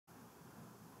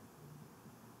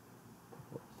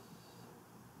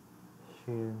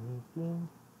share meeting,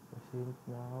 present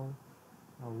now,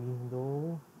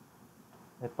 window,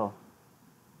 ito.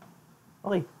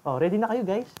 Okay, ready na kayo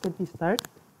guys? Can we start?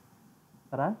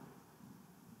 Tara.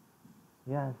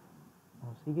 Yan.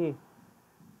 Sige.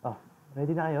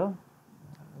 Ready na kayo?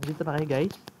 Dito na kayo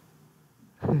guys.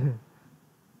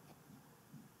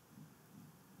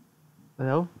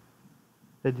 Hello?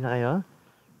 Ready na kayo?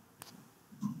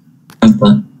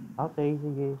 Okay,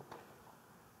 sige.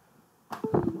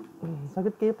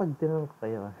 Sagot kayo pag tinanong ko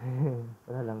kayo.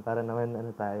 Wala lang, para naman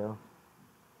ano tayo.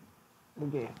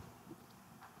 Sige.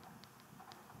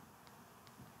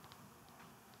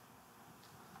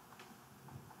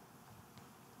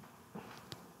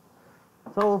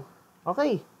 So,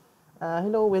 okay.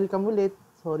 Hello, welcome ulit.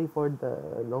 Sorry for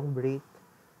the long break.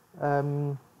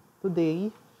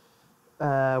 Today,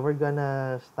 we're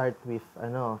gonna start with,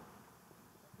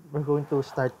 we're going to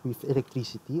start with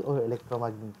electricity or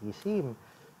electromagnetism.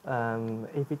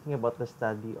 Everything about the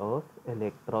study of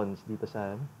electrons dito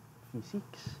sa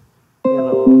physics.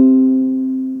 Pero,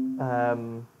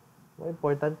 more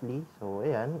importantly, so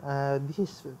ayan, this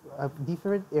is a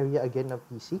different area again of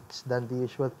physics than the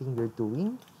usual thing we're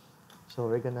doing. So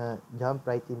we're gonna jump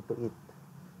right into it.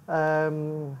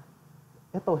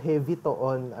 Ito heavy to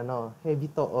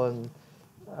on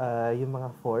yung mga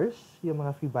force, yung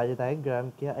mga free body diagram,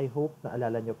 kaya I hope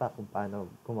naalala nyo pa kung paano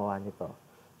gumawa nito.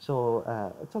 So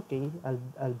it's okay,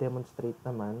 I'll demonstrate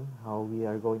naman how we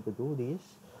are going to do this.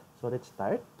 So let's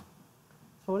start.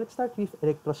 So let's start with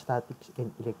electrostatics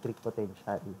and electric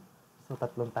potential. So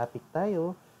tatlong topic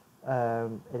tayo,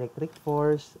 electric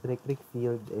force, electric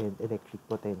field, and electric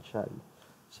potential.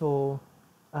 So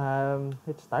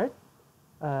let's start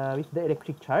with the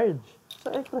electric charge. So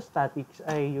electrostatics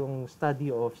ay yung study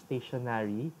of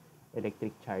stationary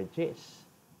electric charges.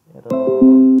 Pero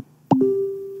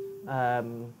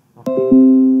okay.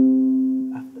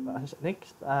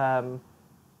 Next,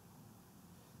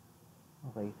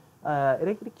 okay.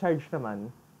 Electric charge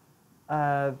naman,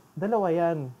 dalawa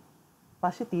yan,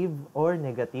 positive or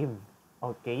negative.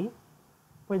 Okay?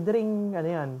 Pwede ring,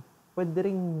 pwede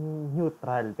ring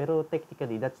neutral, pero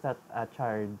technically, that's not a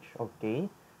charge. Okay?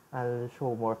 I'll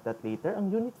show more of that later.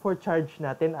 Ang unit for charge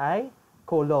natin ay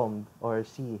coulomb or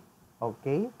C.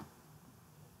 Okay?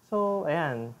 So,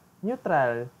 ayan,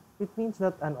 neutral, it means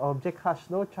that an object has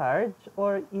no charge,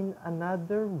 or in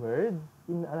another word,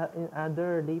 in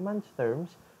other layman's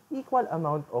terms, equal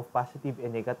amount of positive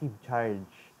and negative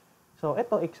charge. So,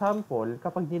 ito, example,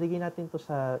 kapag nilagay natin to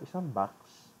sa isang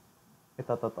box,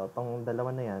 itong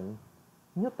dalawa na yan,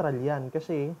 neutral yan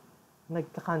kasi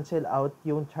nagka-cancel out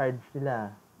yung charge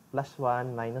nila. Plus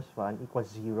 1 minus 1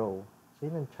 equals 0. So,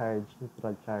 yun ang charge,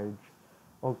 neutral charge.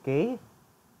 Okay?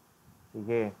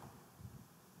 Sige.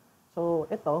 So,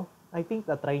 ito, I think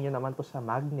na-try nyo naman to sa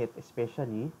magnet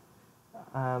especially.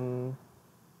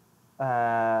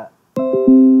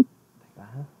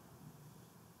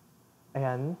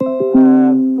 Ayan,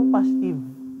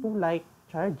 two like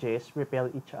charges repel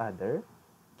each other.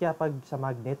 Kaya pag sa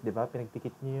magnet, di ba,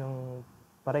 pinagtikit nyo yung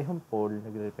parehong pole,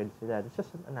 nagre-repel sila. It's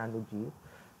just an analogy.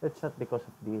 That's not because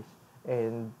of this.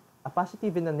 And a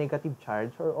positive and a negative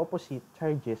charge or opposite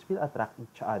charges will attract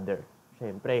each other.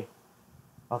 Siyempre.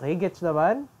 Okay, gets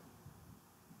naman?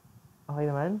 Okay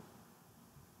naman?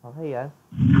 Okay, yan.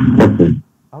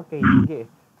 Okay, sige.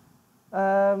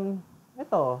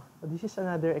 Ito, this is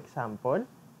another example.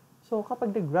 So,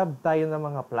 kapag nag-grab tayo ng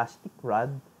mga plastic rod,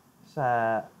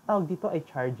 tawag dito ay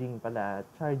charging pala.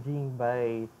 Charging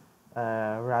by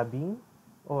rubbing,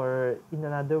 or in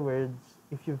other words,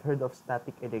 if you've heard of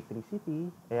static electricity,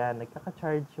 ayan,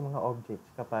 nagkaka-charge yung mga objects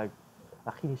kapag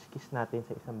kiniskis natin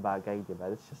sa isang bagay, di ba?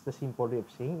 That's just the simple way of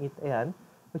saying it. Ayan,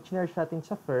 pag chinarge natin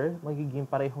sa fur, magiging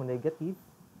parehong negative.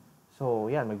 So,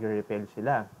 yan, magre-repel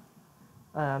sila.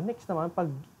 Next naman, pag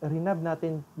rinab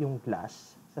natin yung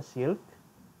glass sa silk,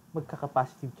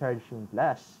 magkaka-positive charge yung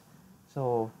glass.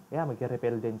 So,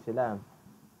 magre-repel din sila.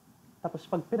 Tapos,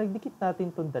 pag pinagdikit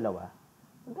natin itong dalawa,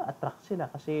 mag-attract sila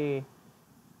kasi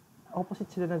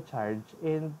opposite sila ng charge.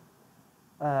 And,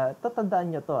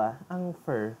 tatandaan nyo to ang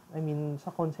fur,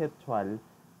 sa conceptual,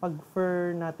 pag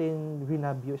fur natin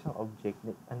rinab yung isang object,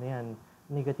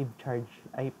 negative charge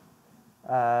ay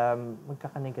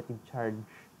magkaka-negative charge.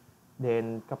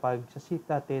 Then, kapag sa silk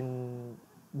natin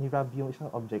ni-rub yung isang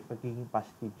object, magiging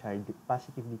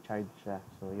positively charged siya.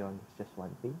 So, yun, it's just one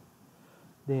thing.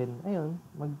 Then, ayun,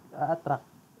 mag-attract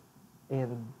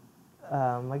and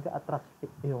mag-attract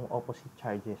yung opposite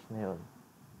charges na yun.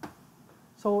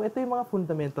 So, ito yung mga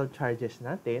fundamental charges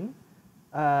natin.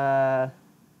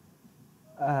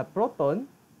 Proton,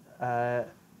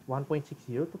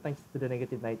 1.602 times 10 to the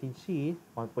negative 19c,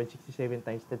 1.67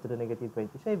 times 10 to the negative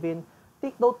 27.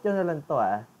 Take note nyo na lang to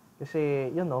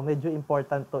kasi medyo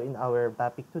important to in our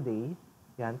topic today.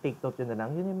 Yan, take note nyo na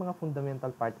lang. Yun yung mga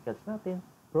fundamental particles natin.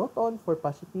 Proton for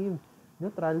positive,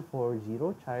 neutral for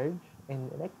zero charge,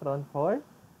 and electron for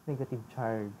negative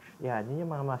charge. Yan, yun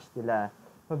yung mga mass nila.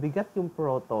 Mabigat yung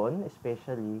proton,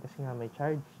 especially, kasi nga may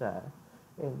charge siya.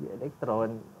 And the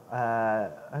electron,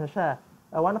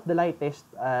 one of the lightest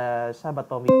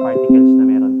subatomic particles na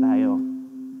meron tayo.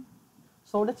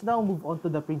 So, let's now move on to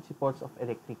the principles of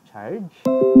electric charge.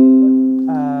 Turn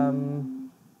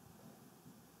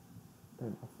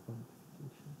off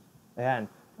notifications. Ayan.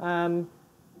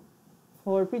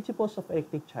 For principles of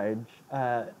electric charge,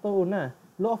 ito una,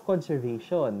 law of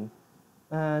conservation.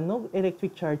 No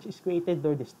electric charge is created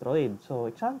or destroyed. So,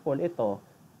 example, ito.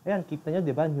 Ayan, kita nyo,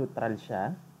 di ba, neutral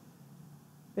siya.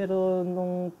 Pero,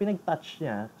 nung pinag-touch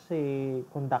niya, kasi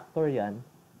conductor yan,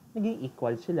 naging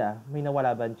equal sila. May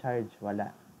nawala ba charge? Wala.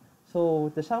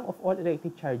 So, the sum of all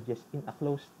electric charges in a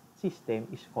closed system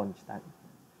is constant.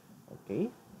 Okay?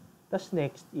 Tapos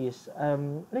next is,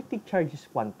 electric charge is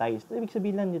quantized. Ibig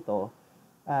sabihin lang nito,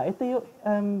 ito yung,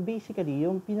 basically,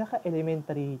 yung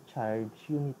pinaka-elementary charge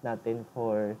unit natin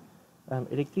for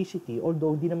electricity,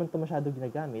 although di naman ito masyado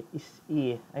ginagamit, is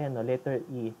E. Ayan letter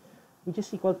E, which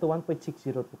is equal to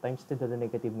 1.602 times 10 to the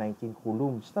negative 19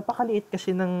 coulombs. Napakaliit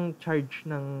kasi ng charge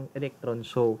ng electron,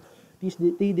 so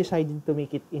they decided to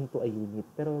make it into a unit.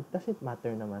 Pero does it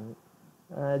matter naman?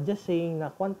 Just saying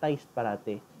na quantized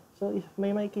parate. So if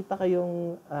may makikita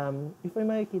kayong,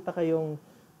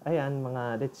 ayan, mga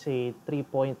let's say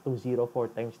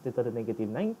 3.204 times 10 to the negative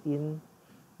 19,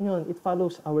 yun, it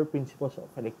follows our principles of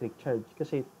electric charge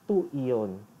kasi 2E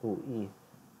yun, 2E.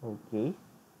 Okay?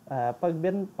 Pag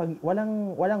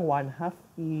walang 1/2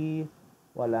 E,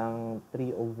 walang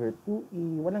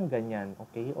 3/2E, walang ganyan.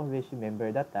 Okay? Always remember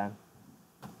that,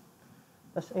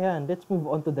 Tapos, ayan, let's move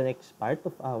on to the next part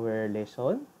of our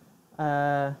lesson.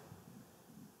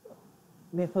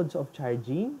 Methods of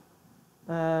charging.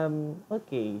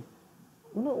 Okay.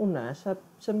 Una-una, sa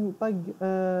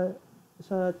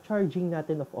charging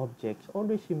natin of objects,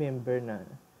 always remember na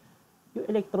yung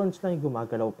electrons lang yung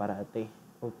gumagalaw parate.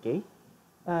 Okay?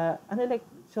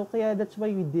 So, kaya that's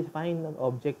why we define an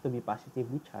object to be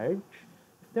positively charged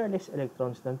if there are less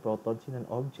electrons than protons in an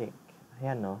object.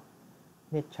 Ayan, no?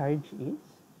 Net charge is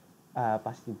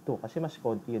positive 2 kasi mas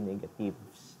konti yung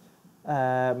negatives.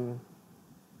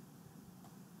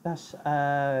 Tas,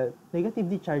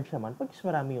 negatively charged naman pag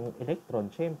marami yung electron,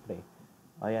 syempre.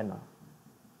 Ayan, no?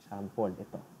 Example,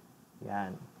 ito.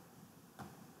 Yan.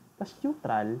 Tapos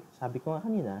neutral, sabi ko nga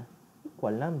kanina,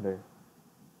 equal number.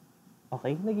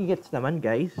 Okay, nagigets naman,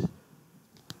 guys?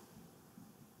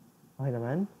 Okay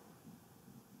naman?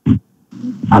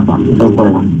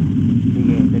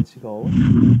 Sige, let's go.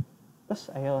 Tapos,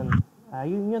 ayun.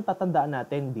 Yun yung tatandaan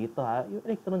natin dito, yung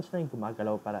electrons na yung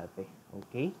gumagalaw parate.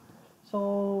 Okay?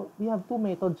 So, we have two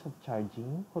methods of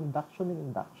charging, conduction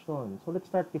and induction. So, let's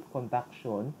start with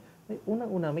conduction.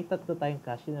 Unang-una, may tatlo tayong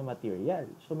klase na material.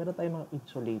 So, meron tayong mga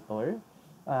insulator,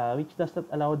 which does not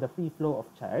allow the free flow of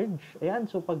charge. Ayan,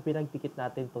 so pag pinagpikit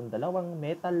natin itong dalawang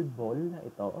metal ball na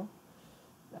ito,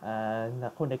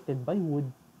 na connected by wood,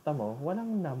 tamo,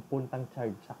 walang napuntang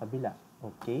charge sa kabila.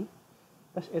 Okay?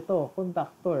 Tapos ito,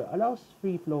 conductor, allows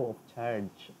free flow of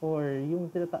charge. Or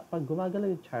yung pag gumagalaw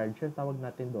yung charge, yung tawag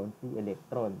natin doon, free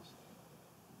electrons.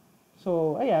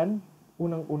 So, ayan,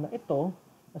 unang-una ito,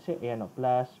 kasi, ayan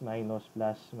plus, minus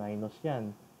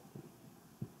yan.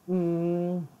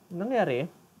 Nangyari,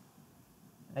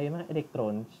 ay mga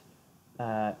electrons,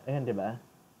 ayan, di ba?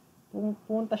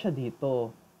 Pumunta siya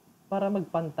dito para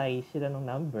magpantay sila ng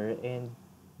number and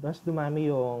mas dumami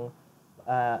yung,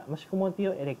 mas kumunti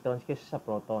yung electrons kaysa sa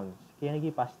protons. Kaya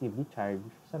naging positively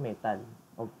charged sa metal.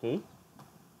 Okay?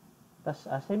 Tapos,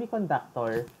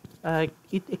 semiconductor,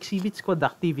 it exhibits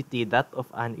conductivity that of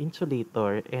an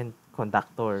insulator and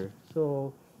conductor.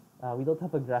 So, we don't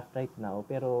have a graph right now,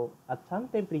 pero at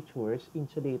some temperatures,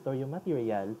 insulator yung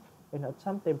material, and at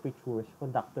some temperatures,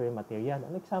 conductor yung material.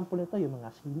 An example nito, yung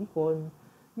mga silicon,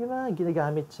 yung mga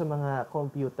ginagamit sa mga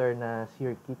computer na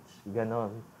circuits,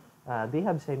 ganon. They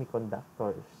have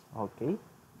semiconductors. Okay?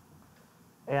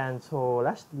 And so,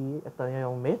 lastly, ito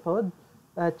yung method,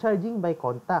 charging by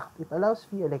contact. It allows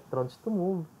free electrons to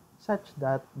move such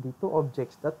that the two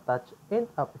objects that touch end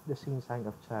up with the same sign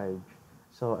of charge.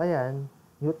 So, ayan,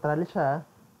 neutral siya.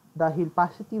 Dahil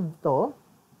positively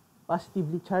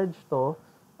charged to,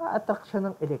 attract siya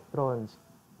ng electrons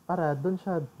para doon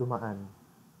siya dumaan.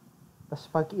 Tapos,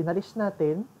 pag inalis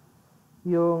natin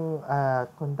yung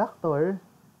conductor,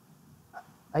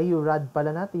 ay yung rod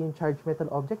pala natin, yung charged metal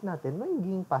object natin,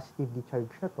 magiging positively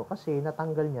charged na to kasi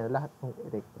natanggal niya lahat ng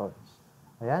electrons.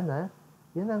 Ayan na.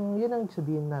 Yun ang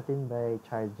sabihin natin by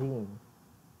charging.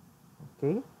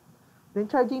 Okay?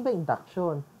 Then charging by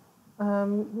induction.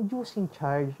 Inducing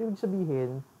charge, ibig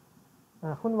sabihin,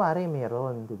 kunwari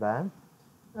meron, di ba?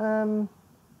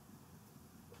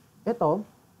 Ito,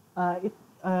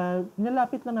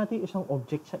 nilapit lang natin isang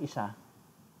object sa isa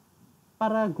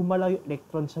para gumalaw yung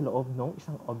electron sa loob ng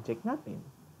isang object natin.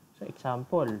 So,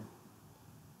 example,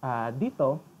 dito,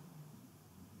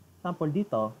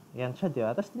 yan siya, di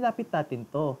ba? Tapos nilapit natin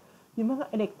to. Yung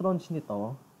mga electrons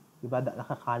nito, di ba,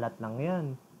 nakakalat lang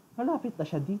yan. Malapit na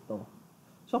siya dito.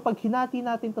 So, pag hinati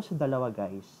natin to sa dalawa,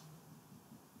 guys,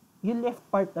 yung left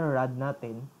part ng rod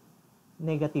natin,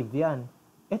 negative yan.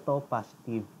 Ito,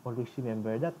 positive. Always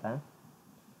remember that, ha?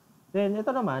 Then,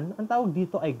 ito naman, ang tawag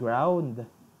dito ay ground.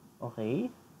 Okay?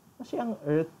 Kasi ang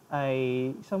Earth ay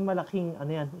isang malaking,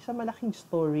 isang malaking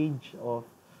storage of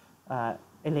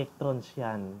electrons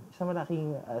yan. Isang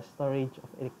malaking storage of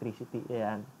electricity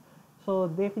yan.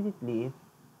 So, definitely,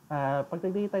 pag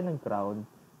naglagay tayo ng ground,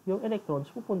 yung electrons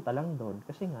pupunta lang doon.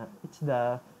 Kasi nga,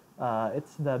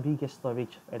 it's the biggest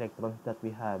storage of electrons that we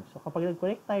have. So, kapag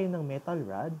nag-connect tayo ng metal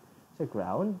rod sa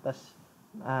ground, tas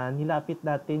nilapit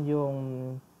natin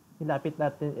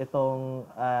itong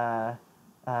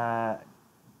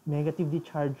negatively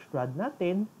charged rod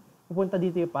natin, pupunta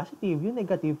dito yung positive, yung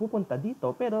negative pupunta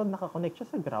dito, pero nakakonect siya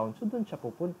sa ground, so doon siya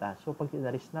pupunta. So, pag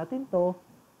inalis natin to,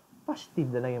 positive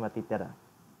na lang yung matitira.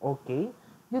 Okay?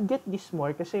 You get this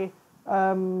more kasi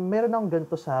meron akong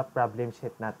ganito sa problem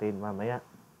set natin mamaya.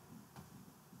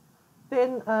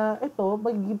 Then, ito,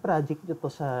 magiging project nyo to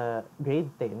sa grade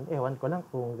 10. Ewan ko lang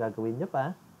kung gagawin nyo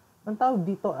pa. Ang tawag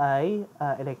dito ay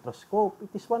electroscope. It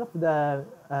is one of the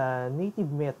native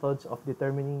methods of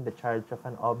determining the charge of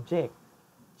an object.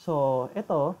 So,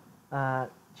 ito,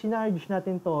 charge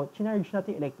natin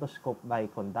electroscope by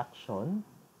conduction.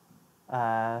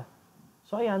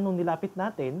 So, ayan, nung nilapit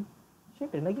natin,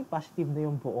 syempre, naging positive na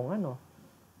yung buong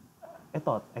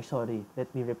let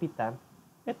me repeat ha.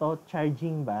 Ito,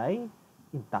 charging by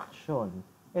induction.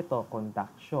 Ito,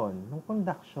 conduction. Nung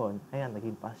conduction, ayan,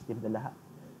 naging positive na lahat.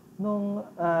 Nung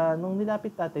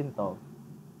nilapit natin to,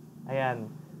 ayan,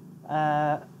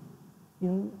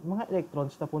 yung mga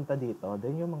electrons na punta dito,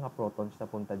 then yung mga protons na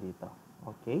punta dito.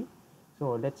 Okay?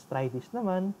 So, let's try this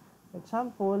naman.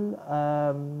 Example,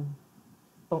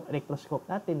 itong electroscope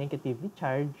natin, negatively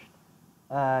charged.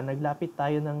 Naglapit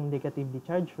tayo ng negatively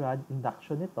charged rod,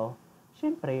 induction nito.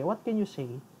 Siyempre, what can you say?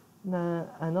 Na,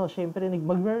 siyempre,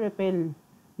 magre-repel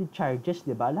yung charges,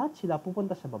 di ba? Lahat sila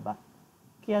pupunta sa baba.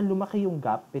 Kaya lumaki yung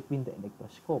gap between the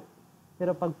electroscope.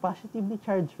 Pero pag positively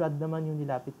charged rod naman yung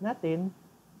nilapit natin,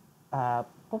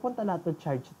 pupunta lahat ng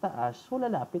charge sa taas, so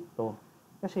lalapit to.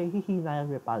 Kasi hihina yung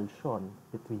repulsion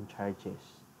between charges.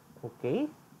 Okay?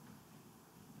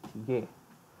 Sige.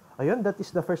 Ayun, that is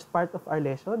the first part of our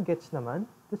lesson. Gets naman.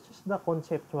 This is the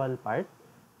conceptual part.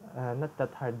 Not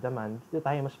that hard naman. Dito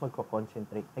tayo mas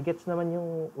magko-concentrate. Gets naman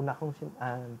yung una kong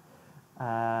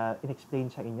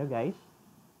in-explain sa inyo, guys.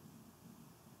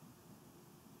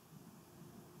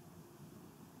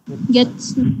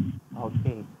 Gets.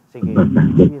 Okay. Sige.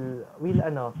 We'll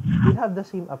have the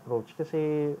same approach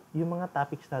kasi yung mga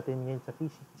topics natin ngayon sa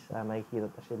physics, makikita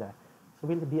pa sila. So,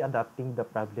 we'll be adapting the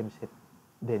problem set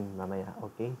din mamaya.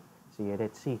 Okay? Sige,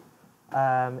 let's see.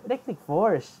 Electric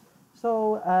force.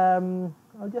 So,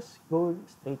 I'll just go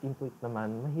straight into it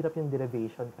naman. Mahirap yung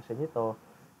derivation kasi nito.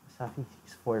 Sa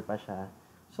physics 4 pa siya.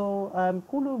 So,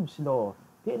 Coulomb's law.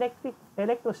 The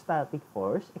electrostatic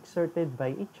force exerted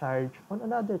by a charge on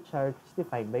another charge is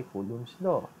defined by Coulomb's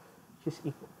law.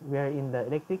 Wherein the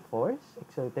electric force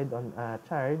exerted on a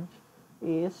charge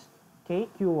is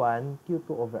K-Q1, Q2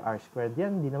 over R squared.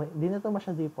 Yan, di na ito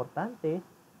masyado importante.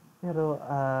 Pero,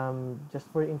 just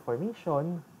for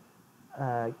information,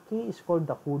 K is called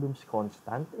the Coulomb's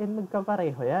constant and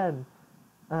magkapareho yan.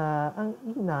 Ang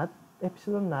E naught,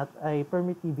 epsilon naught ay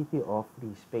permittivity of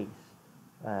free space.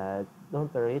 Don't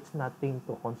worry, it's nothing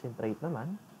to concentrate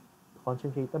naman.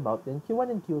 Concentrate about. Then Q1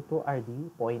 and Q2 are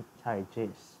the point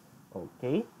charges.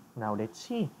 Okay? Now, let's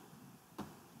see.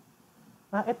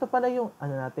 Ito pala yung,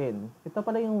 ito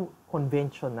pala yung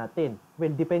convention natin.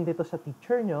 Well, depende to sa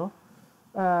teacher nyo.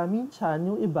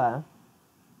 Minsan, yung iba,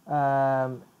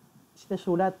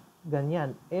 sinasulat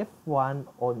ganyan, F1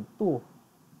 on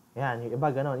 2. Yan, yung iba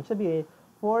ganon. Ibig sabihin,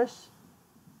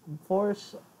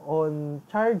 force on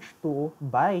charge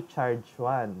 2 by charge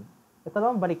 1. Ito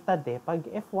naman baliktad Pag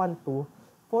F12,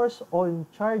 force on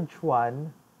charge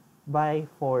 1 by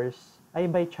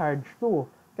charge 2.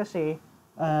 Kasi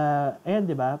Ayan,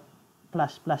 di ba?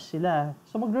 Plus sila.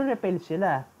 So, magre-repel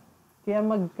sila. Kaya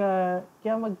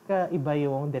magkaiba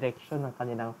yung direction ng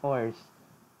kanilang force.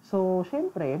 So,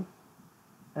 syempre,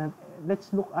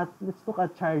 let's look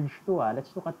at charge 2.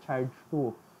 Let's look at charge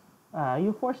 2.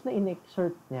 Yung force na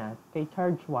in-exert niya kay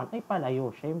charge 1 ay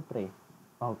palayo, syempre.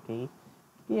 Okay?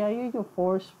 Kaya yun yung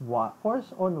force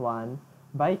on 1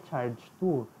 by charge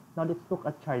 2. Now, let's look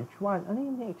at charge 1. Ano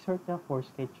yung in-exert niya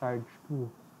force kay charge 2?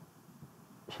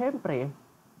 Syempre,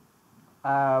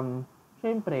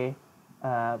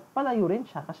 palayo rin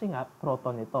siya kasi nga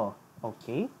proton ito.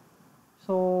 Okay?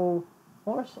 So,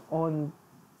 force on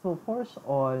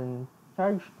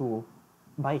charge 2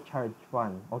 by charge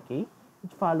 1. Okay?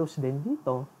 It follows din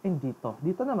dito and dito.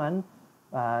 Dito naman,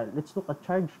 let's look at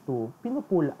charge 2.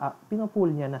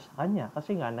 Pinupull niya na sa kanya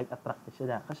kasi nga nag-attract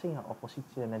sila. Kasi nga opposite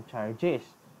sila ng charges.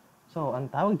 So, ang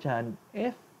tawag dyan,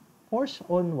 F force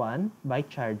on 1 by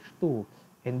charge 2.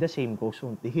 And the same goes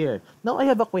on to here. Now, I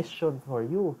have a question for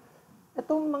you.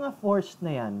 Itong mga force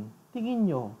na yan, tingin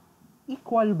nyo,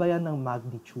 equal ba yan ng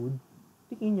magnitude?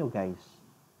 Tingin nyo, guys.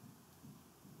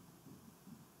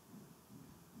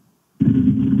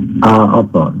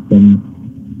 Opo.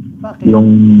 Bakit? Yung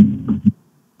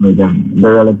the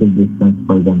relative distance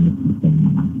for them is the same.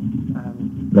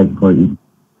 Like for each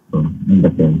in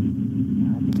the cell.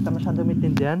 Hindi kita masyado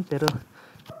maintindihan, pero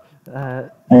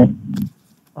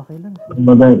okay lang.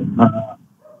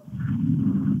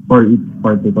 For each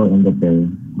particle in the cell,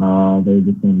 there is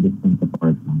the same distance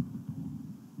apart.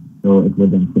 So it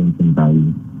wouldn't change in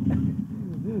value.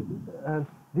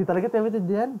 Di talaga tayo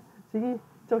maintindihan. Sige,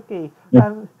 it's okay.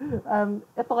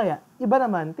 Ito kaya, iba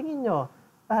naman, tingin nyo,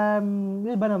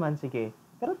 iba naman, sige.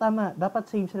 Pero tama, dapat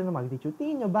same sila ng magnitude.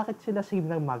 Tingin nyo, bakit sila same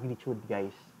ng magnitude,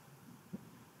 guys?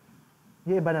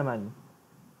 Yung iba naman.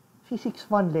 Physics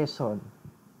 1 lesson.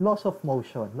 Laws of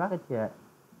motion. Bakit kaya?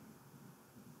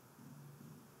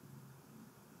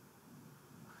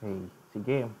 Okay,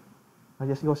 sige. I'll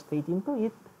just go straight into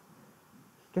it.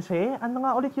 Kasi, ano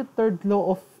nga ulit yung third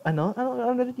law of, ano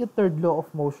ulit yung third law of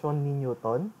motion ni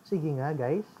Newton? Sige nga,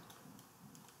 guys.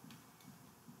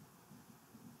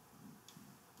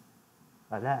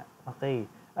 Wala. Okay.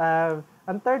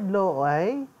 Ang third law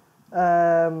ay,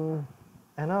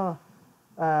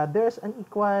 there's an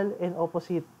equal and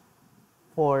opposite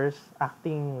force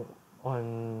acting on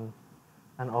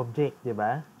an object, di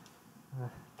ba?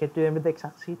 Can't remember the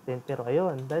exact statement, pero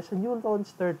ayun, dahil sa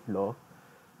Newton's third law,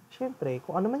 syempre,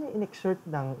 kung ano man yung in-exert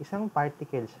ng isang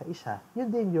particle sa isa,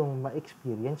 yun din yung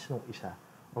ma-experience ng isa.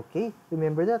 Okay?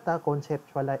 Remember that,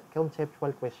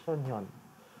 conceptual question yon.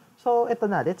 So, ito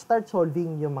na. Let's start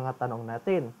solving yung mga tanong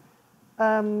natin.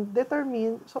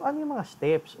 So ano yung mga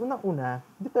steps? Unang-una,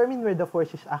 determine where the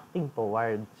force is acting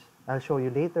towards. I'll show you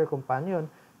later kung paano yun.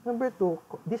 Number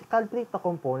 2, calculate the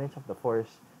components of the force.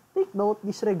 Take note,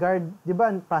 disregard, di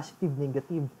ba, positive,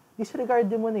 negative.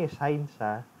 Disregard mo na yung signs,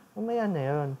 ha? Mamaya na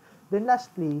yun. Then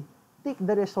lastly, take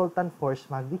the resultant force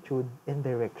magnitude and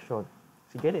direction.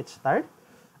 Sige, let's start.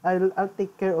 I'll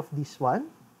take care of this one.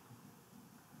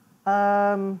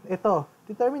 Ito,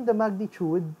 determine the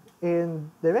magnitude and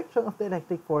direction of the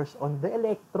electric force on the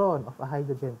electron of a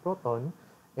hydrogen proton.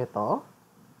 Ito,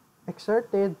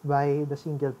 exerted by the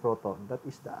single proton. That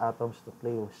is the atom's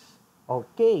nucleus.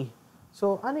 Okay.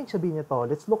 So, ano yung sabihin nito?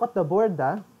 Let's look at the board,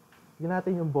 ha? Tignan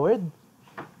natin yung board.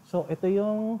 So, ito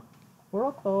yung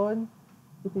proton,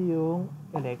 ito yung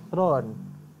electron.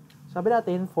 Sabi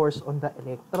natin, force on the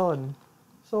electron.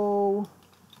 So,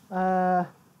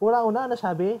 una-una, ano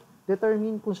sabi?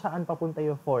 Determine kung saan papunta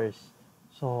yung force.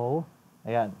 So,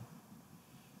 ayan.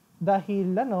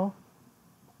 Dahil,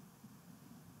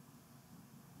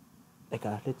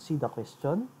 let's see the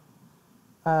question.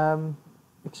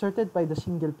 Exerted by the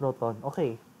single proton.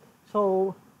 Okay.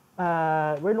 So,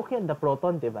 we're looking at the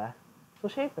proton, di ba? So,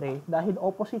 syempre, dahil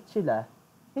opposite sila,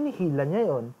 hinihila niya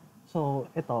yon. So,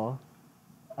 ito,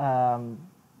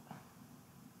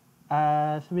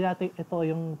 sabi natin, ito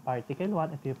yung particle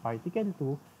 1, ito yung particle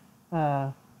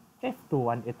 2,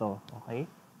 F21 ito, okay?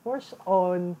 Force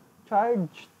on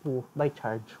charge 2 by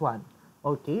charge 1.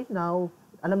 Okay, now,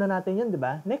 alam na natin yun, di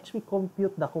ba? Next, we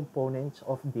compute the components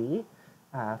of the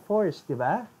force, di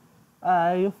ba?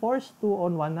 Yung force 2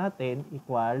 on 1 natin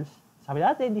equals, sabi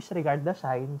natin, disregard the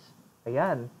signs.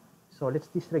 Ayan. So, let's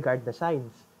disregard the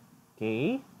signs.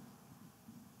 Okay?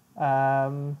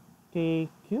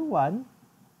 Q1,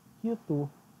 Q2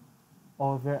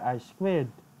 over R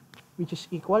squared, which is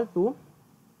equal to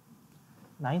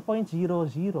 9.00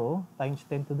 times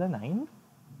 10 to the 9.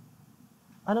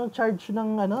 Anong charge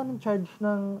ng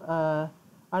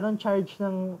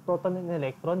proton and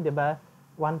electron, 'di ba?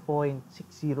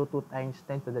 1.602 times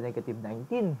 10 to the negative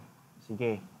 19.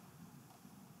 Sige.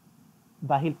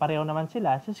 Dahil pareho naman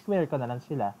sila, square ko na lang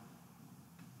sila.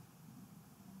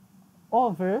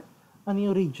 Over, ano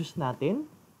yung radius natin?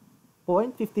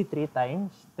 0.53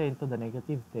 times 10 to the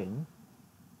negative 10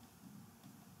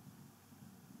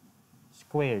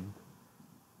 squared.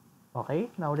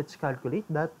 Okay, now let's calculate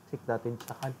that. Check natin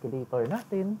sa calculator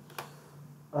natin.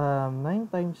 9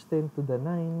 times 10 to the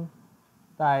 9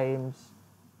 times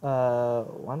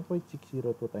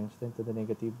 1.602 times 10 to the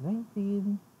negative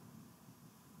 19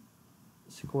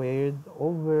 squared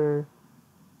over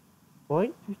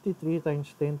 0.53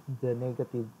 times 10 to the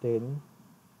negative 10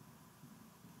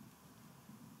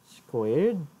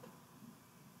 squared.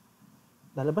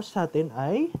 Lalabas sa atin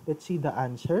ay, let's see the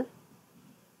answer,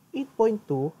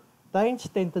 8.2 times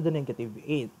 10 to the negative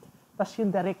 8. Tapos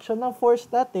yung direction ng force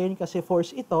natin, kasi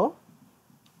force ito,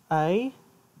 ay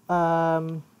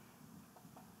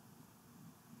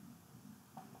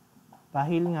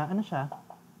dahil nga, ano siya,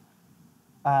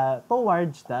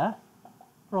 towards the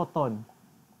proton.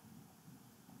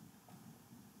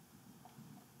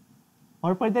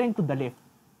 Or pwede rin to the left.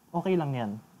 Okay lang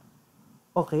yan.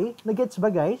 Okay, nagets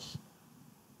ba guys?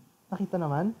 Nakita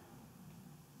naman?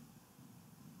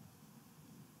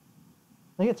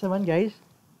 Nagets naman guys?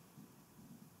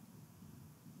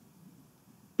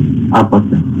 Apo,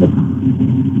 sir.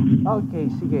 Okay,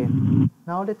 sige.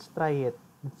 Now let's try it.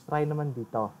 Let's try naman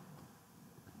dito.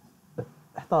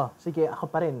 Ito, sige, ako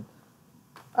pa rin.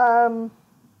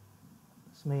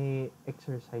 May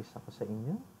exercise ako sa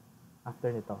inyo after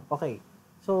nito. Okay,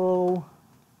 so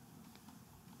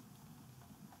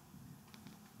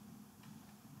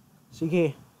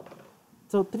sige.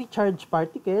 So, 3 charged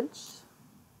particles.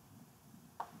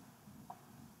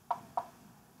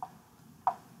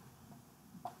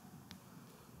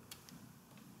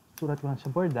 Sulat ko lang sa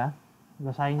board, ha.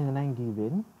 Basahin nyo na lang yung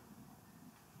given.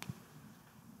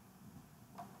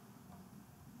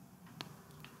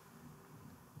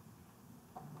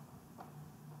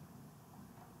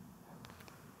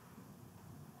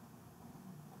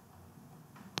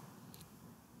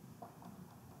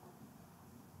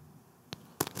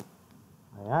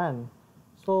 Ayan.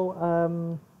 So,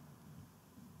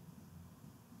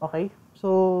 okay.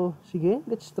 So, sige,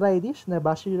 let's try this.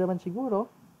 Nabasa nyo naman siguro.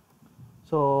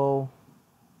 So,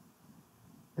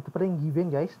 ito pa rin given,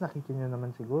 guys. Nakikita nyo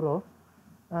naman siguro.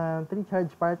 3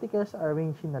 charged particles are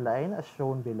arranged in a line as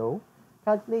shown below.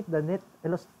 Calculate the net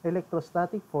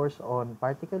electrostatic force on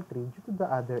particle 3 due to the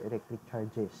other electric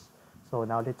charges. So,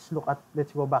 now let's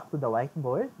go back to the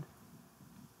whiteboard.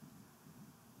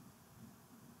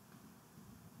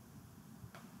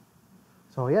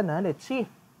 So, yan na. Let's see.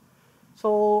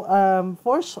 So,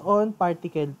 force on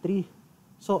particle 3.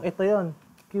 So, ito yon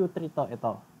Q3 to.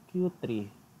 Ito.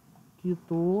 Q3.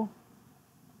 Q2.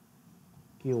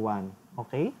 Q1.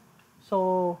 Okay?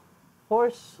 So,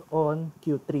 force on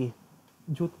Q3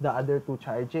 due to the other 2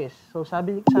 charges. So,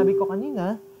 sabi ko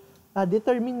kanina,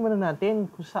 determine muna natin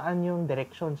kung saan yung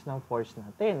directions ng force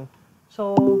natin.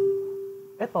 So,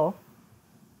 ito.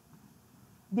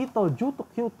 Dito, due to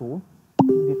Q2,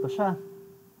 dito siya.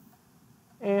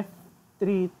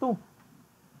 F32.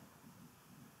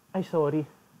 Ay, sorry.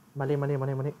 Mali.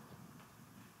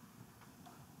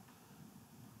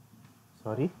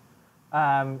 Sorry.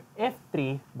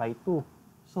 F3 by 2.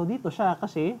 So, dito siya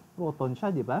kasi proton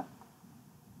siya, di ba?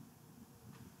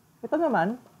 Ito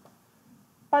naman,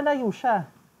 palayo siya.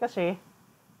 Kasi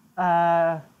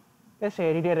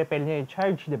nire-repel niya yung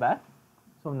charge, di ba?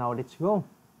 So, now let's go.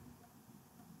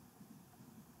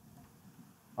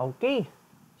 Okay.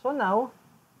 So, now,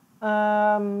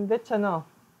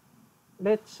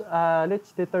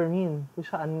 let's determine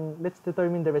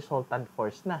the resultant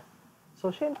force na.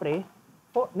 So, syempre,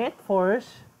 net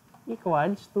force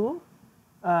equals to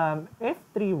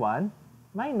F31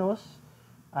 minus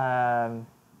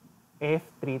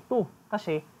F32.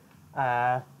 Kasi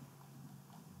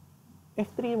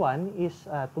F31 is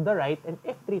to the right and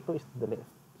F32 is to the left.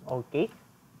 Okay?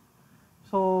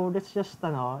 So, let's just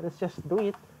do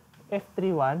it.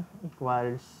 F31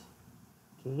 equals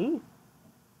okay.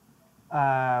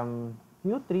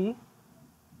 Q3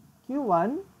 Q1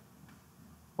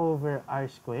 over R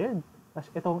squared. Tapos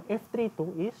itong F32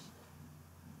 is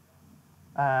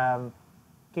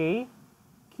K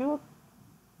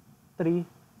Q3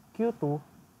 Q2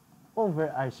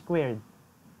 over R squared.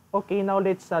 Okay, now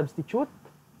let's substitute.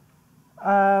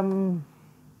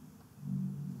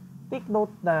 Take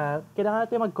note na kailangan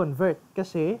natin mag-convert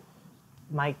kasi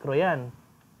micro yan.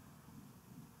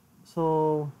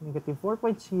 So, negative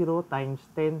 4.0 times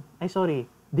 10,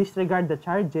 disregard the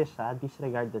charges,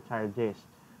 disregard the charges.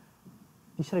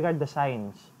 disregard the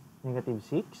signs. Negative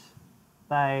 6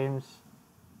 times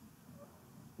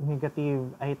negative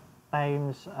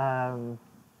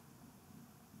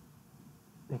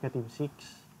negative 6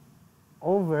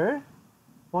 over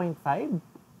 0.5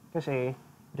 kasi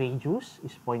radius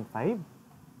is 0.5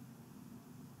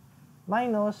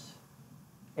 minus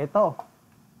ito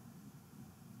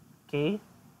k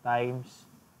times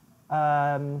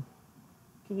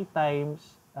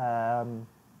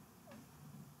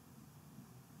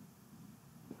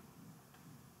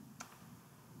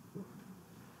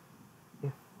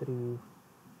F3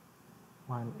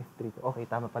 1 F3 okay,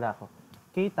 tama pala ako.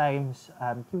 K times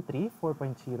Q3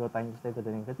 4.0 times 10 to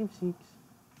the negative 6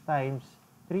 times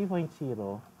 3.0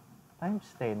 times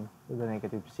 10 to the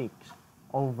negative 6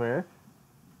 over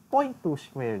 0.2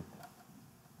 squared.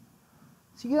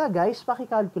 Sige nga guys,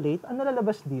 paki-calculate. Ano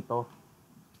lalabas dito?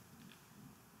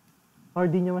 Or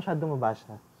di nyo masyadong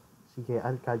mabasa? Sige,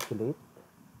 I'll calculate.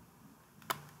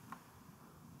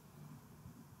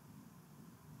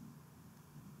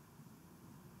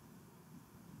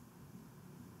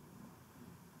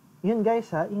 Yun guys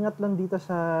ha, ingat lang dito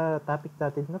sa topic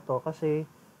natin na to kasi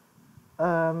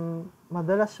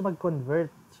madalas mag-convert.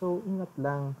 So, ingat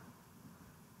lang.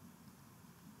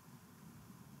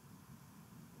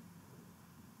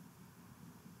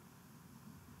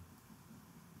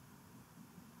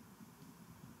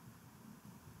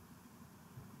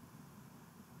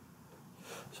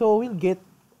 So, we'll get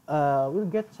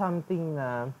something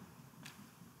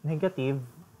negative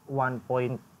 1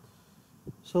 point.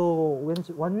 So,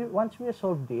 once we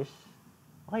solve this,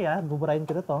 okay buburahin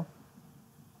ko na to.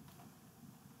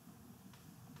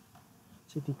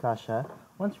 City kasha.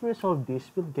 Once we solve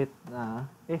this, we'll get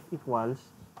F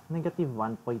equals negative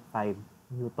 1.5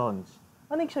 newtons.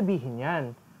 Ano yung sabihin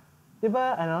yan?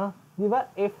 Diba,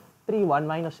 diba F31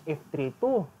 minus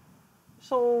F32?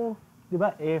 So,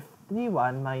 diba,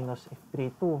 F31 minus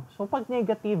F32. So, pag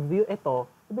negative view ito,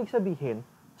 ibig sabihin,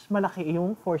 mas malaki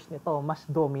yung force nito, mas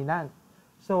dominant.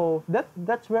 So,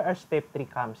 that's where our step 3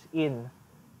 comes in.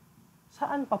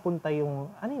 Saan papunta yung,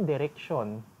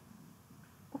 direction?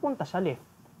 Papunta sa left.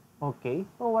 Okay?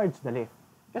 Towards the left.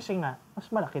 Kasi nga, mas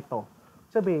malaki to.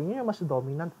 Sabihin niyo, mas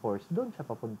dominant force, doon siya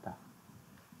papunta.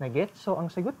 Nag-get? So,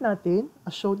 ang sagot natin,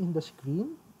 as shown in the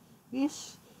screen,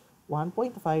 is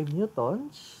 1.5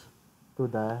 newtons to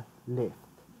the left.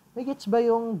 Nag-gets ba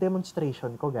yung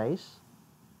demonstration ko, guys?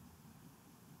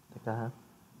 Teka ha.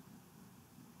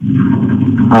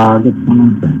 Gets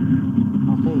naman sir.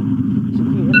 Okay.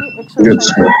 Sige,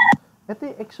 ito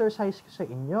yung exercise ko sa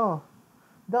inyo.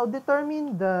 Now,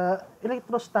 determine the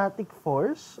electrostatic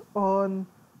force on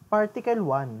particle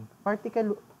 1.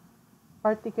 Particle,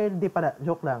 di pala,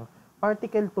 joke lang.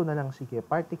 Particle 2 na lang, sige.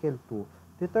 Particle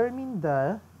 2. Determine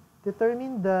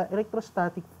the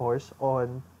electrostatic force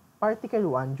on particle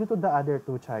 1 due to the other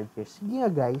two charges. Sige nga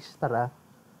guys, tara.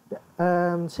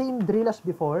 Same drill as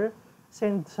before,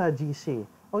 send sa GC.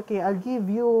 Okay, I'll give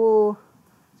you,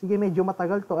 sige medyo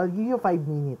matagal to, I'll give you 5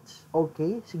 minutes.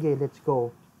 Okay, sige, let's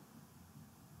go.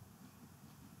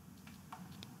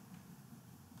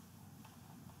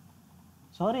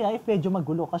 Sorry medyo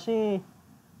magulo kasi,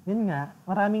 yun nga,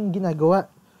 maraming ginagawa.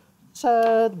 Sa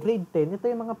grade 10, ito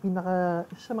yung mga pinaka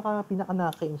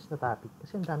nakakainis na topic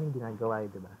kasi ang daming ginagawa,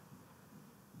 di ba?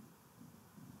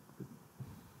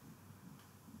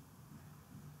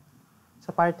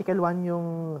 Sa particle 1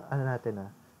 yung,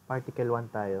 particle 1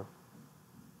 tayo.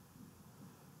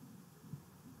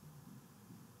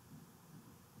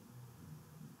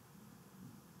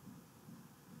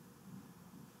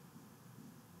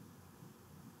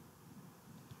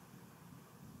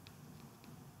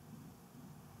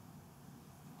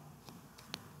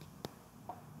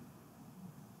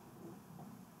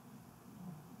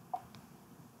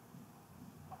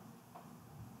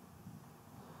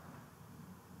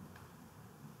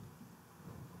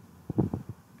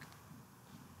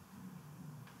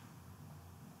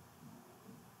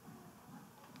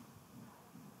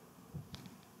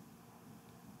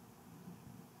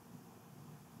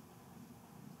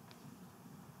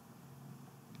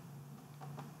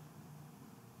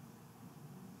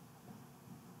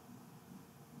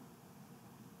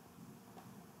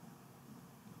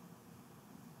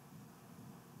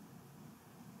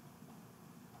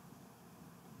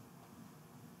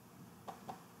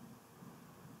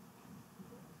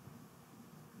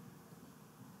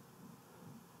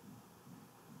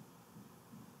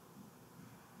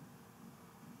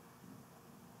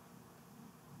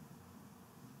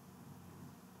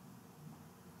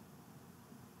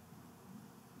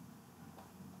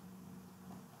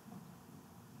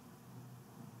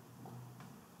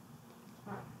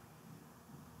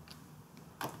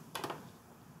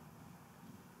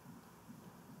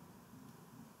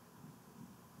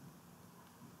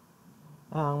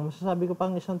 Ang masasabi ko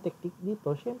pang isang technique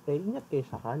dito, syempre, ingat kayo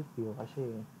sa cardio kasi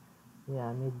yeah,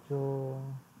 medyo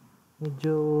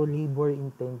labor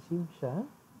intensive siya.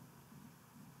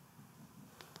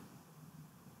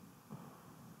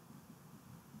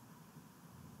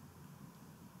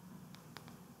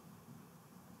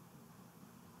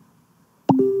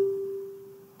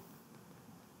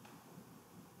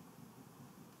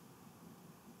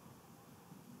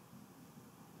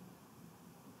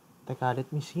 Teka, let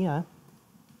me see ha.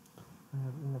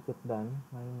 Inapit done.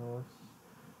 Minus.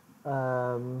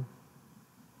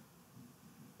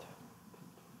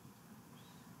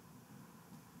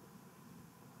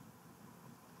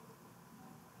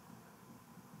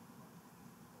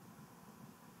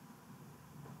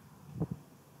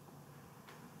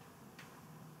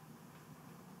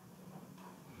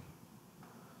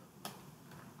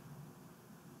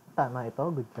 Tama ito.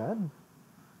 Good job.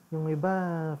 Yung iba,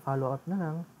 follow up na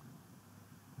lang.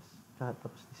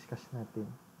 Tapos discuss natin.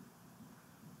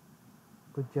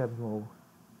 Good job mo.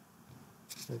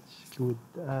 That's good.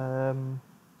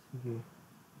 Sige.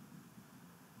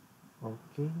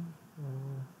 Okay.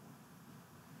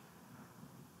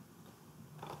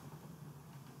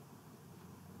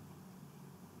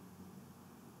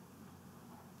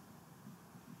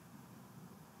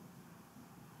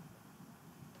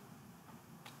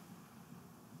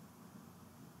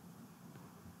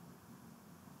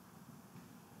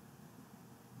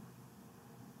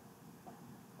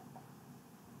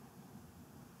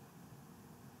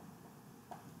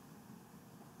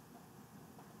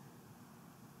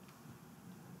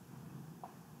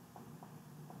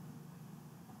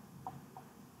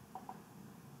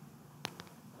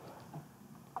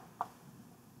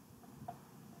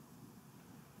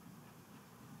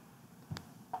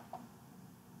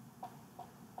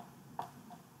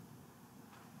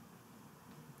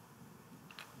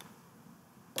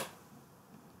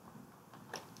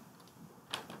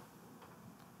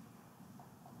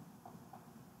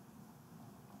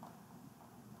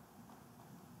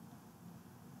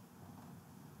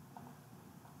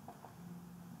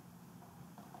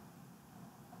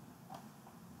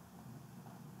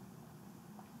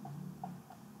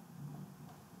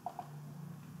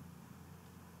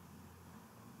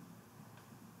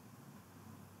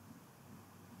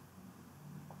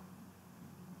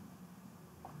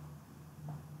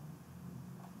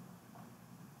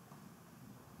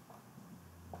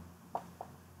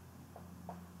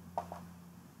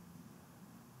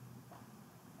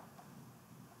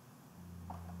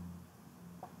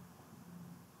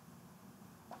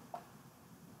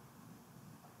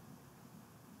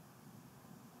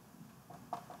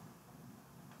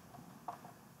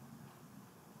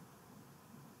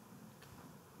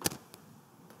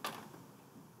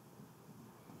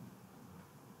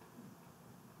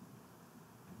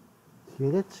 Okay,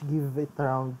 let's give it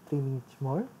around 3 minutes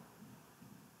more.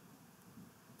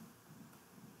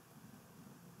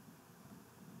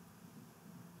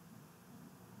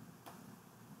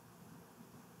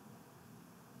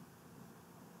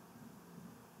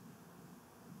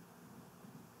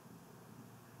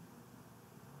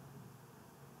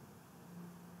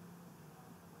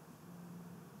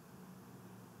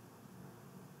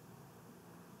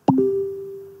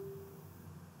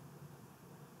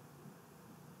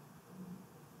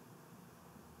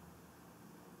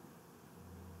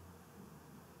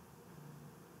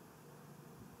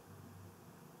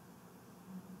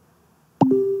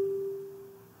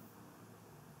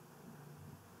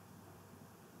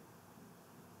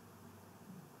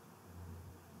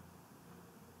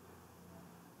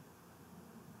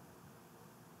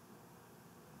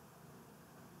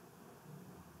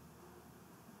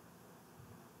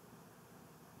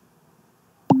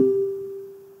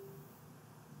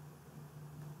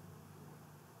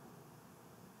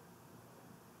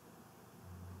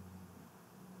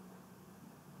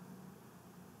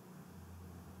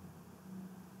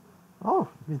 Oh,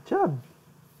 good job.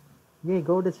 Yeah,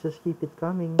 go. Let's just keep it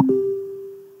coming.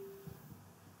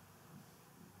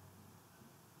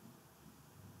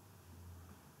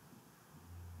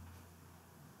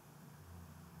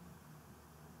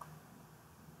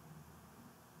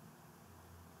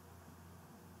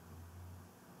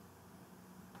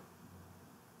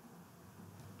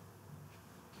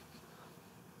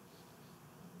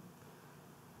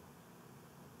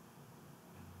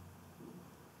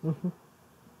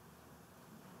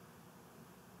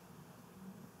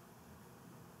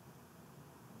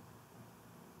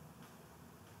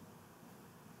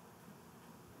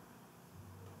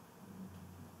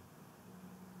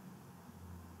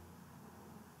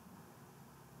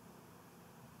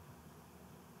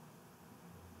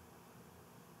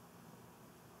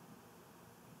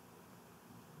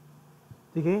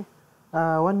 Sige.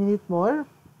 1 minute more.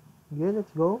 Sige,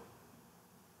 let's go.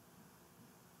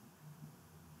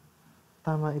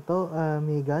 Tama ito,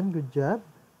 Megan. Good job.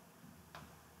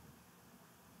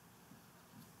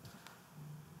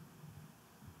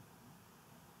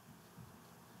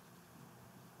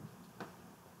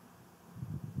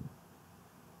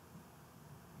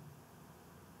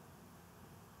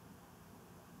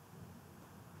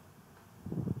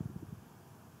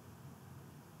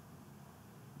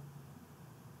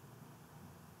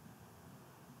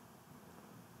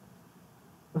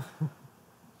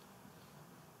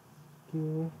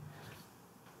 Okay.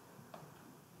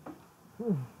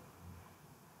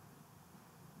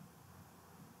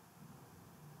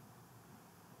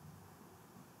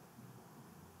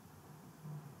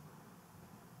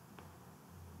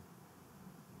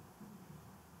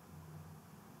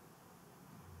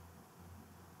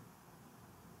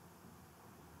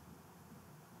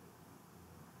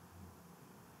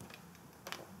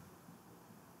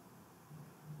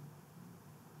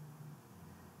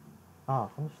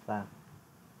 Kamusta?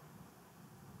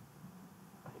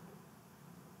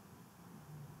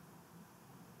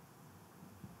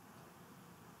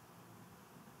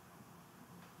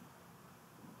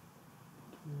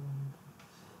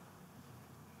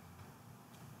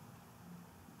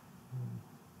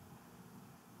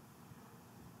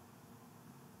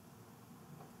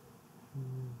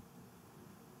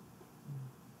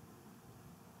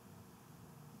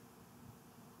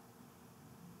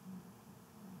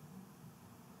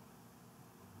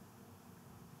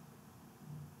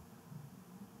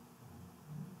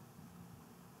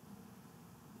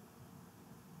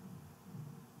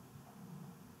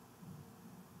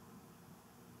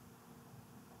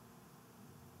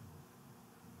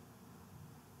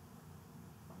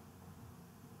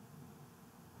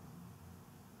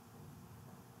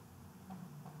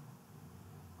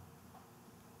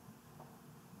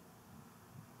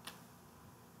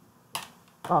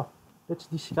 Let's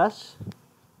discuss.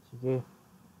 Sige.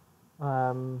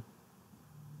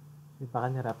 Baka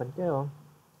nahirapan kayo.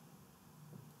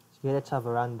 Sige, let's have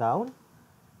a rundown.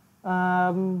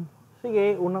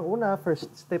 Sige, unang-una, first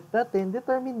step natin,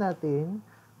 determine natin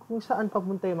kung saan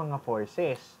papunta yung mga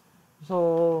forces.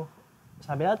 So,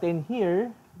 sabi natin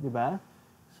here, di ba?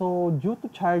 So, due to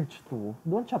charge 2,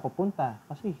 doon siya papunta.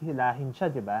 Kasi hilahin siya,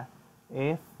 di ba?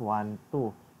 F1,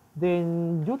 2.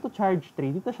 Then, due to charge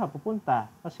 3, dito siya pupunta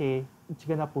kasi it's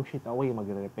gonna push it away,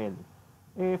 magre-repel.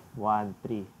 F1,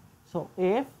 3. So,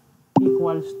 F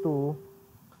equals to,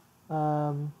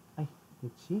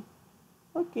 let's see.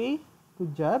 Okay,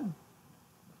 good job.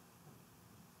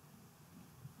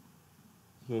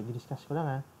 Sige, di-discuss ko lang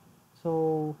ha.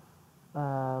 So,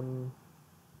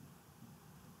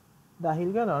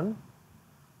 dahil ganon,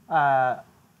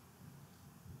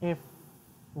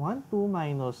 F12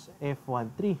 minus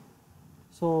F13.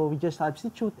 So, we just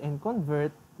substitute and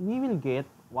convert, we will get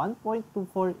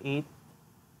 1.248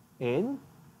 and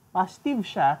positive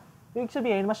siya. Ibig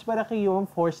sabihin, mas malaki yung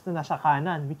force na nasa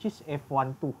kanan, which is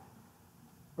F12.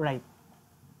 Right.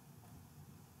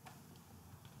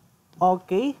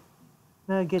 Okay.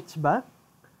 Nagets ba?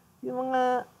 Yung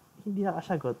mga hindi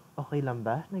nakasagot, okay lang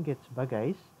ba? Nagets ba,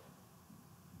 guys?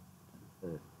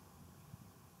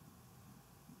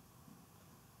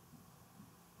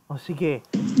 Sige.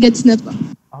 Gets na po.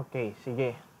 Okay,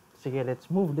 sige. Sige,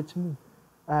 let's move.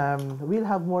 We'll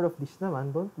have more of this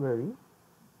naman, don't worry.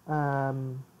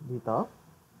 Dito.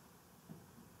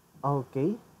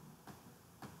 Okay.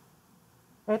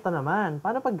 Eto naman,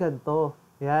 paano pag ganito?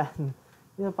 Yan.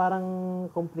 Yung parang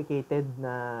complicated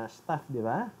na stuff, di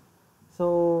ba?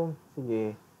 So,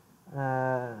 sige.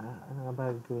 Ano nga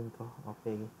ba gawin ko?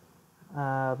 Okay.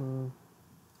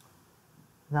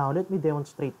 Now, let me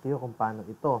demonstrate to you kung paano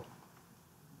ito.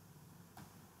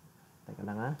 Teka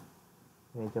lang ha.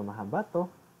 Medyo mahaba to.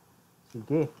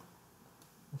 Sige.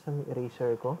 Nasaan yung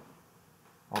eraser ko?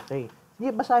 Okay.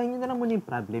 Sige, basahin nyo na lang muna yung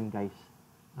problem, guys.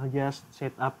 I'll just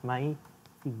set up my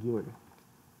figure.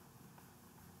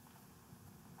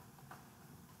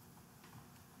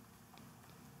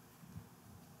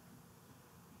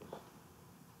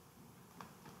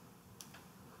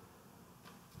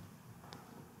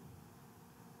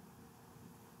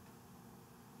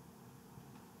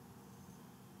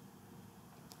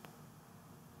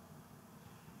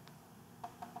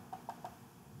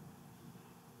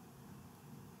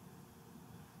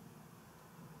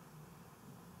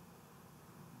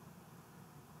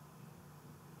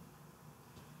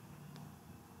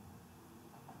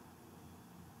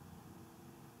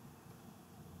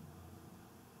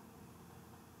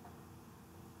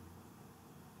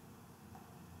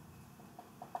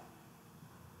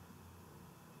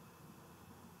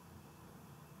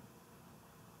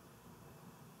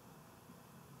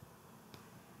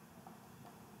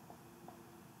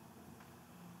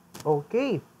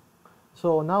 Okay.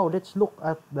 So now let's look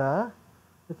at the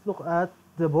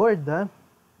board.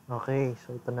 Okay,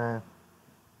 so ito na.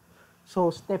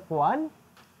 So step 1,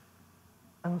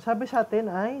 ang sabi sa atin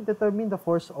ay determine the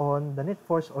net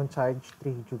force on charge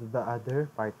 3 due to the other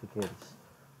particles.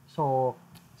 So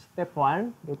step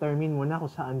 1, determine muna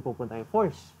kung saan pupunta yung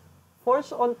force.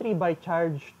 Force on 3 by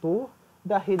charge 2,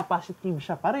 dahil positive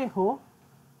siya pareho,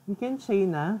 we can say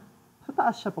na sa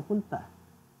taas siya papunta.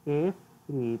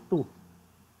 F32.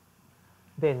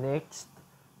 Then next,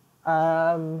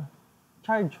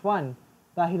 charge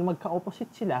 1, dahil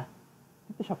magka-opposite sila,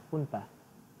 dito siya pupunta.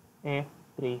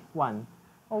 F31.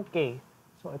 Okay.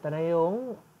 So ito na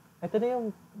yung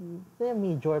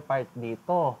major part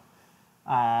dito.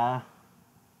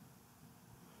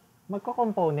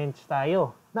 Magko-components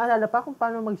tayo. Naalala pa kung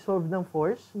paano mag-solve ng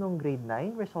force nung grade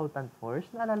 9, resultant force?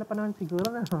 Naalala pa naman siguro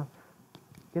na.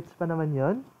 Gets pa naman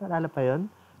yon? Naalala pa yon?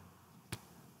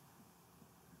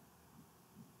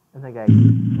 Ano guys?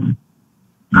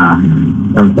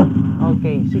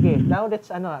 Okay, sige. Now let's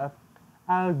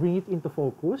I'll bring it into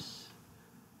focus.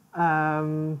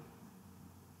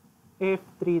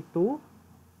 F32,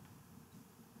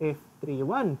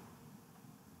 F31.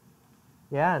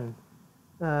 Yan.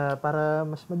 Para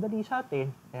mas madali sa atin.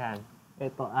 Ayan.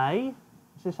 Ito ay,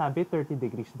 sasabi 30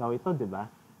 degrees daw ito, di ba?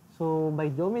 So,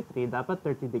 by geometry, dapat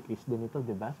 30 degrees din ito,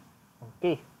 di ba?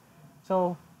 Okay.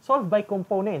 So, solve by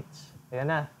components.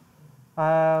 Ayan na.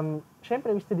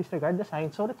 Siyempre, we still disregard the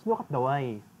sign. So, let's look at the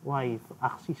y. Y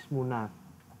axis muna.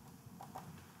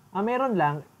 Meron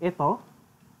lang, ito,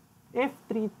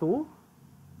 F32,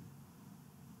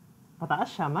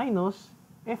 pataas siya, minus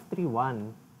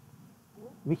F31,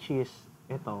 which is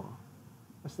ito.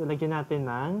 Mas nalagyan natin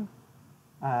ng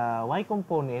y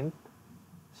component.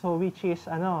 So, which is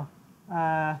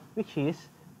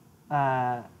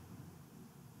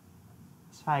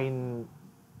sin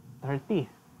 30.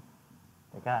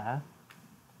 Teka,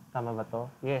 tama ba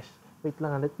to? Yes. Wait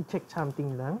lang, let me check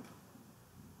something lang.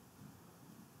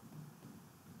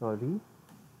 Sorry.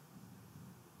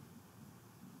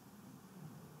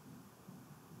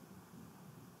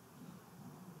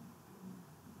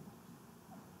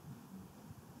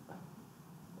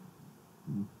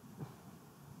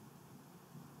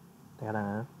 Teka lang,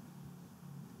 ha?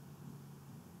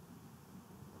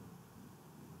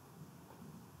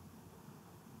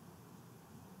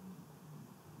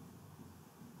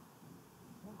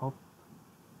 Oh.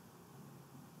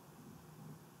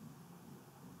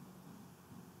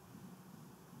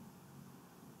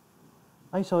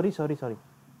 Ay, sorry. Isa pa.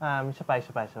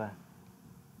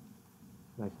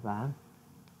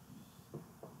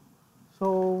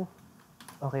 So,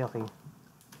 okay.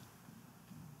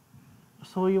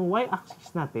 So, yung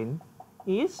y-axis natin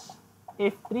is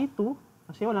F32,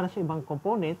 kasi wala na siya ibang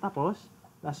component, tapos,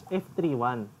 plus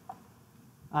F31.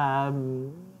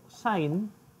 Sin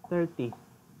 30.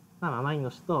 Tama,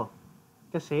 minus to.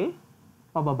 Kasi,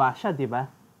 pababa siya, di ba?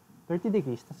 30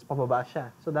 degrees, tapos pababa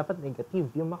siya. So, dapat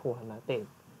negative yung makuha natin.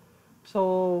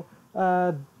 So,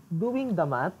 doing the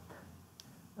math,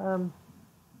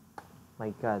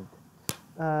 my God.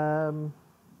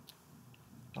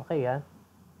 Okay,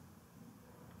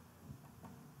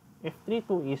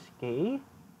 F32 is K,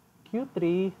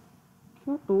 Q3,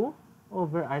 Q2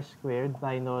 over R squared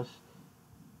minus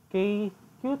K,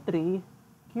 Q3,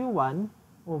 Q1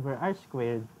 over R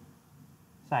squared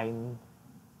sin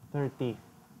 30.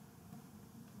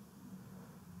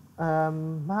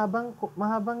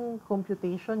 Mahabang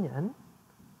computation yan.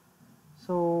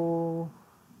 So,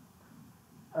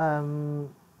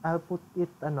 I'll put it,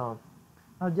 I'll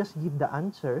just give the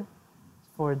answer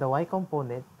for the y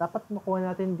component. Dapat makuha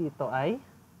natin dito ay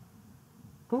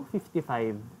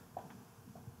 255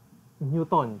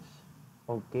 newtons.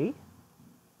 Okay?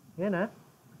 Yan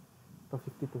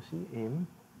 252 cm.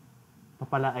 Ito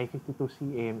pala ay 52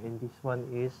 cm and this one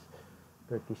is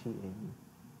 30 cm.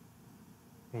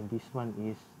 And this one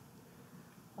is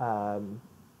 60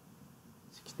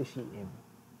 cm.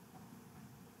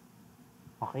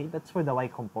 Okay, that's for the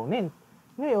y component.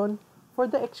 Ngayon,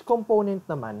 for the x component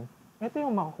naman, ito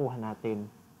yung makukuha natin.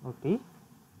 Okay?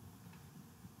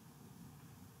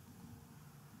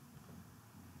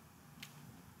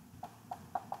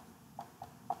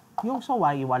 Yung sa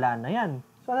y, wala na yan.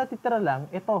 So, natitira lang,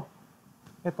 itong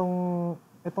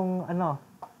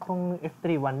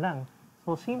F31 lang.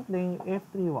 So, simpleng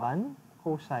F31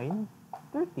 cosine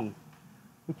 30,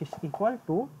 which is equal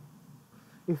to,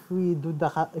 if we do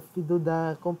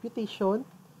the computation,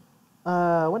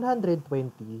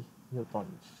 120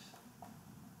 newtons.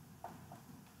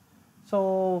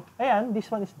 So, ayan,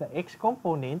 this one is the x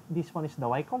component, this one is the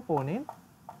y component.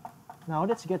 Now,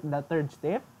 let's get the third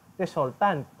step,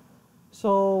 resultant.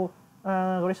 So,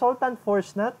 resultant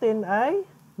force natin ay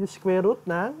yung square root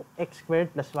ng x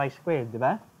squared plus y squared, di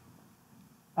ba?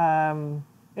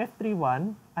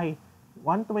 F31 ay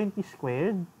 120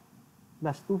 squared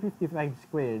plus 255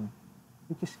 squared,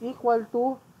 which is equal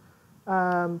to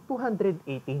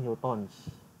 280 newtons.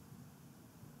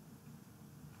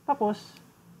 Tapos,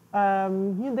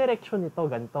 yung direction nito,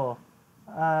 ganito.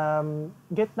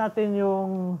 Get natin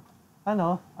yung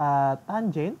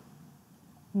tangent,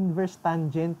 inverse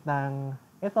tangent ng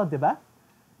ito, di ba?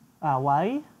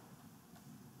 Y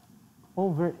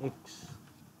over x,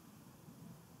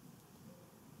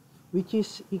 which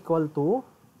is equal to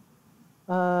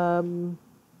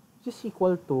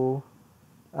 65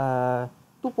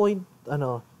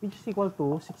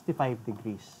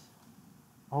 degrees.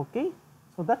 Okay?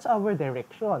 So that's our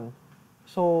direction.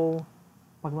 So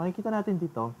pag makikita natin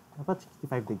dito, dapat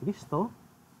 65 degrees to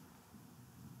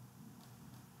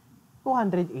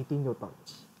 280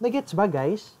 newtons. Nagets ba,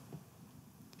 guys?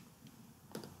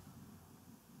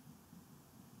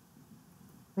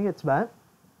 Nagets ba?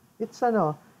 It's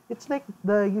like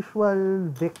the usual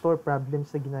vector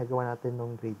problems na ginagawa natin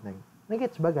nung grade 9.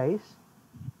 Nagets ba, guys?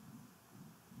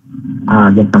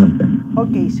 Get naman, sir.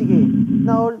 Okay, sige.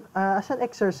 Now, as an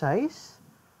exercise,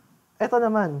 ito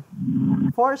naman,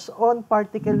 force on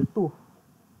particle 2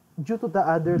 due to the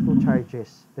other two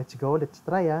charges. Let's go, let's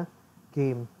try,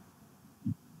 game.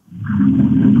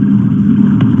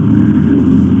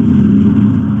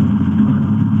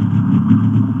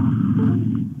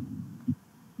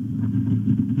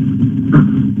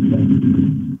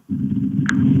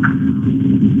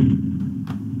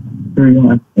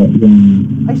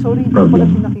 Ay, sorry, hindi ko pala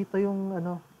pinakita yung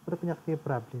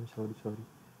problem. Sorry.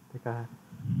 Teka.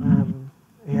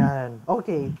 Ayan.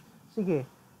 Okay. Sige.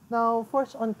 Now,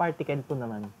 force on particle 2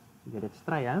 naman. Sige, let's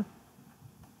try,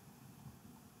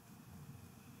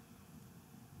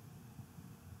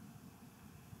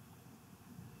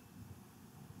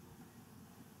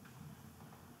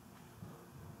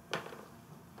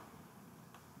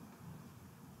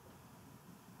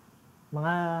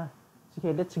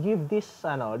 Sige, let's give this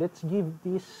 10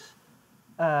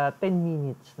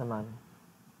 minutes naman.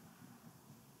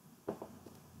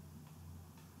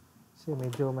 Kasi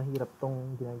medyo mahirap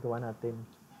tong ginagawa natin.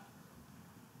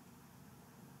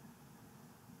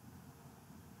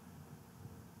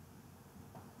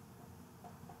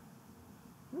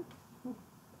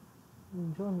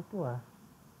 Medyo ano to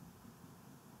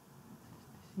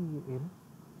 60 cm.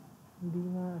 Hindi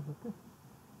nga ano to.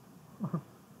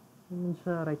 Hindi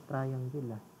sa right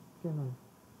triangle Ganun.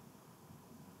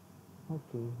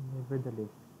 Okay,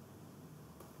 nevertheless.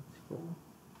 Let's go.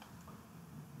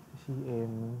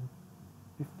 cm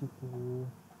 52.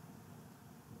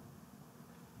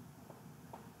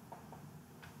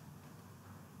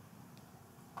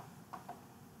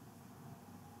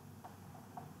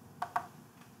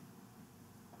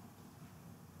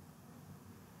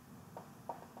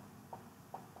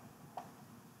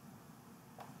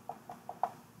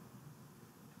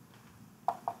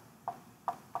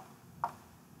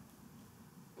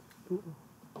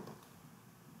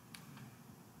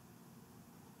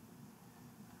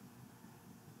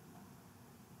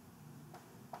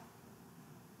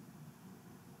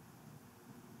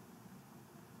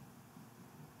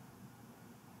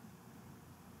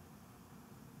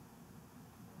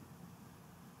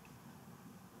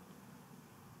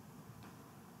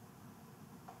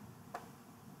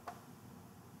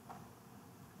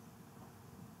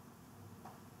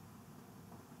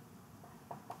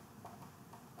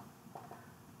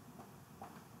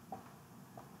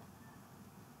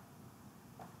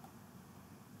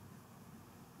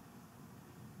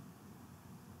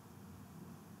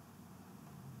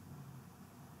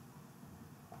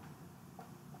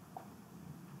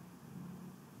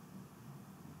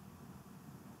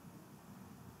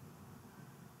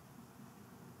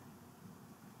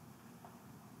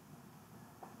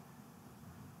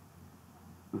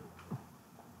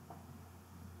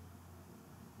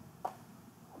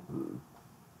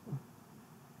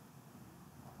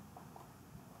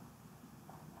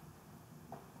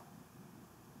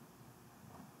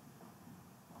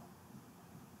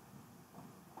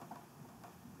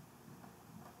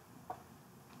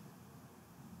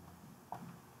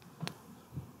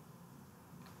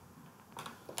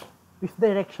 With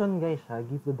direction, guys,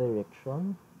 give the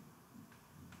direction.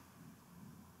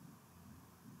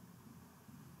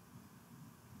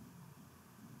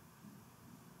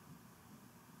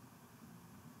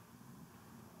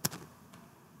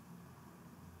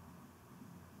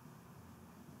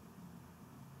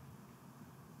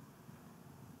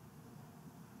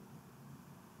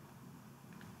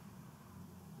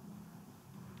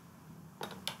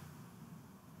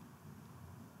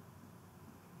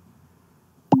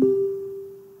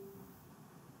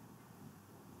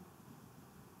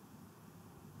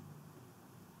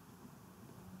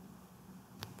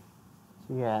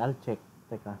 Sige, I'll check.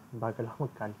 Teka, bagal ako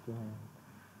mag-calculate ngayon.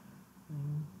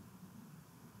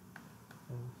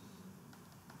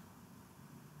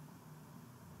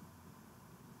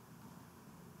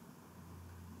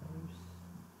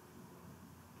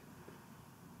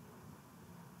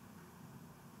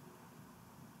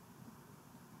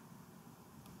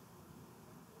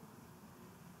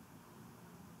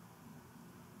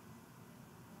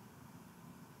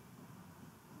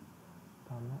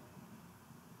 Tama.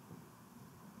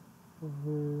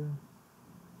 Over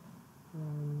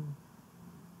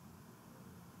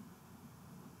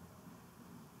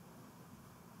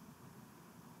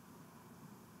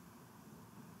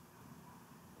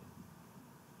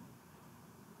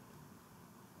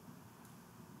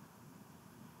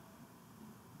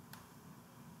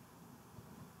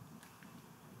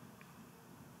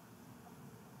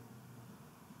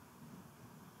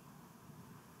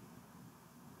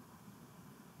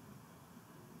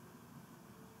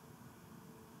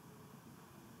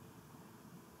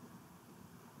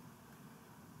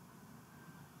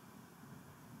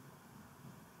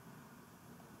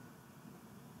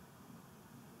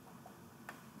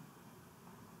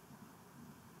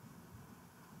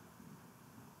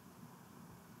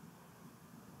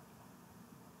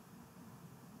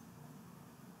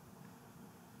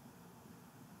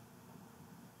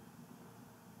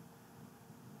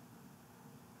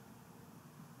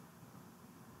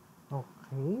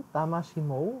Okay, tama si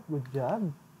Mo. Good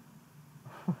job.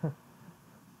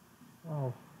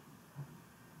 Oh.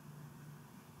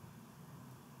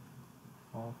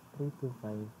 Oh,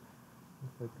 325.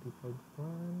 3.1.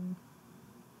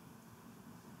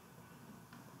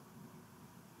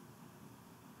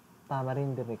 Tama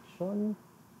rin direksyon.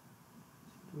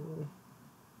 Sige.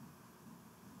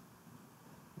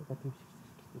 Negative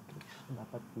 66.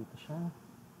 Dapat dito siya.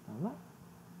 Tama.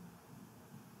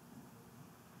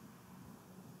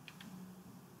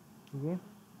 Sige.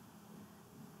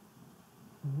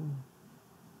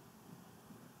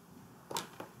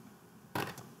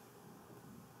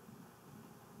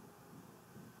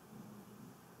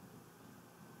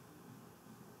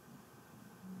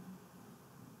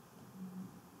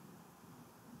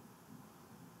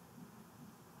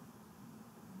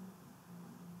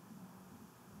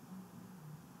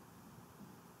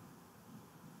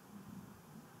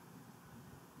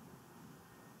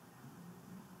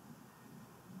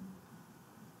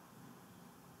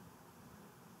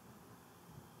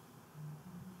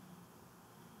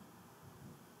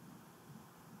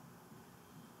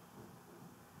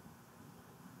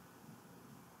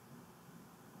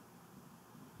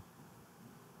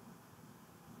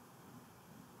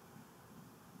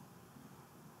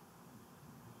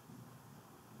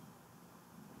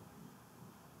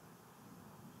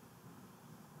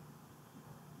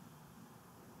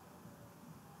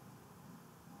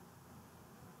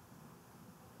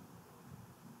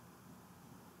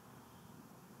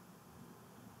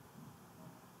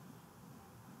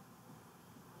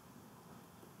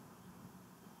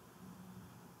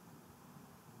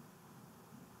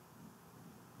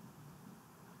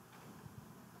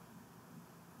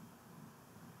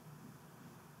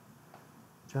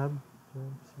 Job.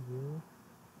 Sige.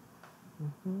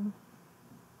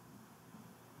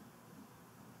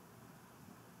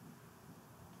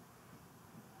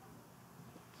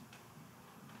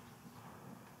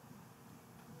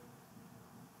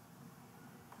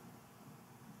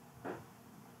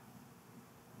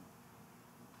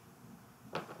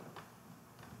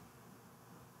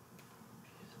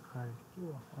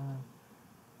 Calcio.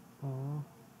 Oh.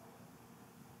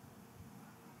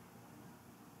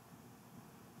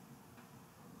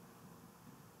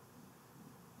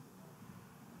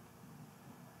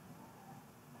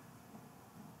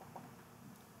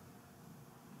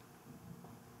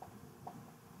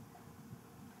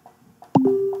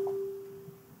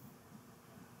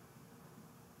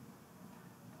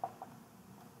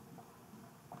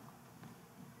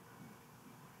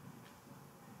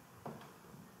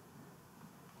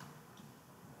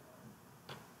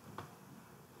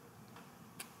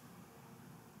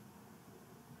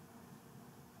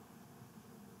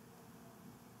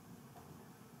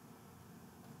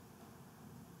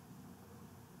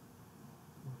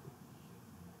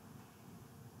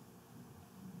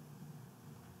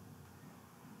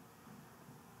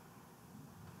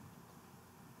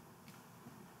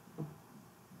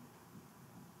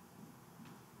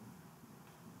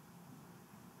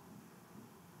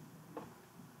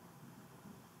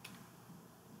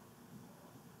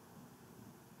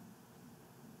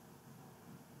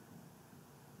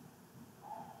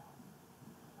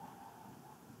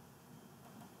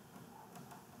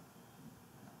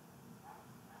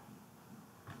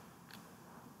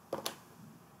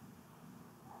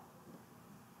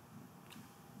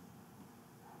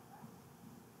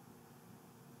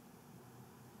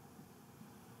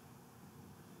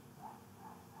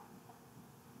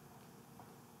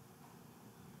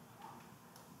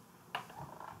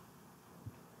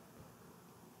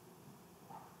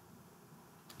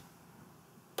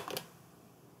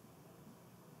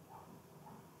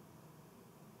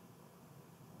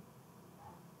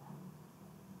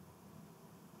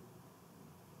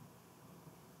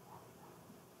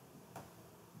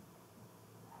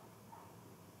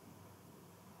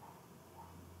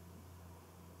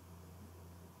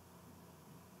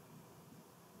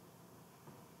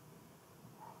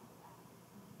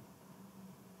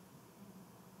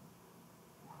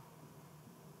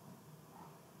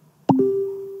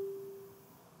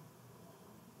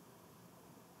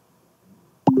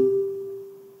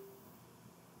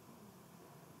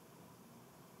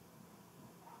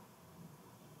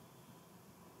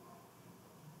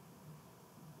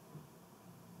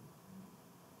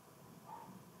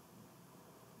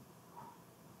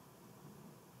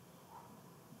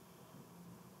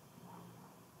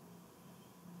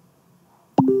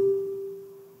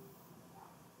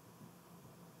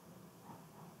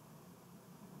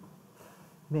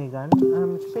 Megan,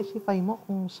 specify mo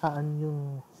kung saan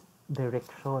yung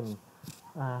direction.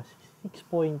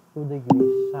 6.2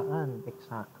 degrees, saan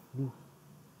exactly?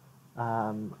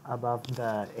 Above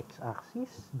the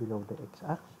x-axis, below the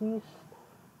x-axis,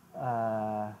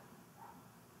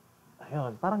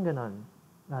 ayun, parang ganon.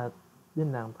 At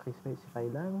yun lang, specify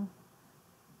lang.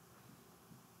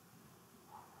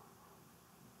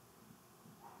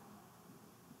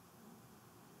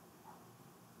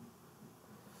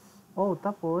 Oh,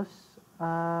 tapos,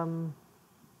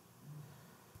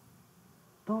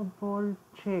 double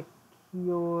check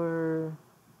your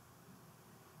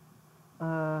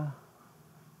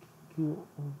Q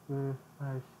over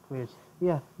R squared.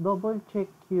 Yeah, double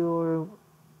check your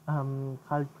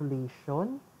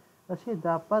calculation. Kasi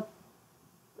dapat,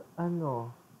 ang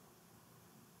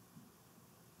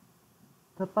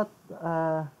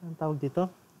tawag dito?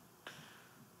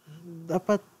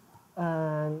 Dapat,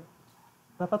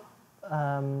 dapat,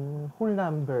 whole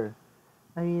number.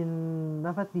 I mean,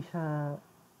 dapat di siya,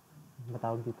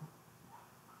 matawag dito?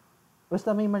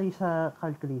 Basta may mali sa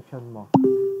calculation mo.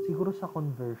 Siguro sa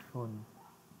conversion.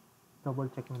 Double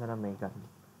check mo na lang, Megan.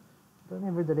 But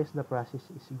nevertheless, the process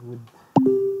is good.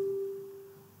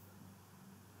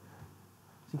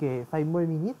 Sige, 5 more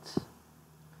minutes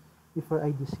before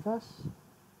I discuss.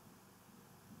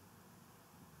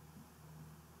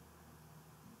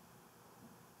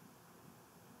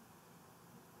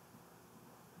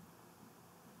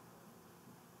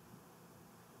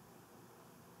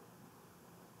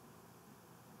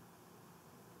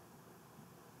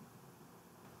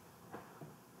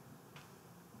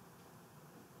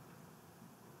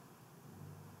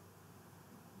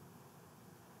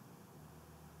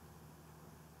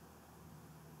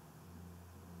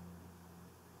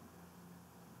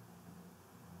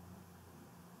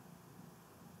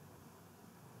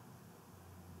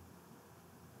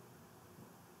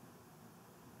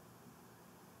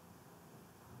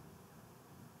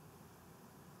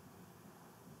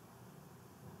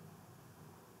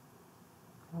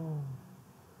 Oh.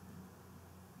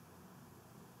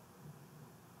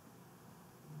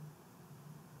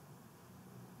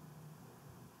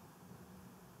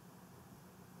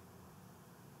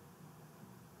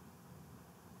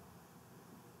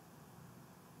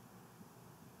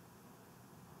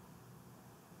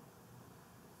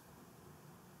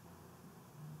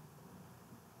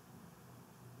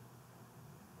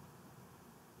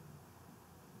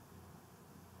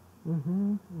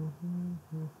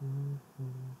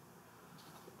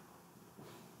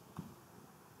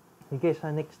 Okay, sa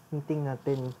next meeting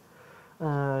natin,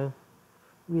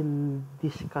 we'll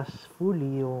discuss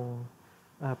fully yung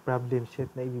problem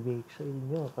set na ibibigay sa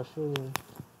inyo. Kasi,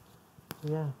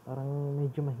 yeah, parang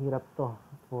medyo mahirap to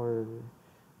for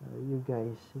you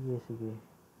guys. Sige.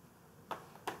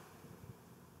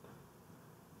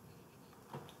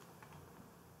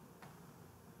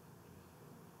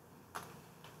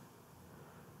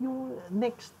 Yung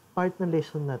next part na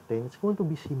lesson natin, it's going to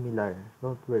be similar.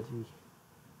 Don't worry.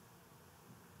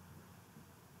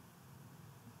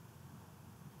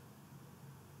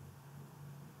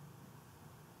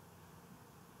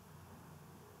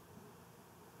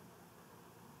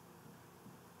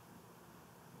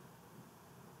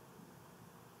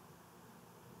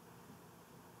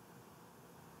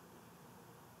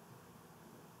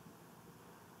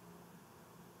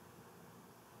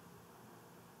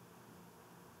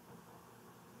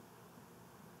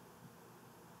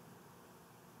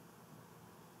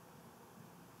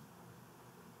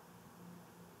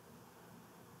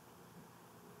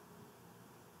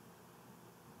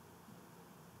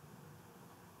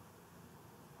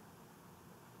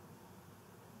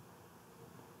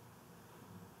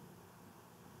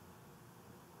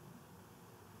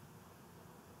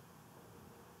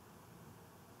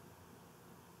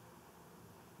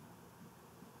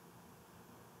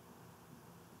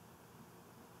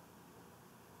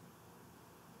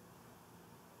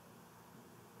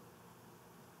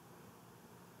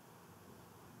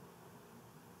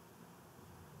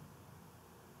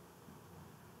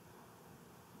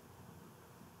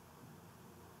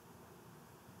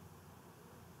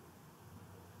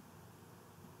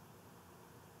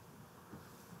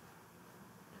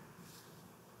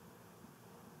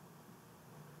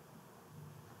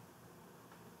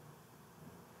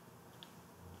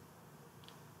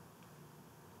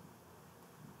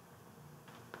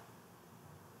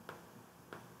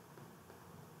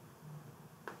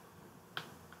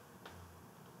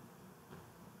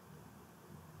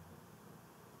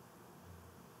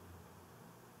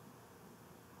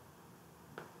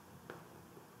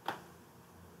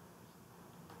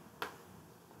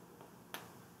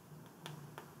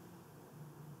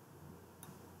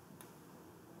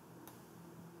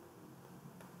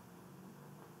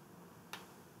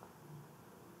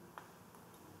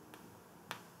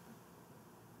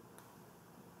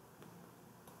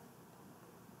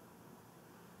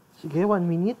 Sige, 1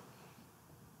 minute.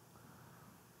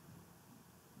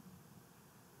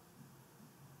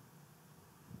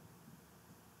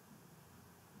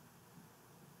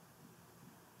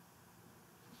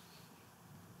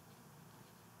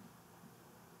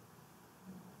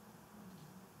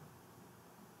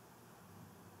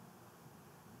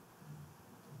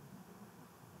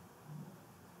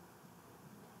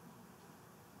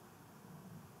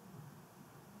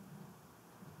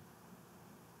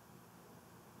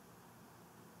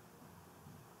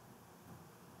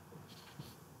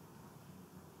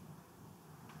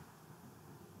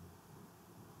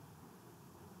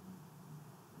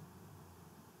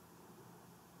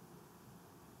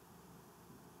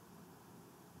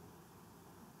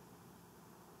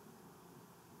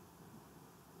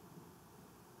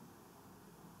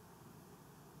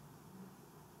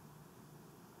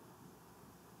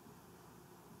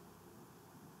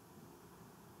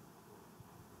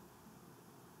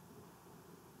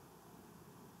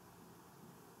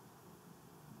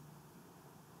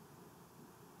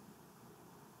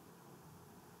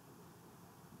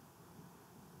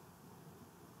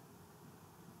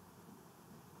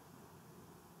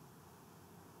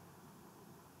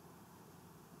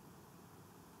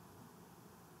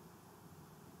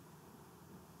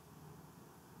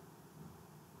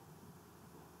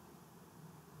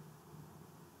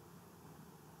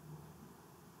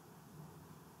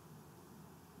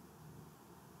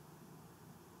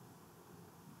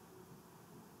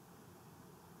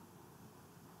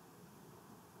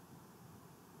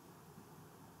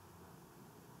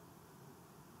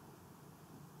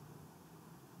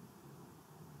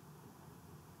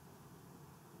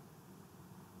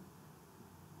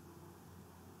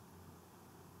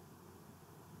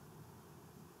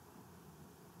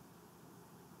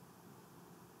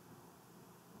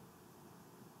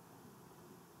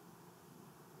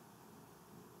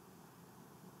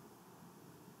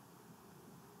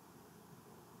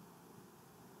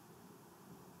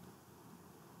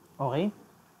 Okay.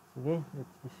 Sige,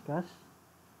 let's discuss.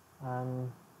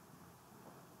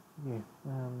 Sige.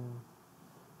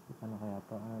 Paano kaya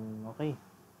to? Okay.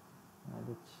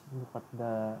 Let's look at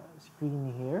the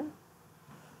screen here.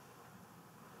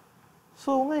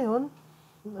 So, ngayon,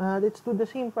 let's do the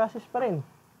same process pa rin.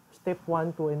 Step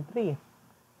 1, 2, and 3.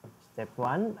 Step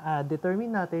 1,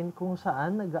 determine natin kung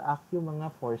saan nag-a-act yung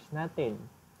mga force natin.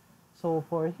 So,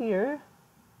 for here,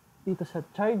 dito sa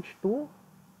charge 2,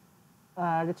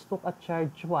 let's look at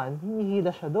charge 1, hinihila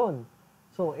siya doon.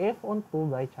 So, F on 2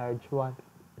 by charge 1.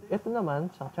 Ito naman,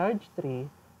 sa charge 3,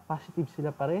 positive sila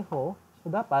pareho.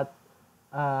 So, dapat,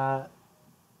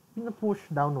 pinapush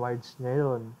downwards niya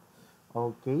yun.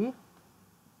 Okay?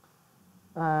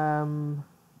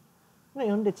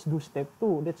 Ngayon, let's do step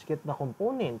 2. Let's get the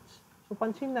components. So,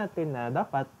 pansin natin na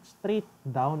dapat straight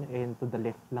down and to the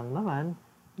left lang naman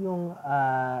yung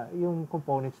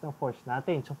components ng force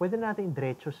natin. So, pwede natin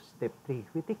diretso sa step 3.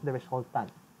 We take the resultant.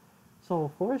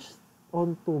 So, force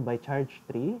on 2 by charge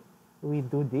 3, we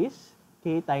do this.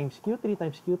 K times Q, 3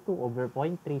 times Q2 over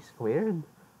 0.3 squared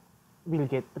will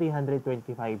get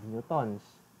 325 newtons.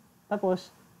 Tapos,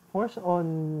 force on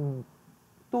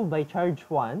 2 by charge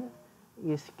 1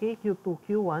 is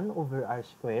KQ2Q1 over R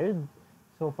squared.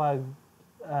 So, pag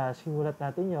simulat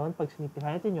natin yon, pag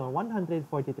sinipify natin yon,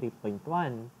 143.1.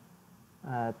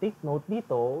 Take note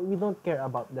dito, we don't care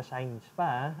about the signs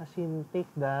pa. As in, take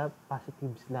the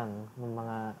positives lang ng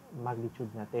mga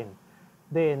magnitude natin.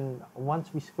 Then,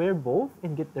 once we square both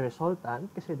and get the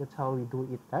resultant, kasi that's how we do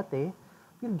it dati,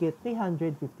 we'll get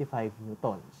 355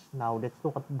 newtons. Now, let's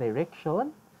look at the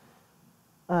direction.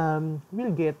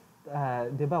 We'll get,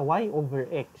 di ba, y over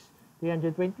x.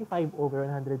 325 over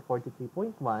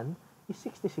 143.1 is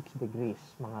 66 degrees,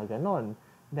 mga ganon.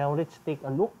 Now, let's take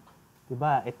a look. Di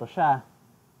ba, ito siya.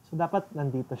 So, dapat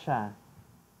nandito siya.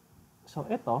 So,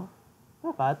 ito,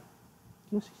 dapat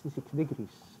yung 66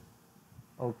 degrees.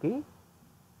 Okay?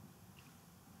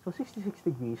 So, 66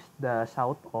 degrees, the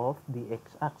south of the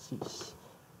x-axis.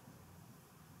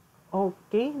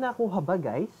 Okay, nakuha ba,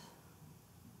 guys?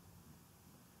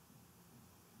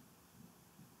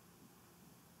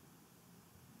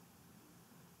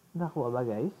 Nakuha ba,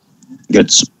 guys?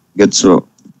 Gets so.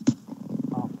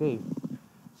 Okay.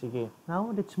 Sige.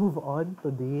 Now, let's move on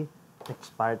to the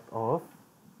next part of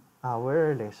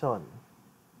our lesson.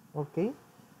 Okay?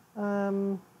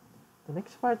 The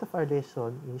next part of our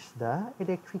lesson is the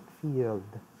electric field.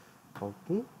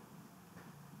 Okay?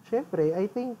 Siyempre,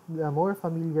 I think the more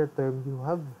familiar term you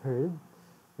have heard,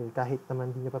 well, kahit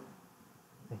naman hindi niya pa...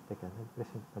 teka,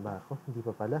 nag-present na ba ako? Hindi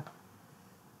pa pala.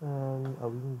 A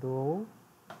window.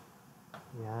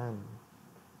 Yan.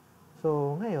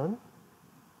 So, ngayon,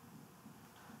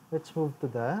 let's move to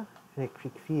the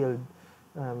electric field.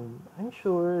 I'm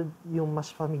sure yung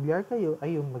mas familiar kayo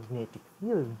ay yung magnetic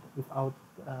field.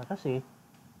 Kasi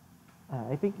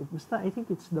I think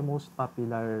it's the most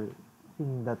popular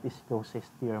thing that is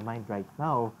closest to your mind right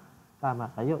now.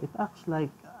 Tama kayo. It acts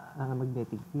like a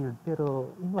magnetic field.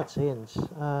 Pero in what sense?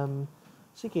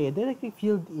 Sige, the electric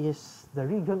field is the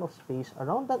region of space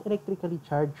around an electrically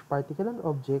charged particle or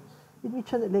object in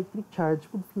which an electric charge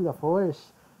would feel a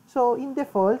force. So, in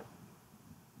default,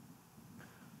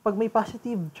 pag may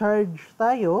positive charge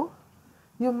tayo,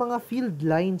 yung mga field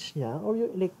lines niya or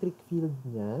yung electric field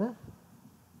niya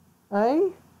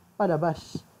ay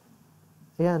palabas.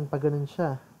 Ayan, pag ganun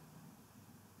siya.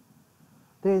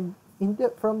 Then,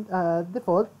 from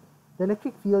default, the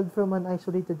electric field from an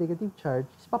isolated negative charge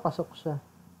is papasok siya.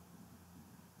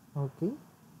 Okay?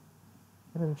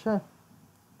 Ganun siya.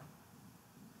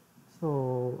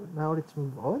 So, now let's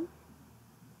move on.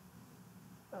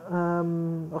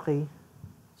 Okay.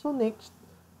 So, next,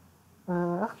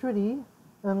 actually,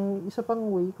 ang isa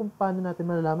pang way kung paano natin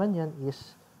malalaman yan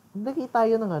is, lagay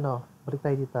tayo ng balik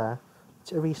tayo dito,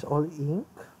 let's erase all ink.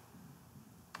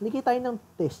 Lagay tayo ng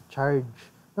test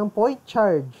charge, ng point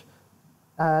charge.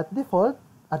 At default,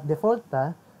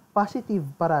 positive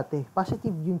parate.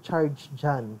 Positive yung charge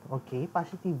dyan, okay?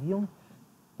 Positive yung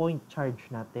point charge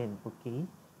natin, okay?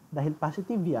 Dahil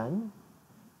positive yan,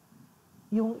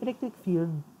 yung electric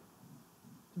field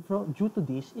due to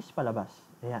this is palabas.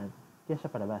 Ayan. Kaya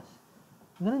siya palabas.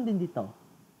 Ganun din dito.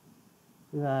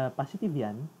 Positive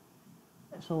yan.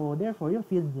 So, therefore, yung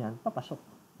field niyan, papasok.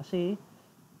 Kasi,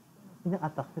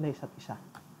 ina-attack nila isa't isa.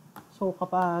 So,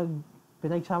 kapag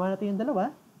pinagsama natin yung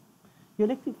dalawa, yung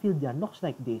electric field yan looks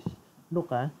like this.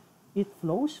 Look, it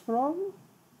flows from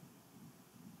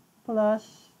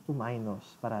plus to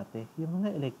minus parate. Yung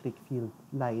mga electric field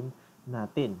line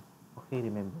natin. Okay,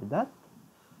 remember that?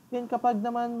 Then, kapag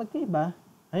naman magkaiba,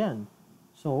 ayan.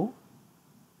 So,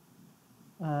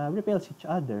 repels each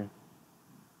other.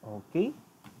 Okay?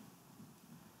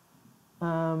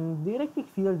 The electric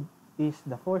field is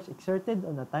the force exerted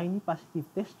on a tiny positive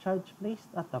test charge placed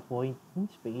at a point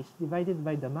in space divided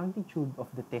by the magnitude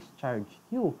of the test charge,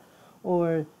 Q.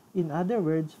 Or, in other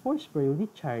words, force per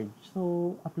unit charge.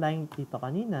 So, applying dito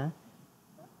kanina,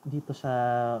 dito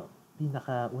sa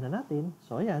pinakauna natin.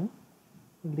 So, ayan.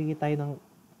 Naglagay tayo ng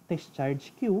test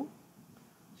charge Q.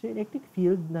 So, electric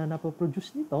field na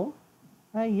napoproduce nito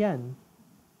ay yan.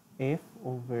 F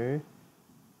over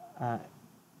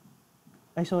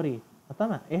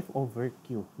tama. F over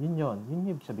Q. Yun yung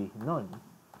ibig sabihin nun.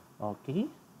 Okay?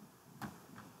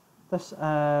 Tapos,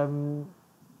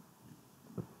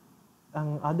 ang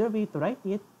other way to write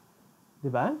it,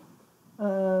 di ba?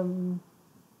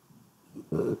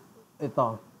 Ito.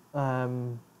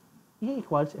 E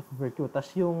equals F over Q. Tapos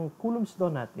yung Coulomb's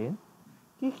law natin,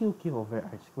 Q over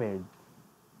R squared.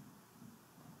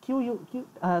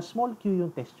 Small q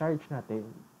yung test charge natin.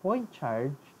 Point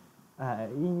charge,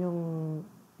 yun yung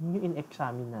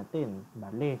in-examine natin.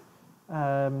 Bale,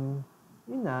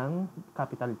 yun ang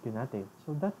capital Q natin.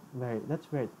 So, that's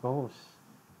where it goes.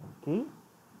 Okay?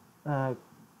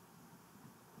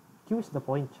 Q is the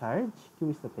point charge,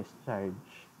 Q is the test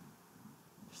charge.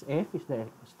 F is the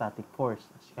electrostatic force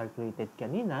as calculated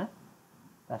kanina.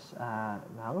 Tapos,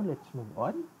 now, let's move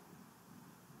on.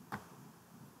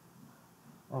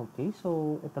 Okay,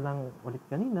 so, ito lang ulit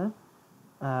kanina.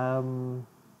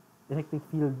 Electric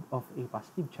field of a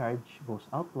positive charge goes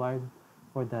outward.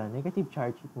 For the negative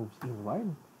charge, it moves inward.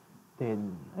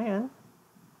 Then, ayan.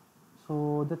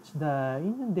 So, that's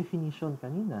yun yung definition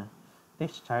kanina.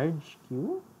 Test charge,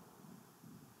 Q.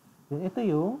 Then, ito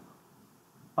yung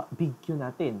big Q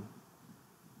natin.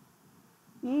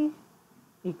 E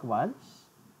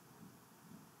equals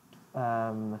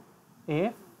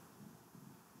F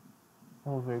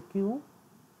over Q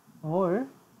or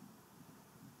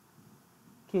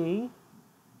K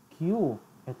Q.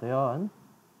 Ito yon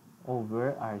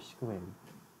over R squared.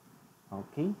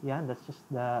 Okay, yan. That's just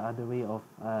the other way of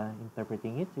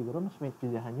interpreting it. Siguro mas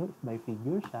maintindihan nyo if by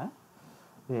figures, ha?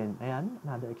 Then, ayan,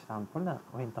 another example na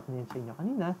kwenta ko niyan sa inyo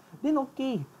kanina. Then,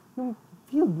 okay, yung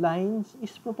field lines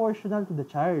is proportional to the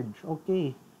charge.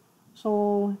 Okay.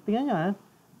 So, tingnan nyo, ha?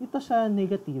 Ito sa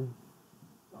negative,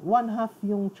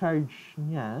 1/2 yung charge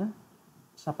niya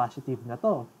sa positive na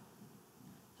to.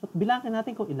 So, bilangin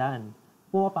natin kung ilan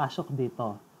pumapasok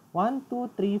dito. 1,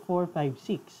 2, 3, 4, 5,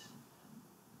 6.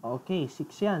 Okay,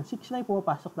 6 yan. 6 na yung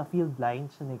pumapasok na field line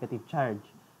sa negative charge.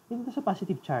 Dito sa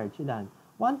positive charge, ilan?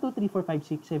 1, 2, 3, 4, 5,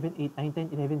 6, 7, 8, 9,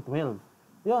 10, 11, 12.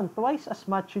 Yun, twice as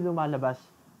much yung lumalabas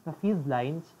na field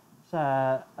lines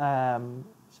sa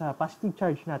sa positive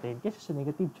charge natin kaysa sa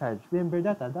negative charge. Remember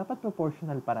that, dapat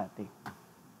proportional parati.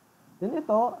 Then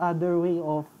ito, other way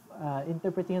of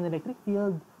interpreting an electric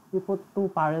field, we put two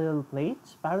parallel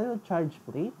plates, parallel charge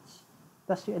plates,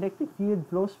 tas yung electric field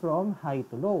flows from high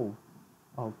to low.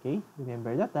 Okay,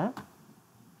 remember that,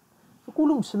 So,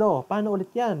 Coulomb's law, paano ulit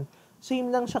yan?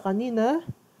 Same lang siya kanina.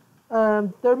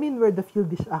 Determine where the field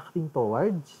is acting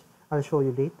towards. I'll show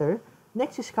you later.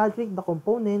 Next is calculate the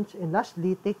components, and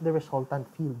lastly, take the resultant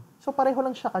field. So, pareho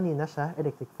lang siya kanina sa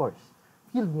electric force.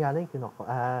 Field nga lang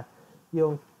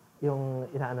yung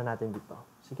inaano natin dito.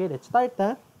 Sige, let's start,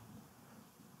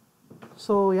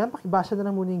 So, yan, pakibasa na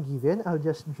lang muna yung given. I'll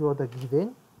just draw the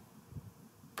given.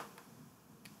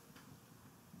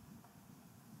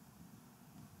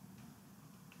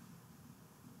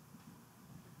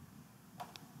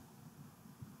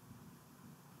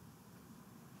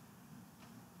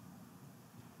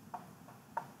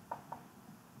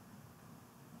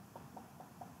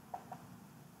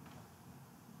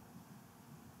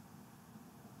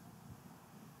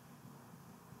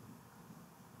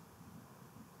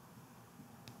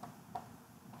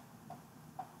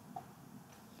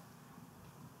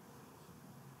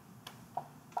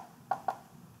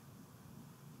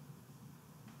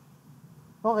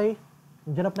 Okay,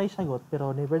 nandiyan na pala yung sagot,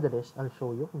 pero nevertheless, I'll show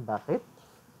you kung bakit.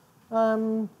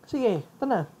 Sige, ito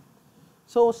na.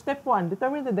 So, step 1,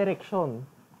 determine the direction.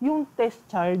 Yung test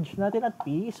charge natin at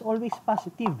P is always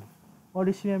positive.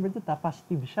 Always remember that,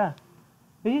 positive siya.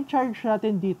 Pero yung charge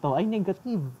natin dito ay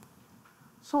negative.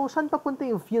 So, saan papunta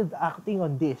yung field acting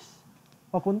on this?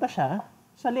 Papunta siya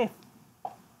sa left.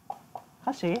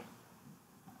 Kasi,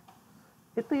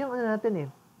 ito yung ano natin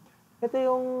ito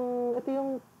yung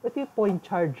point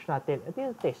charge natin. Ito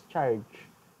yung test charge.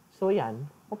 So, yan.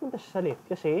 Papunta siya sa left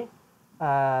kasi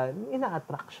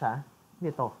ina-attract siya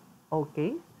nito.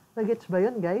 Okay? Nag-gets ba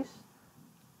yun, guys?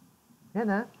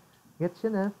 Yan, Gets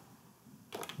yun,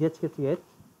 Gets.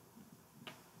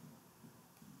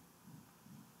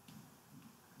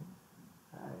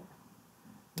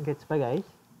 Gets ba, guys?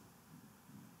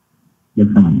 Yes,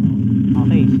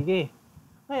 Okay, sige.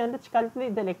 Ngayon, let's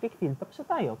calculate the electric field. Tapos na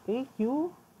tayo. Okay,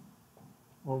 Q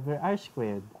over R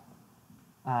squared.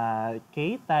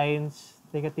 K times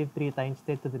negative 3 times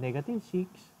 10 to the negative 6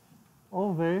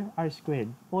 over R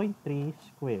squared. 0.3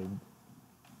 squared.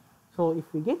 So, if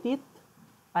we get it,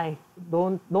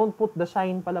 don't put the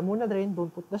sign pala muna rin.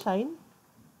 Don't put the sign.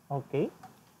 Okay.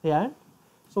 Ayan.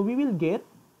 So, we will get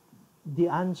the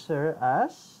answer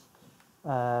as,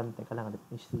 teka lang, let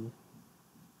me see.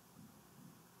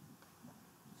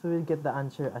 So, we'll get the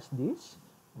answer as this.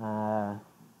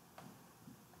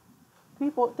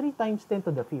 3 times 10 to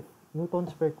the 5th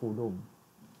newtons per coulomb.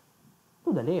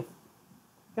 To the left.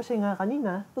 Kasi nga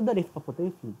kanina, to the left papunta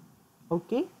yung field.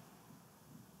 Okay?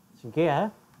 Sige,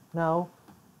 Now,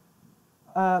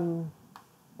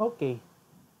 okay.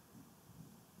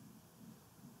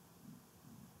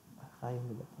 Kaya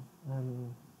mo ba ito?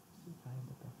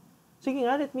 Sige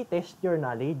nga, let me test your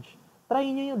knowledge. Try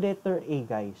nyo yung letter A,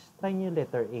 guys. Try nyo yung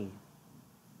letter A.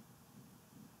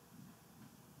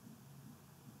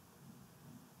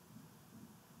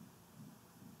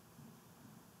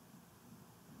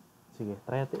 Sige,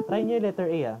 try nyo yung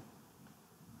letter A,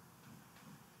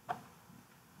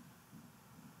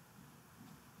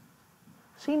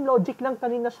 Same logic lang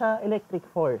kanina sa electric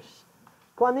force.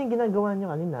 Kung ano yung ginagawa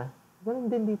nyo kanina, ganun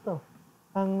din dito.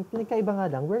 Ang pinagkaiba nga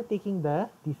lang, we're taking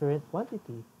the different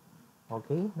quantity.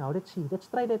 Okay, now let's see. Let's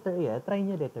try letter A. Try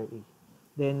nyo letter A.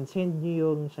 Then, send nyo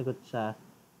yung sagot sa,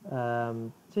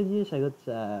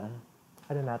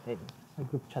 ano natin, sa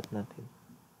group chat natin.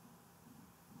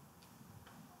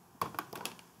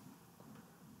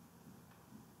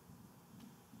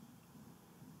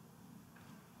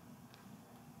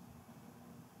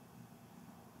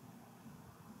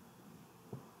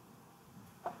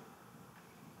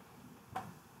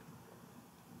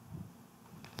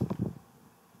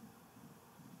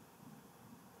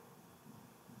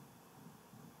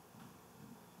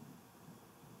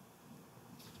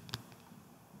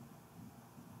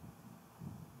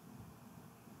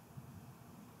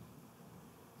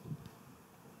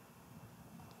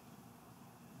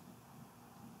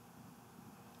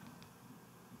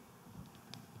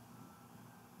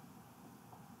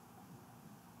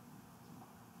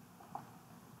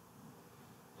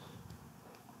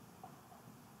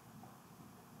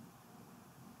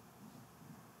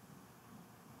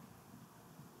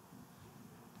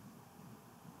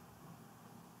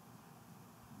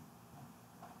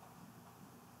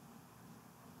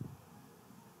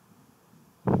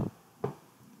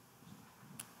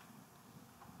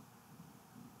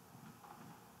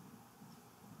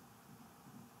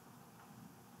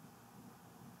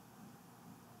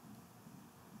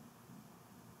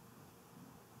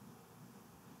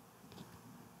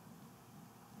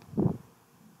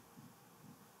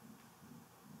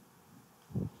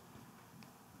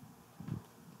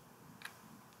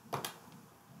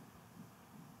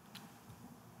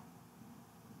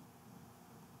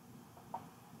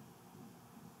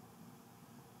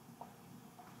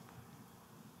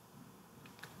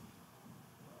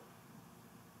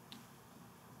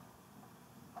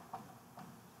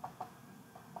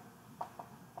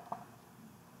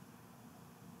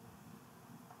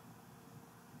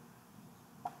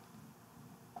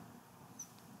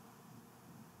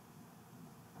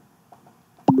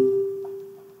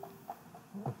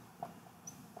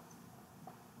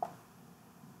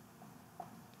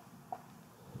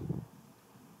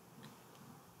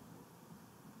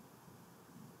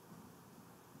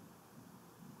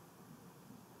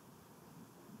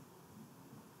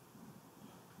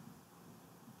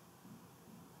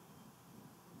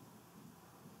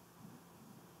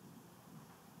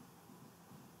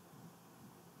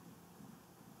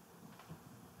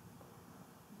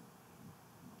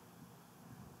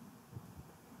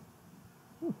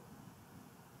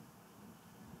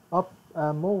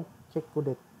 Mo, check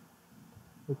ulit.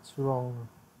 It's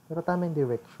wrong. Pero tama yung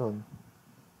direction.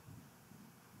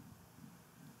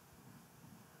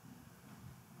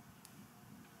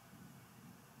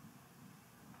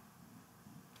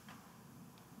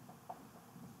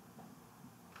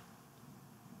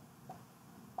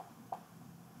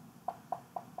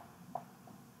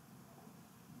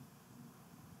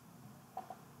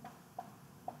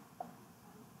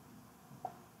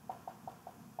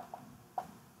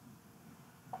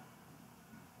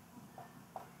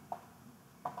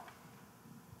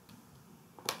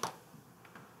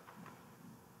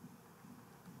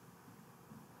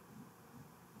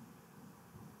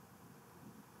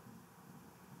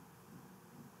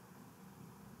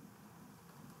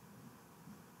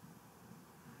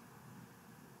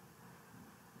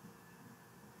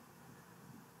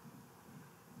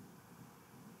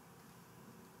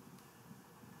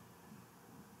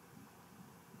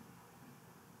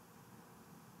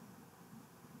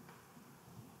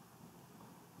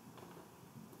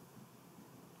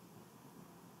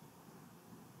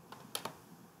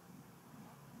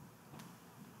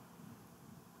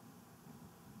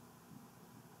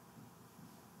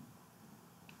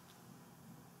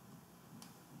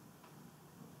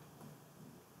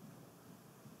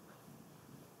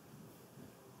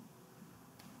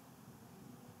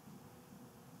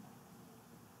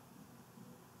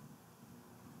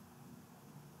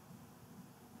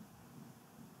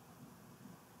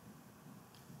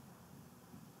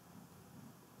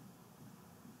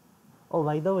 Oh,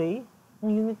 by the way,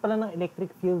 ang unit pala ng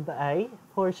electric field ay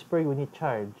force per unit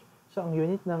charge. So, ang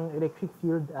unit ng electric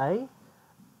field ay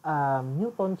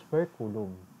newtons per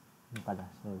coulomb. Yun pala,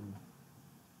 sorry.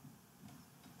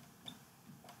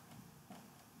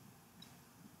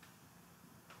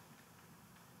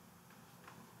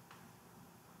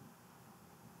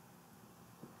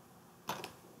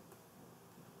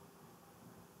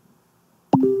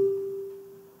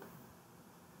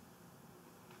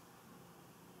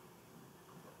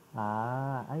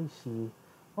 I see.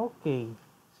 Okay.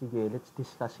 Sige, let's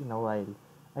discuss in a while.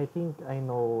 I think I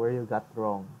know where you got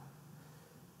wrong.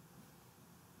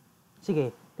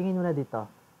 Sige, tingin mo na dito.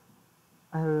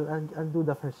 I'll do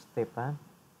the first step, ha?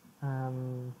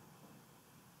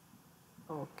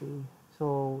 Okay.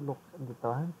 So, look dito,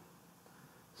 ha?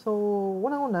 So,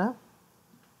 unang-una,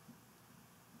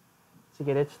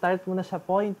 sige, let's start muna sa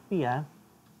point P, ha?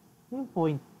 Yung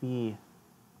point P,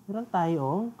 meron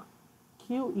tayong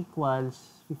Q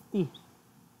equals 50.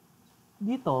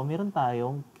 Dito, meron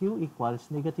tayong Q equals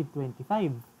negative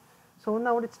 25. So,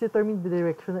 now let's determine the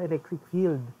direction ng electric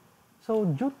field. So,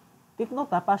 take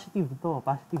note ha, positive to.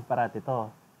 Positive parati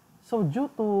to. So, due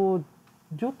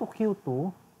to Q2,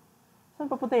 saan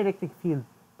papunta yung electric field?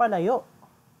 Palayo.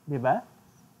 Diba?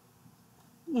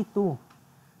 E2.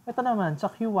 Ito naman, sa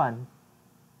Q1,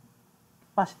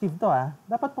 positive to ha.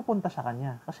 Dapat pupunta sa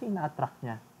kanya kasi ina-attract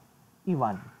niya.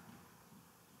 E1.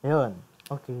 Ayun.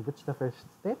 Okay, that's the first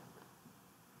step.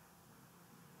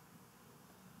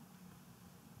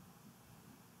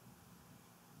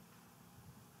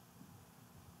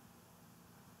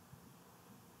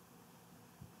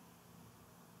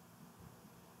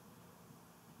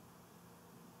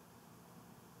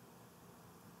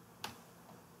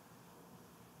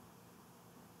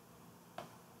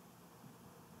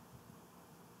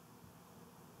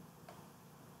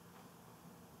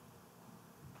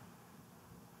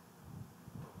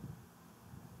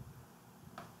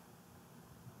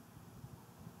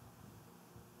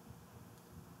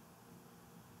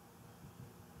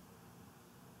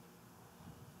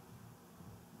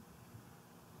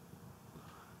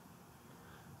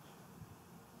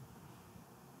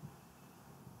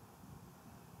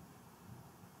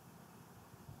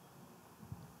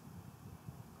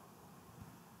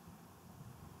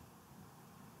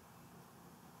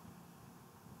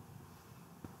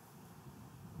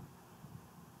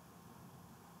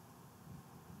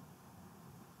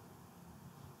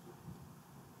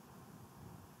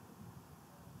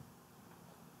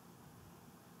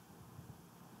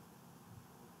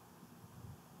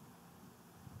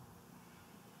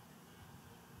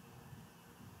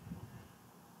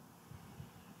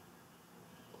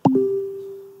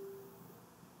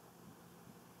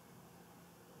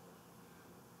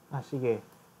 Sige.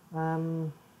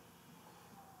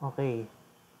 Okay.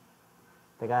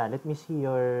 Teka, let me see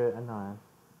your,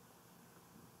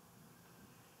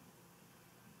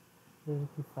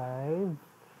 25.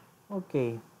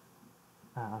 Okay.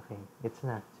 Okay. It's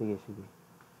na. Sige.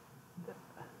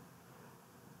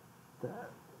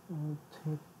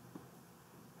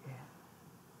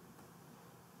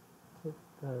 Take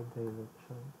the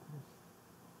direction.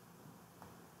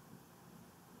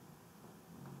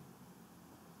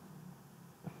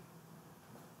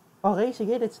 Okay,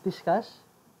 sige, let's discuss.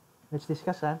 Let's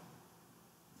discuss, ha?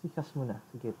 Let's discuss muna.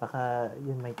 Sige, baka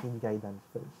yun might need guidance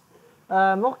first.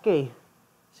 Okay.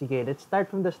 Sige, let's start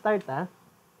from the start, ha?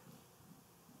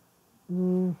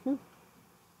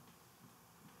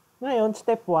 Ngayon,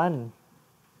 step 1.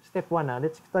 Step 1, ha?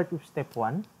 Let's start with step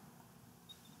 1.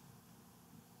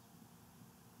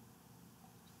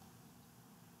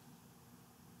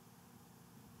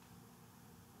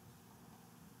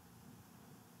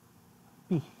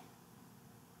 P.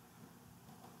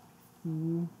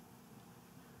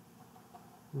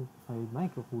 5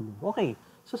 microcoulomb. Okay.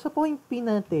 So, sa point P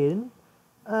natin,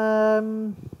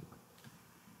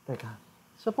 teka.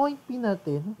 Sa point P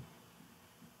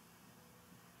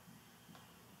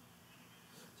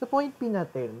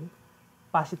natin,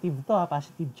 positive to,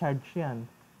 positive charge yan.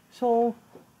 So,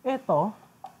 eto,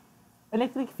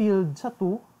 electric field sa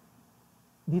 2,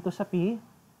 dito sa P,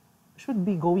 should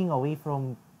be going away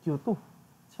from Q2.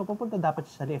 So, pupunta dapat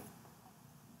sa left.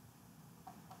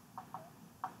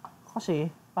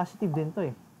 Kasi, positive din to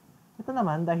eh. Ito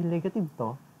naman, dahil negative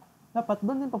to, dapat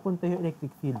doon din papunta yung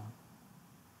electric field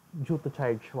due to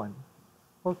charge 1.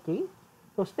 Okay?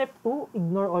 So, step 2,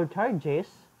 ignore all charges.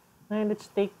 Now,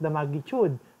 let's take the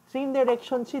magnitude. Same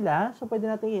direction sila, so pwede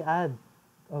natin i-add.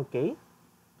 Okay?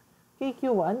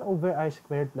 KQ1 over R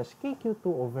squared plus KQ2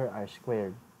 over R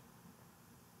squared.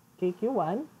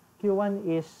 KQ1, Q1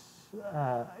 is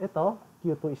ito,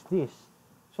 Q2 is this.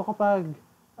 So, kapag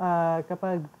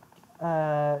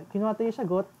kinuha tayo yung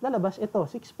sagot, lalabas ito,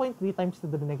 6.3 times 10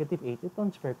 to the negative 8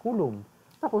 newtons per coulomb.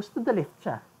 Tapos, to the left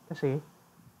siya. Kasi,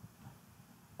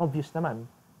 obvious naman.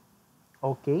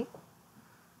 Okay?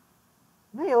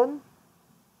 Ngayon,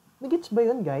 nagets ba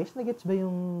yun, guys? Nagets ba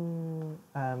yung,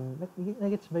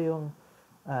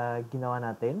 ginawa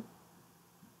natin?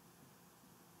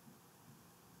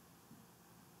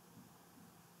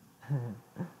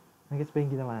 Nagets ba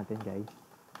yung ginawa natin, guys?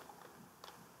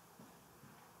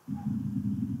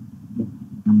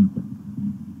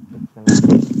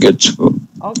 Gets po.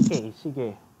 Okay,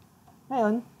 sige.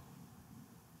 Ngayon,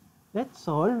 let's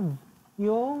solve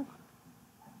yung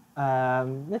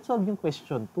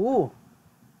question 2.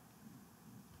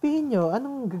 Tingin nyo,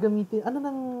 anong gagamitin,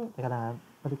 teka lang,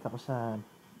 balik ako sa,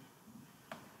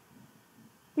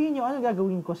 tingin nyo, anong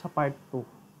gagawin ko sa part 2?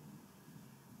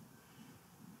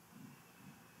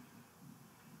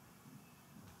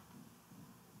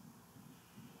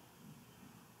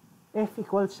 F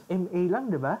equals MA lang,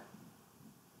 di ba?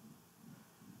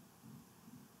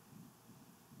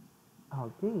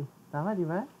 Okay. Tama, di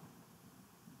ba?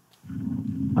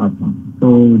 Okay. So,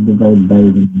 divide by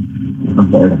the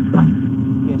electron.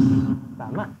 Yes.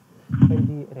 Tama. By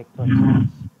the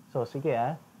electrons. So, sige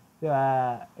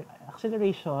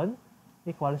acceleration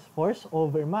equals force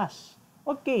over mass.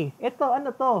 Okay. Ito,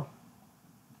 ano to?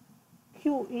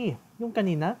 QE. Yung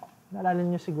kanina. Naalala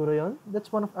nyo siguro yon.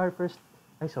 That's one of our first.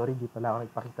 Ay, sorry. Di pala ako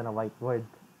nagpakita ng whiteboard.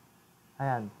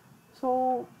 Ayan.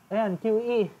 So, ayan.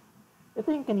 QE. Ito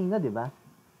yung kanina, di ba?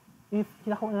 If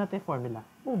kinakuha natin formula,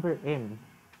 over M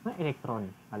ng electron.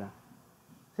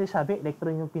 Kasi sabi,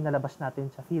 electron yung pinalabas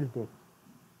natin sa field eh.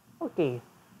 Okay.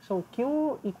 So,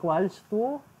 Q equals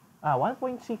to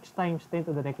 1.6 times 10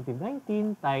 to the negative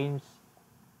 19 times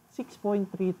 6.3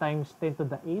 times 10 to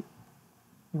the 8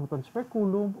 newtons per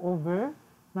coulomb over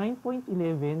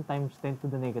 9.11 times 10 to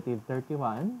the negative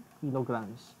 31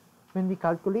 kilograms. When we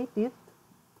calculate it,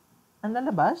 ang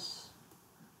lalabas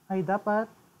ay dapat,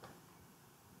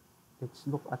 let's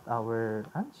look at our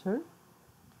answer.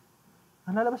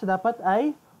 Ang lalabas dapat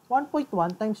ay 1.1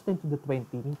 times 10 to the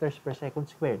 20 meters per second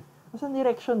squared. Kasi ang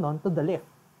direction nun, to the left.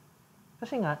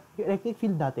 Kasi nga, yung electric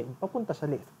field natin, papunta sa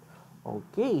left.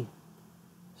 Okay.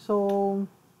 So,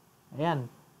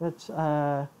 ayan. That's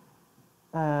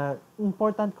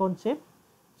important concept.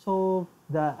 So,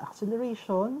 the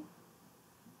acceleration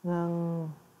ng,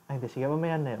 hindi, sige,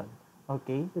 mamaya na yun.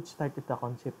 Okay, let's start with the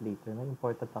concept later. May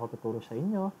important ako tuturo sa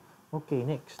inyo. Okay,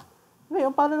 next.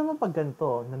 Ngayon, paano naman pag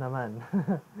ganito na naman?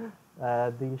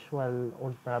 The usual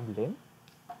old problem.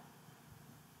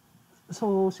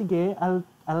 So, sige,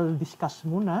 I'll discuss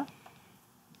muna.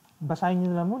 Basahin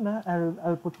nyo na muna.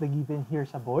 I'll put the given here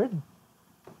sa board.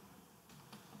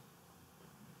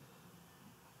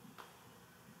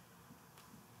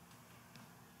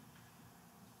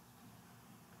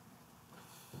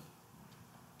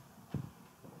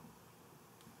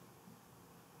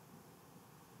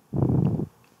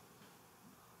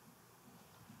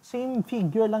 Same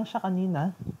figure lang siya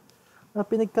kanina.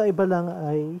 Pinagkaiba lang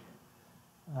ay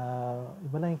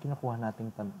iba lang yung kinukuha nating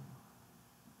tanong.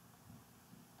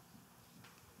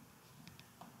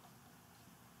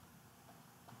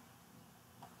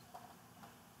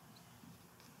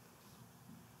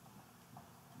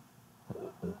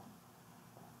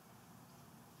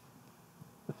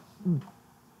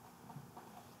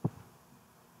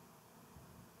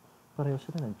 Pareho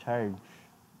sila ng charge.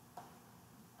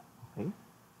 Okay.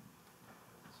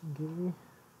 Sige.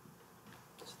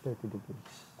 It's 30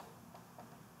 degrees.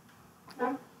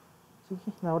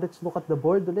 Sige, now let's look at the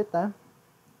board ulit, ha.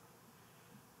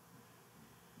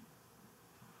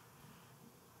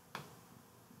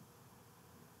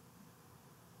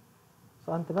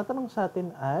 So, ang tinatanong sa atin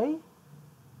ay,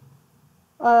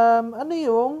 ano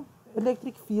yung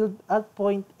electric field at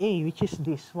point A, which is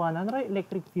this one? Ano yung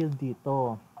electric field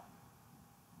dito?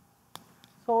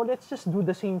 So, let's just do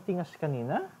the same thing as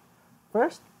kanina.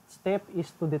 First step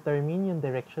is to determine yung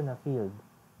direction of field.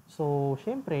 So,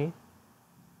 syempre,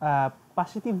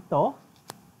 positive to.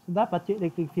 So, dapat yung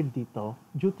electric field dito,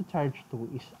 due to charge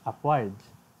 2, is upwards.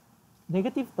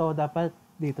 Negative to, dapat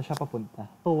dito siya papunta,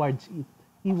 towards it,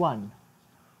 E1.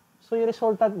 So, yung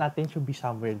resultant natin should be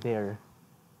somewhere there.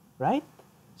 Right?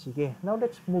 Sige. Now,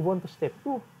 let's move on to step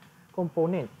 2.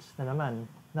 Components na naman.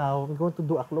 Now, we're going to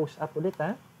do a close-up ulit,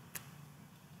 ha?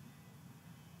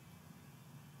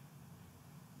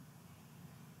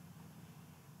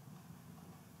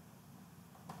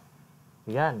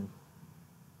 Yan.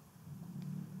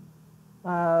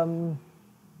 Ano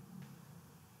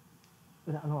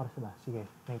oras ba? Sige,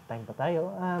 may time pa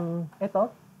tayo.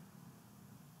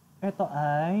 Ito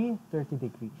ay 30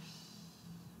 degrees.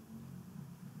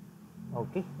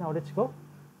 Okay, now let's go.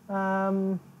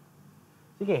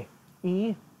 Sige,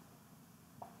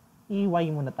 EY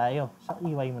muna tayo. Sa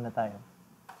EY muna tayo.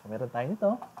 So, meron tayo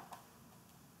nito.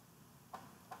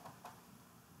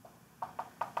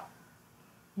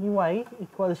 EY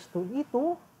equals to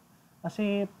E2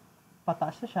 kasi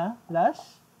pataas na siya plus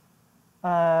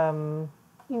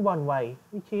E1Y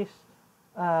which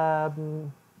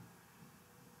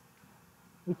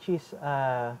is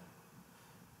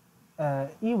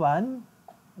E1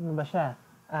 ano ba siya?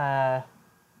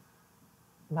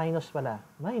 Minus pala.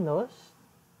 Minus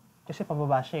kasi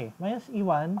pababa siya eh. Minus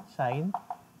E1 sine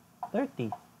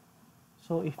 30.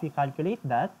 So if we calculate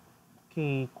that,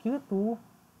 KQ2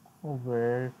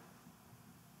 over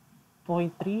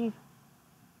 0.3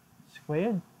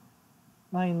 squared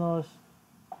minus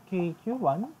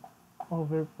KQ1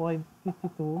 over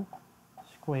 0.52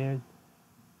 squared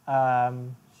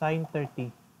sine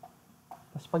 30.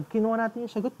 Tapos pag kinuha natin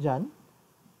yung sagot dyan,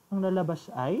 ang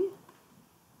lalabas ay,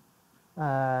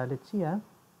 let's see ang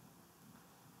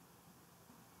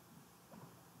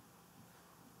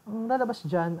lalabas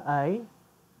dyan ay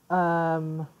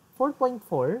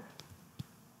 4.4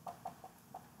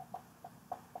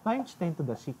 times 10 to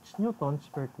the 6 newtons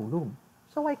per coulomb.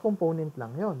 So, Y component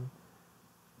lang yon.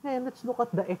 Ngayon, let's look at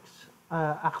the X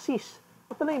axis.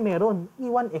 Ito na yung meron,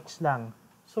 E1X lang.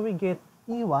 So, we get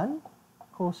E1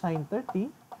 cosine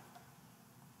 30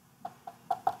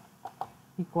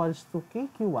 equals to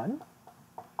KQ1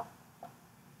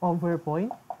 over 0.52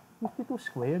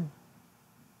 squared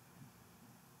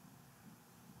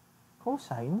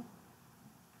cosine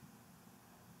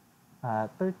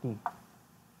 30.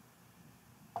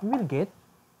 We will get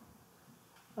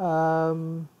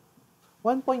 1.1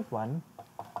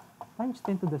 times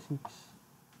 10 to the 6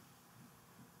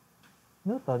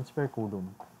 newtons per coulomb.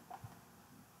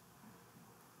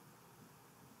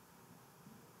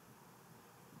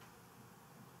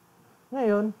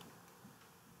 Ngayon,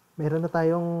 meron na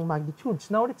tayong magnitudes.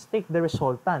 Now, let's take the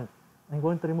resultant. I'm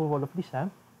going to remove all of this,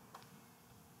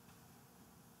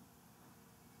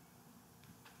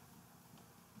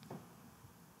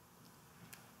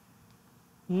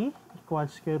 E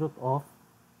equals square root of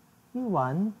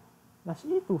E1 plus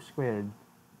E2 squared,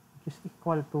 which is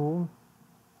equal to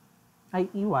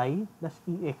EY plus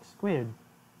EX squared.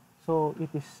 So,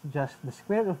 it is just the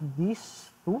square of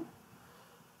these two.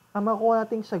 Ang makuha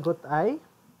nating sagot ay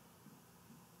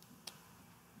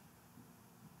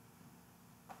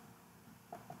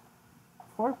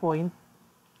 4.5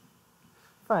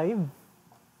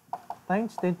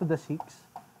 times 10 to the 6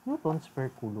 newtons per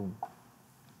coulomb.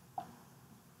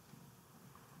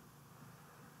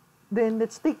 Then,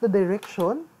 let's take the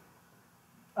direction,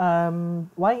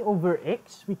 y over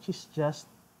x, which is just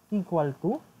equal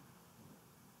to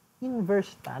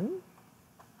inverse tan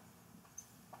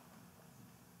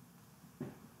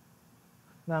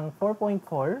ng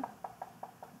 4.4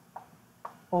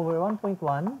 over 1.1.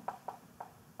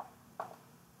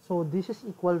 So, this is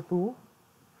equal to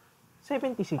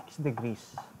 76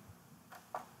 degrees.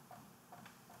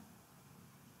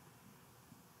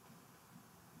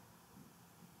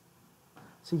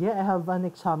 Sige, I have an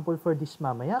example for this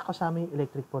mamaya kasama yung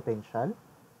electric potential.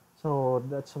 So,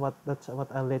 that's what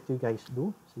I'll let you guys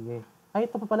do. Sige. Ay,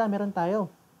 ito pa pala, meron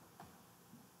tayo.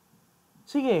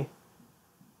 Sige.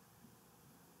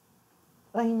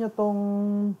 try nyo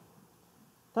tong,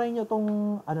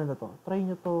 ano na to, try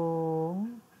nyo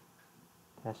tong,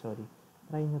 sorry,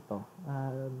 try nyo to,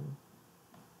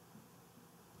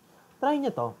 try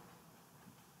nyo to,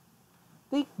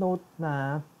 take note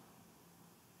na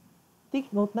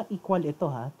equal ito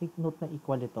ha, take note na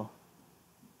equal ito.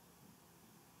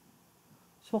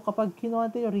 So, kapag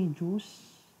kinuha natin yung reduce,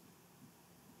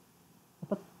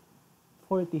 dapat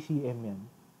 40 cm yan.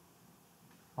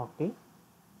 Okay?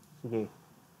 Sige.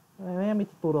 May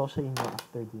tuturo ako sa inyo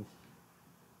after this.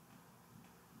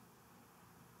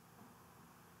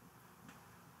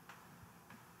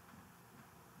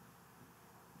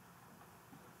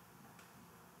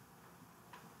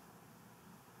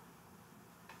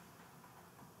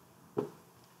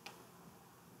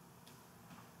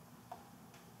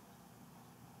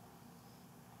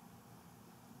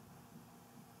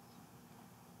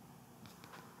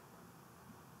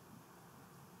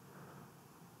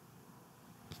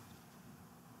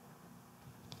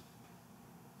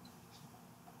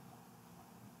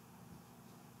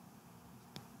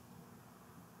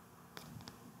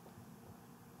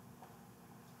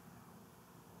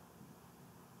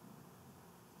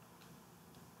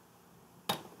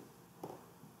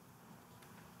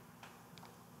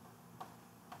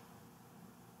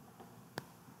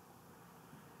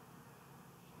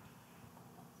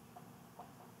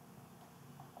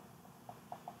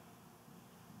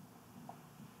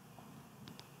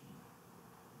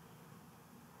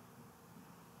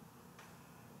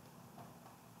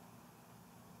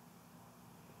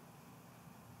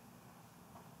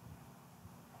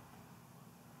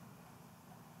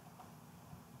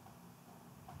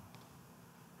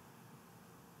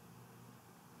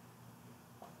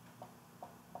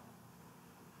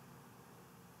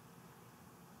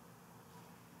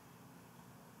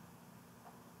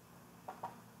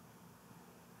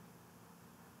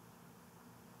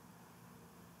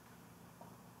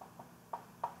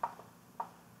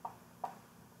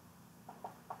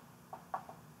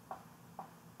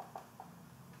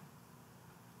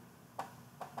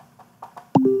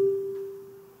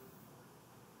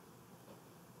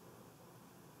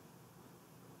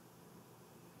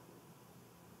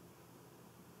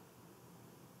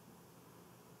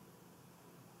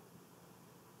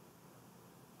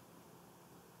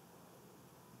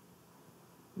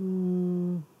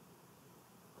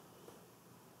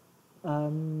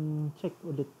 Check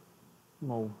ulit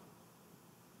mo.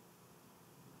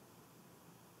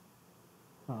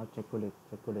 Check ulit.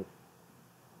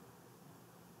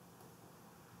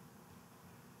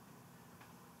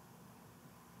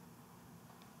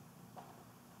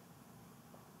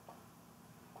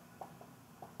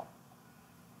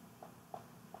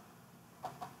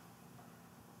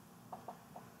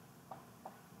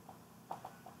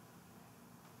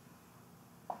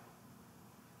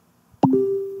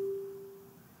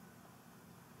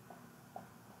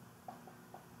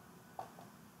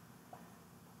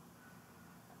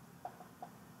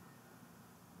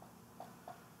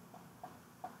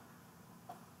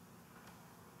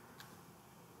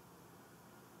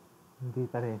 Hindi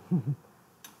pa rin.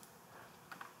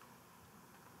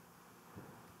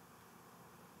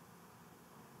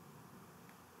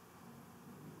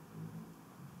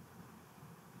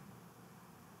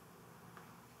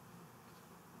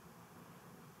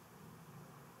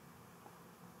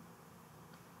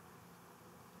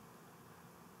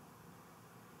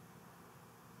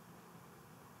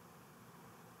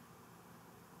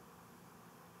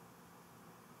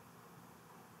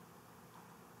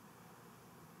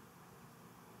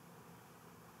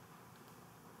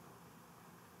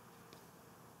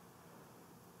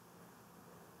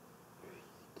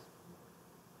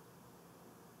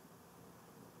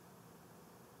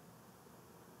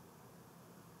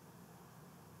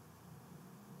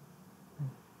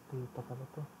 Theta pala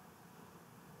to.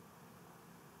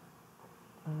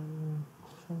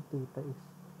 Saan theta is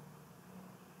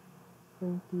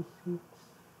 26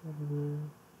 over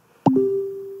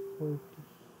 40.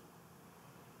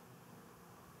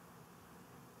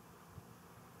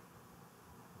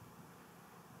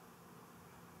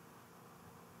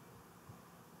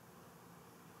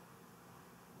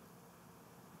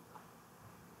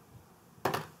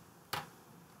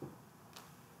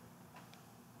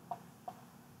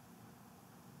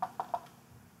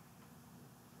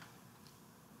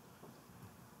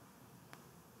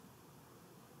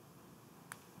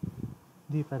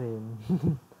 Di pa rin.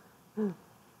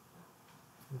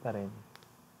 Di pa rin.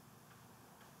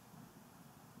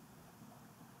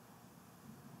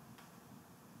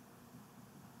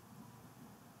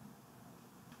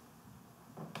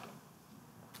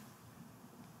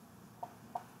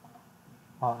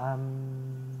 Oh,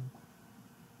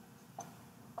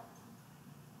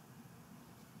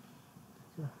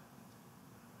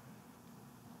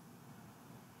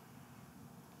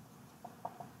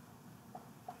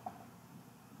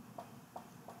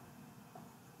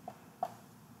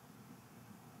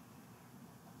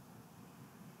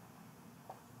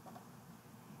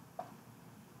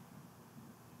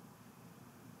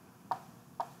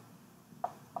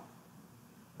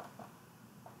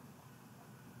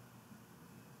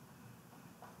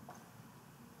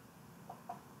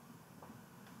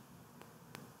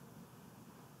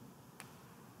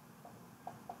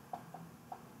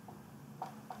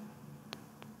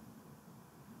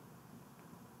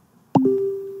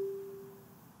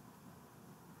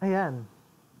 ayan.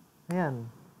 Ayan.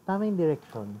 Tama yung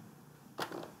direction.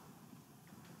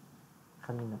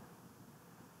 Kanina.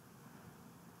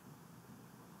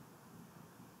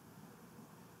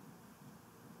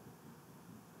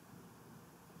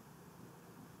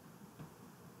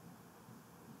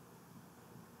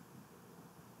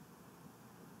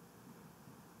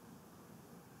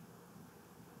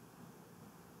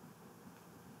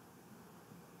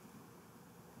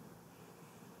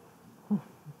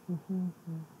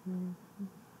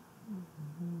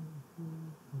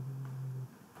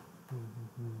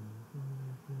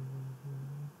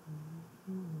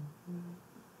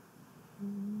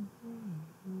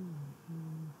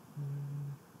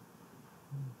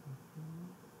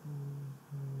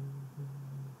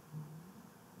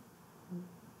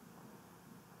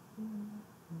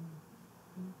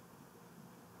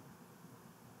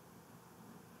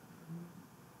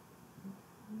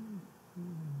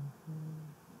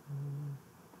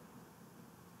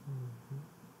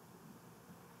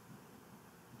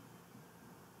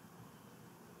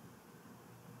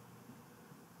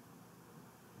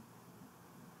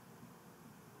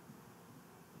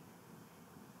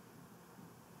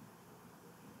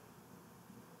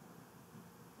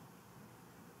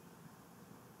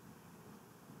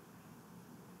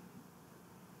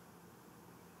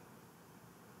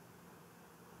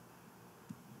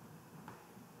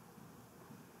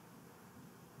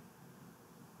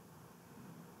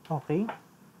 Okay.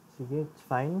 Sige, it's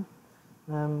fine.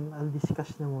 I'll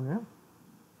discuss na muna.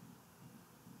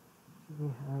 Sige,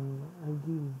 I'll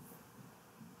give...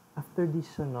 After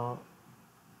this,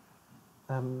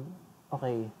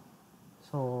 okay.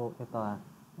 So, ito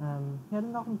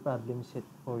meron akong problem set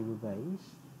for you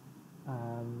guys.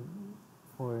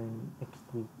 For next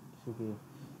week. Sige.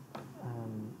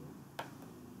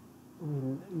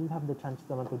 We'll have the chance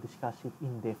naman to discuss it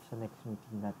in depth sa next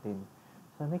meeting natin.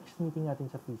 Sa next meeting natin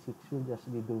sa physics, we'll just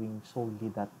be doing solely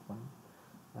that one.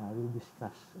 We'll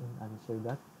discuss and answer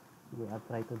that. Sige, I'll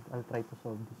try to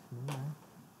solve this muna.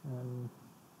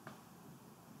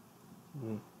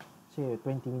 Sige. Kasi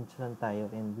 20 minutes lang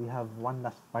tayo and we have one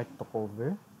last part to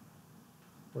cover.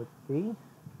 Okay.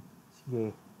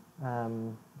 Sige.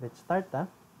 Let's start,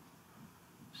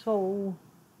 So,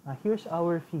 here's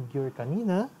our figure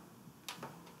kanina.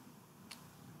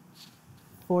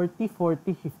 40,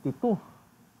 40, 52.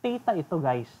 Theta ito,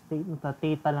 guys.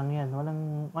 Theta lang yan.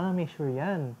 Walang measure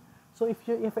yan. So, if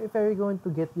you're going to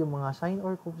get yung mga sine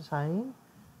or cosine,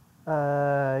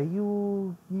 you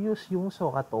use yung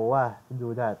SOHCAHTOA to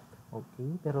do that.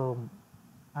 Okay? Pero,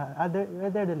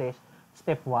 otherwise,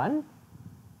 step 1,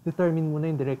 determine muna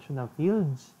yung direction ng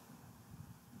fields.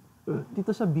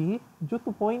 Dito sa B, due to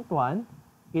point 1,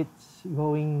 it's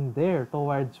going there,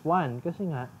 towards 1. Kasi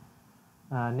nga,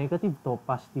 negative to,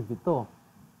 positive ito.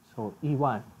 So,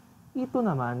 E1. E2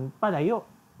 naman, palayo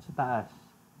sa taas.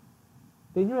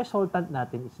 Then, yung resultant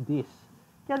natin is this.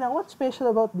 Kaya lang, what's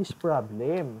special about this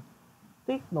problem?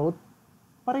 Take note,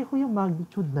 pareho yung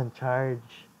magnitude ng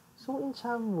charge. So, in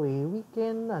some way, we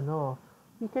can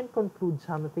conclude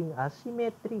something as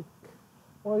symmetric.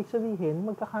 O, sabihin,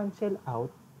 magka-cancel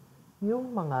out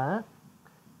yung mga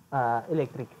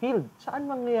electric field. Saan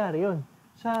mangyayari yun?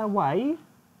 Sa Y,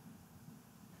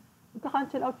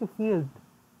 magka-cancel out yung field.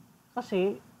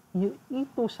 Kasi, yung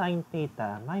E2 sin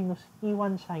theta minus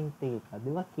E1 sin theta,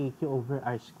 di ba, KQ over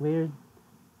R squared?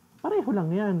 Pareho lang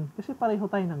yan. Kasi pareho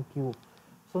tayo ng Q.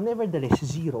 So, nevertheless,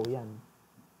 0 yan.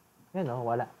 Yan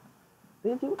wala.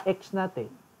 Then, yung X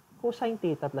natin, cosine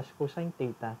theta plus cosine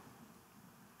theta,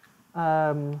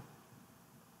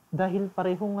 dahil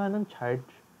pareho nga ng charge,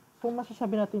 so,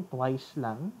 masasabi natin twice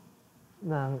lang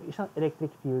ng isang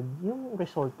electric field yung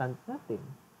resultant natin.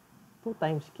 2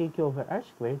 times KQ over R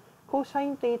squared.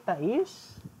 Cosine theta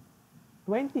is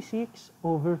 26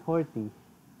 over 40.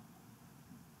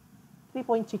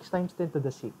 3.6 times 10 to the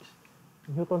 6.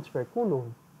 Newtons per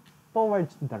coulomb.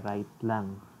 Towards the right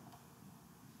lang.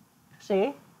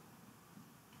 Kasi,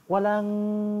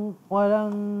 walang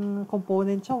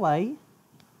component sa y,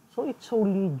 so it's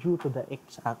solely due to the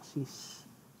x-axis.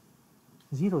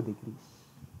 0 degrees.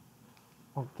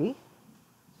 Okay?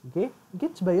 Sige?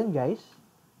 Gets ba yun, guys?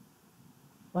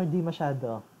 Or di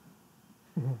masyado?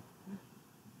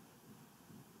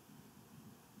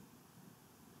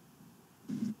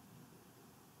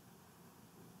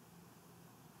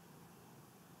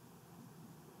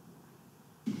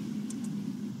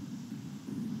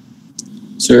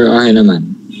 Sir, okay naman.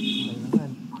 Okay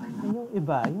naman. Yung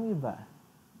iba.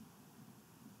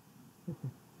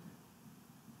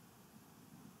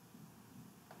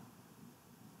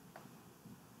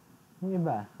 Yung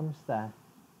iba, kamusta?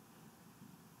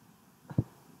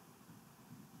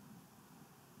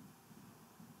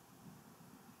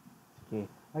 Okay,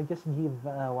 I'll just give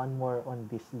one more on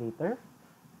this later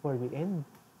before we end.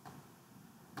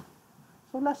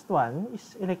 So last one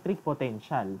is electric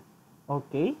potential.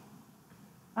 Okay?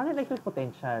 Ang electric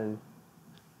potential,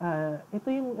 ito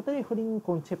yung huling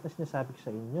concept na sinasabi ko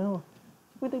sa inyo.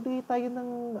 So pwede tayo ng,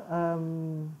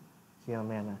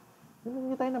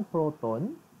 Nagdagay tayo ng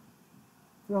proton.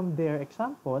 From their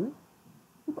example,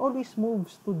 it always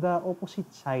moves to the opposite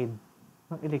side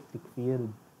ng electric field.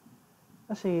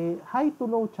 Kasi high to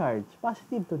low charge,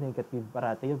 positive to negative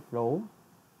parati yung flow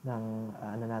ng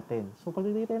natin. So pag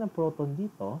nilagay tayo ng proton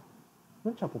dito,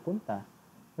 doon siya pupunta.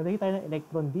 Nilagay tayo ng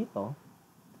electron dito,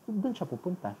 doon siya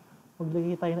pupunta.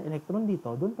 Maglagay tayo ng electron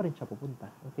dito, doon pa rin siya pupunta.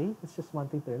 Okay? That's just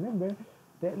one thing to remember.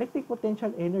 The electric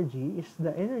potential energy is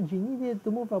the energy needed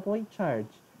to move a point charge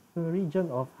from a region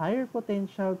of higher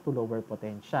potential to lower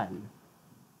potential.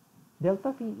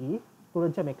 Delta VE,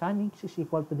 tulad sa mechanics, is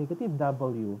equal to negative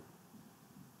W,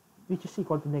 which is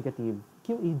equal to negative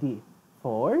QED,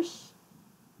 force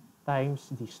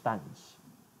times distance.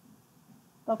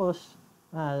 Tapos,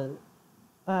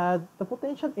 the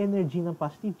potential energy ng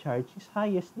positive charge is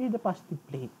highest near the positive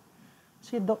plate.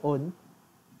 Kasi doon,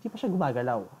 hindi pa siya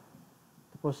gumagalaw.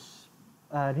 Tapos,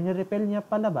 rinirepel niya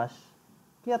palabas,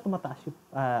 kaya tumataas yung,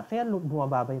 kaya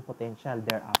bumababa yung potential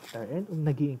thereafter and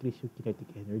nag-i-increase yung kinetic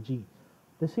energy.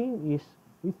 The same is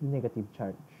with the negative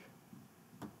charge.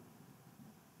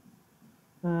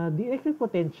 The electric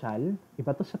potential,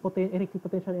 iba to sa electric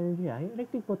potential energy, yung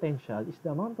electric potential is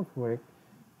the amount of work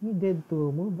needed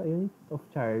to move a unit of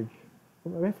charge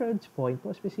from a reference point to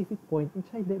a specific point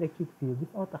inside the electric field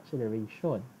without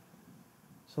acceleration.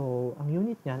 So, ang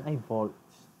unit niyan ay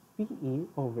volts, PE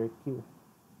over Q.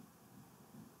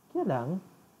 Kaya lang,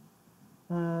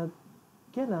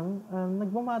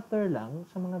 nagmamatter lang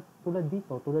sa mga tulad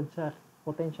dito, tulad sa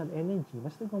potential energy,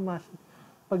 mas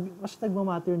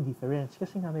nagmamatter yung difference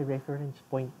kasi nga may reference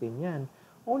point din yan.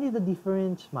 Only the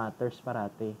difference matters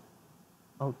parate.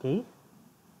 Okay?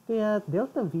 Kaya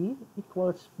delta V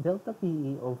equals delta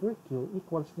PE over Q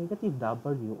equals negative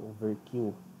W over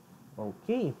Q.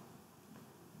 Okay.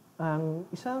 Ang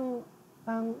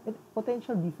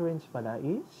potential difference pala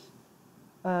is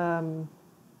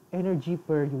energy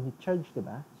per unit charge,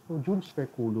 diba? So, joules per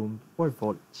coulomb or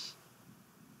volts.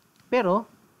 Pero,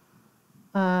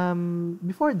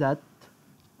 before that,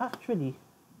 actually,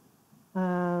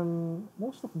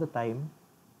 most of the time,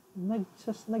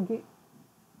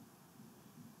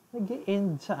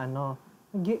 nag-e-end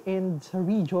sa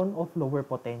region of lower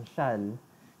potential.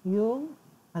 Yung,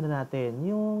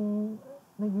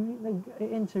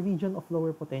 nag-e-end sa region of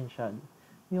lower potential.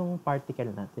 Yung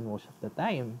particle natin most of the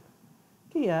time.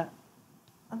 Kaya,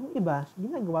 ang iba,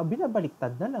 ginagawa,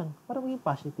 binabaliktad na lang para maging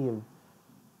positive.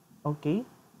 Okay?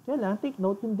 Kaya lang, take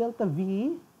note, yung delta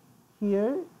V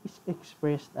here is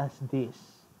expressed as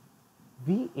this.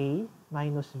 VA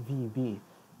minus VB.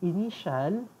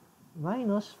 Initial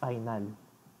minus final.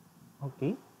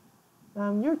 Okay?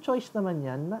 Your choice naman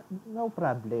yan, no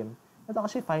problem. Ito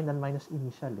kasi final minus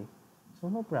initial eh. So,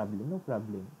 no problem.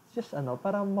 It's just,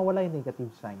 para mawala yung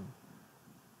negative sign.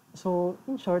 So,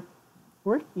 in short,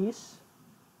 work is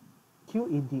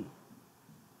QED.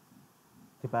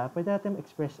 Diba? Pwede natin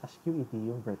express as QED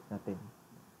yung work natin.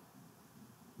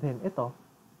 Then, ito,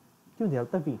 Q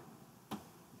delta V.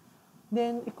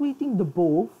 Then, equating the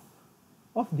both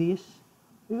of this,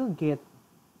 we will get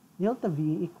delta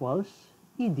V equals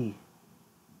ED.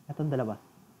 Itong dalawa.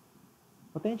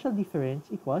 Potential difference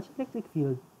equals electric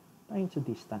field times the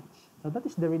distance. So, that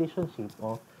is the relationship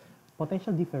of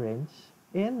potential difference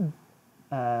and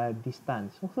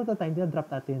distance. Most of the time, dinadrop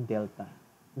natin yung delta.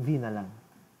 V na lang.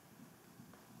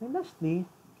 And lastly,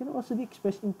 can also be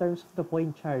expressed in terms of the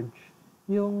point charge.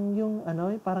 Yung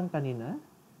parang kanina,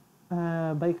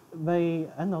 by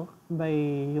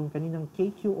yung kaninang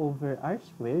KQ over R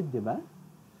squared, di ba?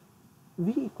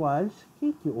 V equals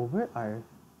KQ over R.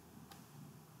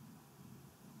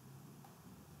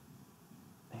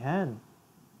 Ayan.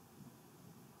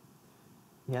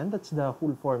 Yan, that's the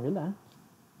whole formula.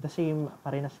 The same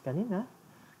parenas kanina.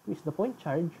 Is the point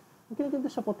charge. Ang kinaganda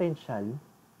sa potential,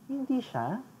 hindi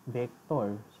siya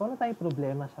vector. So, wala tayong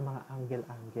problema sa mga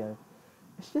angle-angle.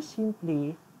 It's just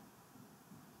simply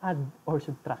add or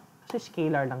subtract. Kasi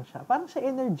scalar lang siya. Parang sa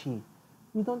energy,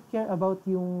 we don't care about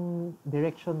yung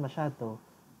direction masyado.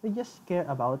 We just care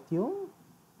about yung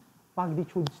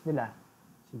magnitudes nila.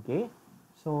 Sige.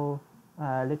 So,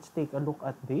 let's take a look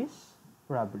at this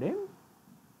problem.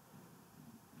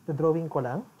 The drawing ko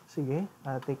lang. Sige.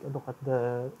 Take a look at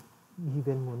the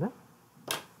given muna.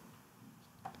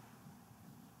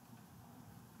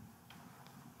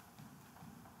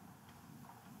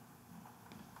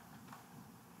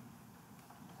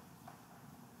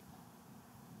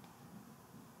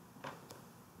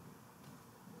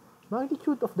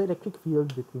 Magnitude of the electric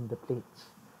field between the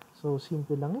plates. So,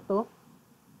 simple lang ito.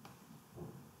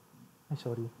 Ay,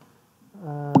 sorry.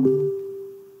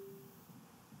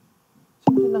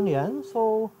 Simple lang yan.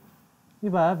 So,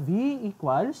 di ba, V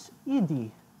equals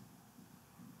ED.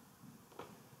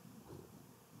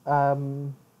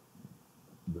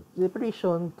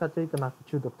 Separation, calculate the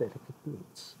magnitude of the electric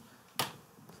plates.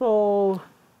 So,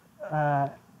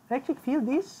 electric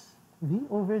field is V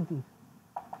over D.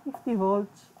 50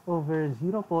 volts over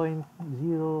 0.050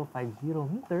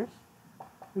 meters,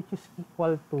 which is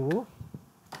equal to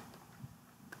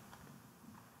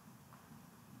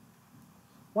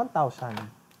 1,000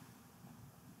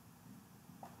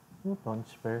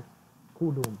 newtons per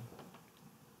coulomb.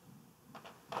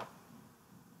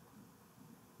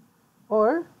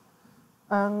 Or,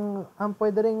 ang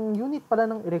pwede ring unit pala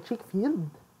ng electric field,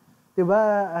 di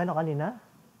ba, ano kanina?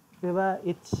 Di ba,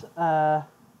 it's,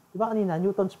 di ba kanina,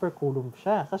 newtons per coulomb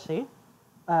siya kasi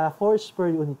force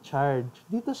per unit charge.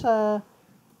 Dito sa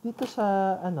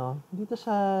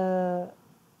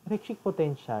electric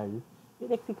potential,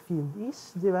 electric field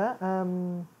is, di ba,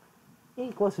 A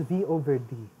equals V over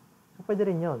D. So, pwede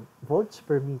rin yun. Volts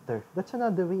per meter. That's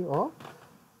another way of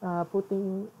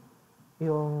putting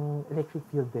yung electric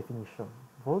field definition.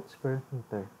 Volts per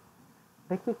meter.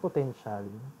 Electric potential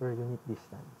per unit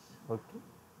distance. Okay?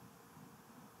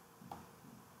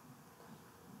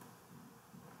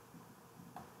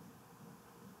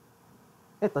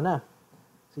 Ito na.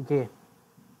 Sige.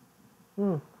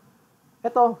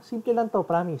 Ito, simple lang to,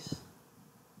 promise.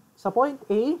 Sa point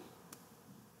A,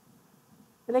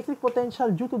 electric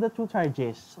potential due to the two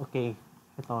charges. Okay.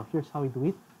 Ito, here's how we do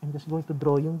it. I'm just going to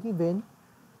draw yung given.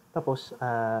 Tapos,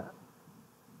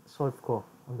 solve ko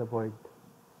on the board.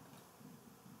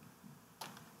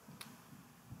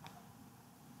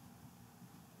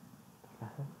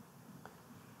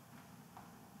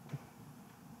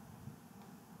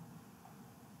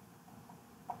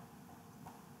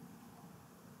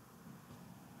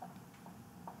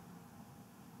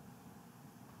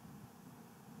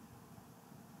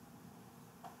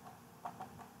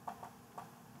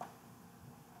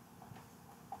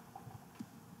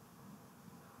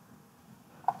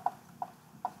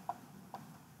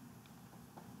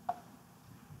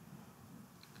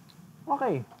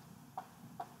 Okay.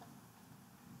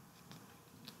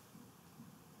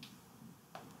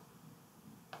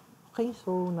 Okay,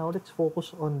 so now let's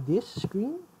focus on this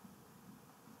screen.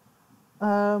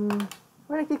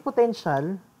 Electric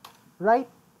potential, right?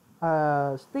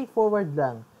 Straightforward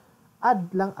lang.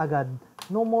 Add lang agad.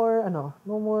 No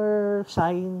more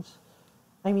signs.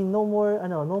 No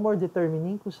more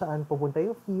determining kung saan pupunta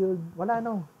yung field. Wala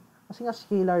Kasi nga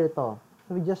scalar ito.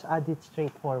 So we just add it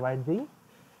straightforwardly.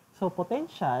 So,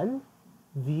 potential,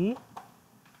 V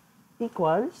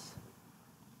equals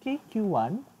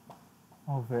KQ1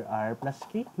 over R plus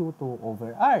KQ2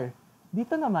 over R.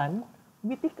 Dito naman,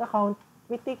 we take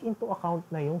into account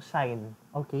na yung sign.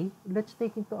 Okay? Let's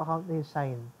take into account na yung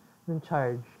sign ng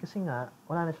charge. Kasi nga,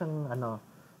 wala na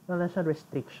siyang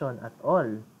restriction at all.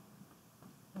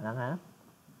 Wala nga.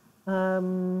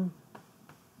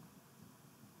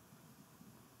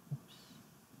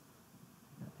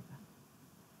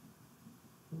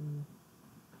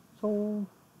 So,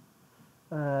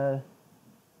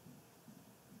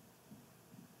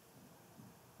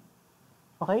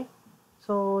 okay.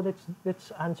 So, let's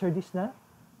answer this na.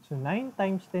 So, 9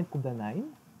 times 10 to the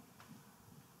 9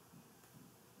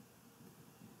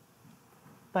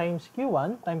 times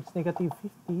Q1 times negative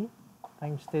 50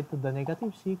 times 10 to the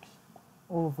negative 6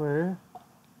 over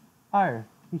R,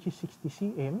 which is 60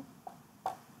 cm,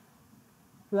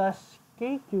 plus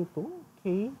KQ2,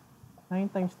 K, 9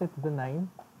 times 10 to the 9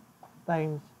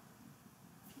 times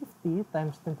 50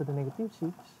 times 10 to the negative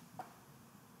 6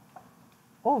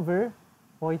 over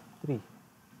 0.3.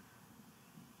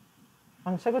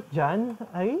 Ang sagot dyan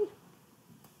ay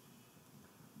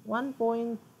 1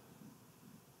 point.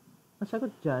 Ang sagot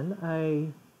dyan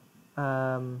ay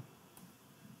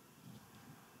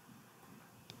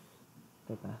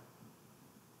teka.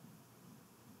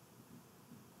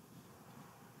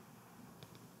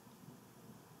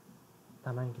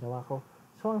 Tama yung ginawa ko.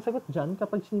 So, ang sagot dyan,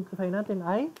 kapag simplify natin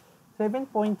ay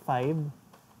 7.5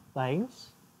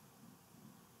 times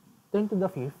 10 to the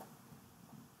 5th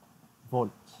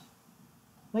volts.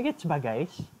 Nagets ba,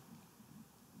 guys?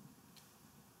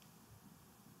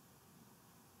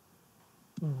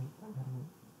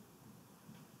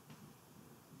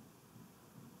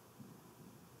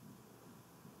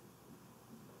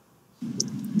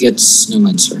 Gets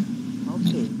naman, sir.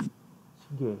 Okay.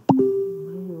 Sige.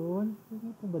 Ngayon,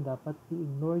 hindi po ba dapat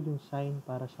i-ignore yung sign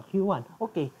para sa Q1?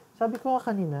 Okay. Sabi ko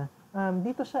kanina,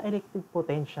 dito sa electric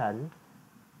potential,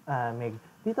 Meg,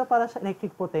 dito para sa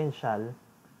electric potential,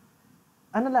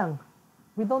 ano lang,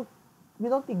 we don't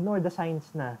ignore the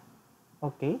signs na.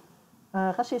 Okay?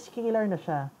 Kasi scalar na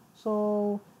siya.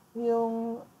 So,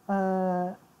 yung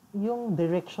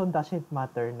direction doesn't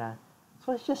matter na.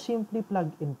 So, it's just simply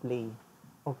plug and play.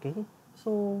 Okay?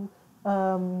 So,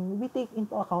 we take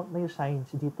into account na yung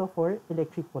signs dito for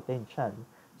electric potential.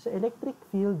 So, electric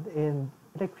field and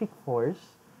electric force,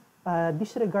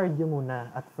 disregard nyo muna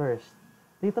at first.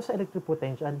 Dito sa electric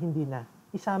potential, hindi na.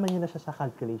 Isama nyo na siya sa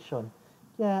calculation.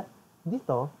 Kaya,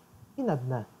 dito, inad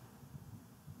na.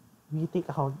 We take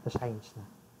account the signs na.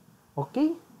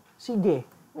 Okay? Sige.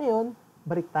 Ngayon,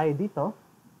 balik tayo dito.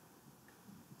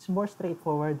 It's more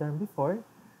straightforward than before.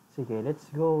 Sige, let's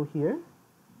go here.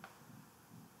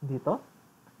 Dito.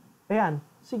 Ayan.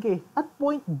 Sige. At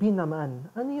point B naman,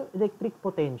 ano yung electric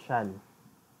potential?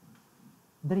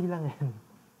 Dali lang yan.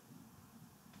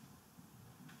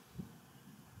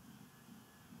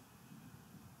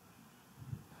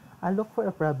 I'll look for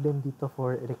a problem dito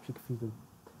for electric field.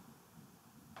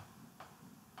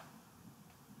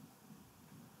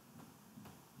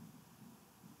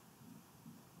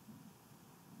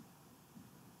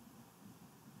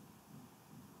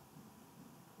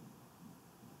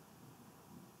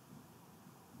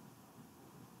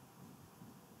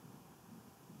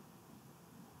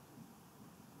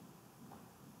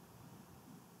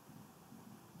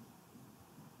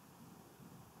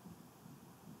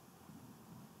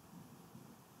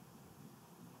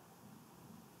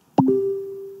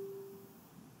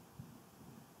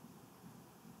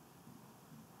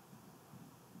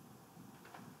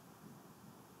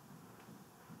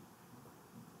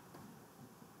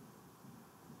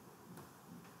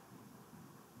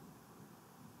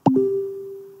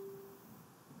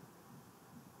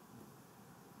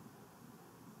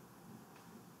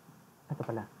 Ito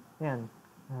pala. Ayan.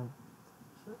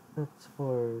 That's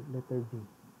for letter B.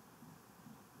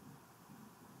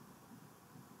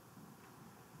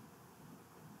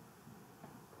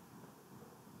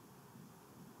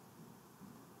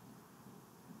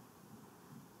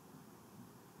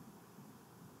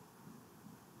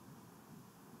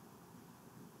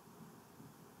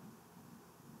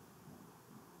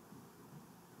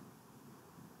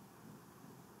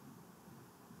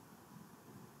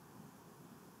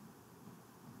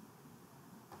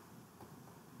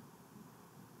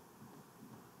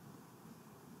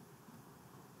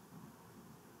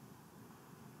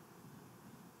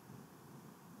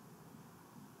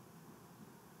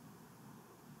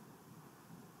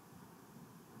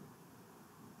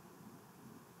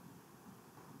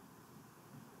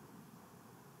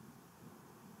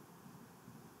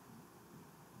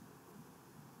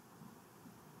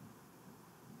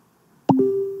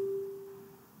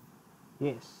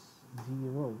 Yes,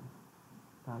 0.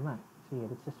 Tama. Sige,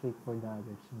 let's just wait for the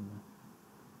others muna.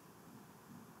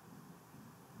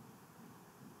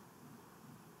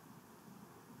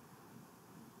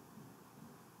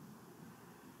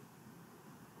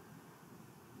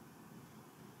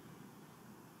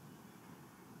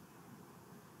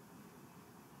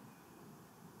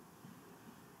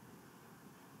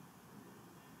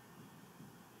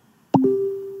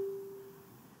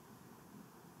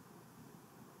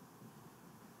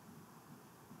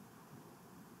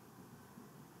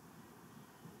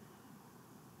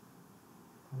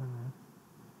 Tama nga.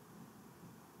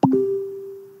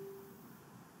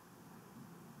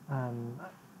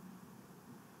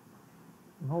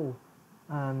 No.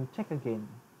 Check again.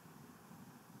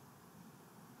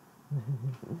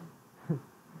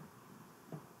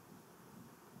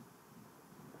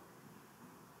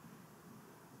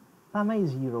 Tama yung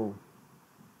 0.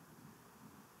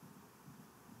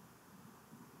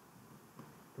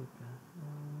 Teka.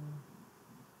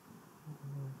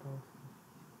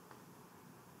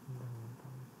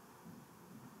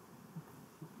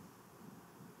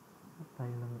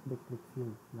 electric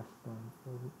field. Last one.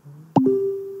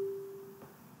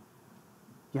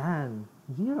 Yan.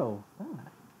 0.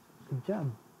 Good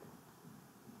job.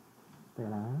 Teka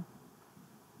lang.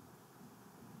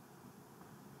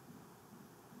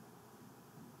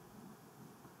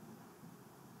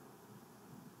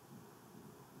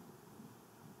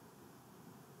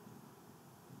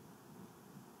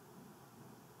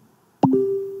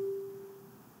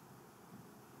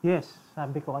 Yes,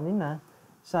 sabi ko kanina,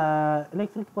 sa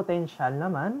electric potential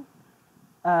naman,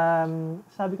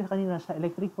 sabi ko kanina sa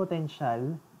electric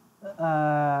potential,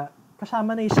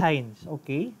 kasama na yung signs,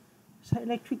 okay? Sa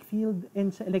electric field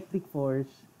and sa electric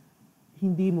force,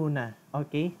 hindi muna,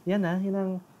 okay? Yan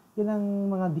yun ang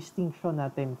mga distinction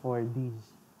natin for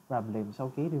these problems,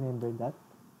 okay? Remember that?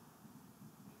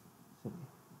 Sige.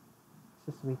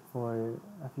 Just wait for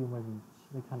a few more minutes.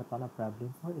 Naghanap pa na problem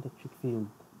for electric field.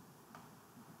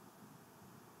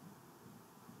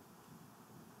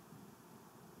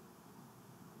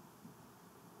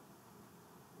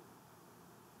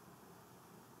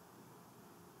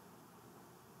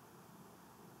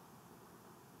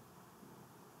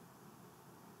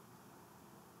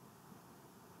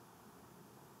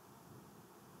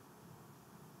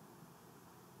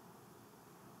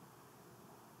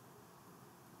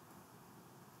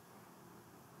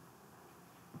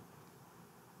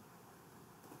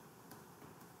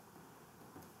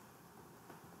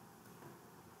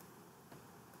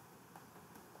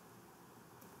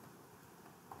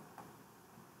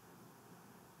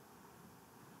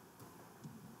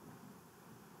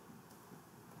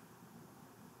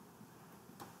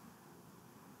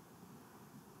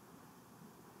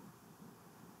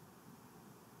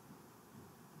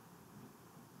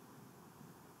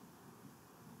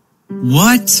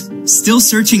 What? Still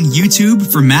searching YouTube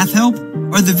for math help?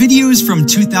 Are the videos from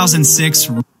 2006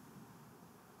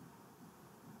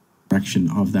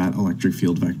 direction of that electric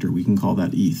field vector? We can call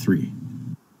that E3.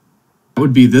 That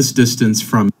would be this distance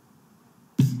from,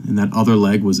 and that other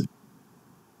leg was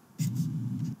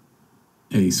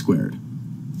A squared.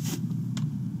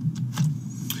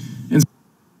 And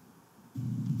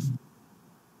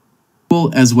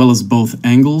as well as both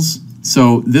angles.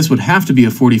 So this would have to be a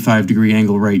 45-degree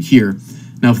angle right here.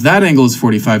 Now, if that angle is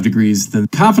 45 degrees, then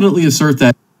confidently assert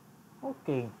that.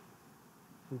 Okay.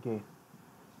 Okay.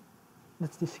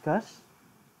 Let's discuss.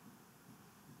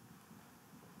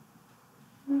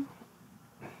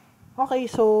 Okay,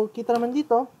 so kita naman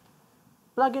dito,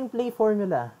 plug and play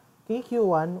formula.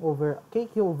 KQ1 over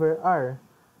KQ over R.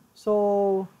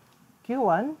 So,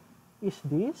 Q1 is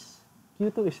this,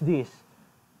 Q2 is this.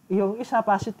 Yung isa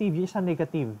positive, yung isa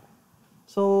negative.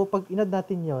 So, pag inad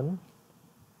natin yon,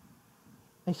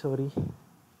 ay sorry.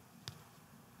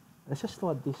 Let's just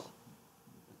do this.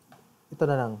 Ito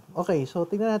na lang. Okay, so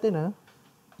tingnan natin ha.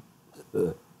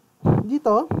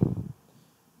 Dito,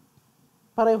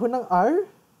 pareho ng R,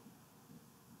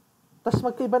 tas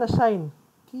magkaiba na sign.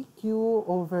 KQ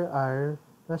over R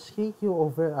plus KQ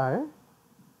over R.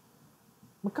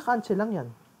 Magka-cancel lang yan.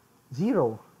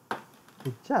 0.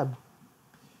 Good job.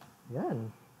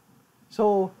 Yan.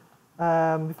 So,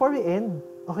 before we end,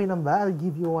 okay lang ba? I'll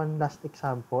give you one last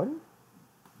example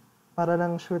para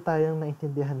lang sure tayong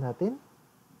naintindihan natin.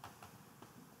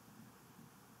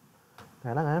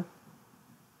 Kaya lang ha.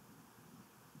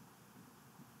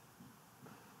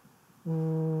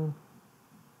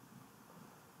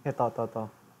 Ito.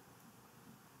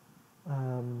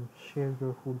 Share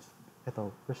your whole...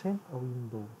 Ito, present a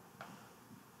window.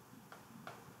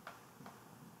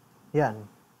 Yan.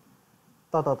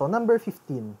 Ito. Number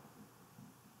 15.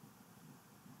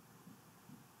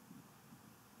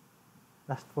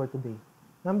 Last for today.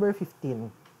 Number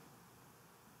 15.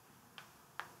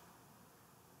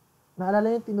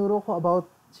 Naalala niyo, tinuro ko about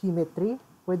symmetry?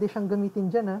 Pwede siyang gamitin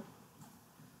dyan, ha?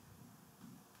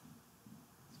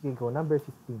 Sige, go. Number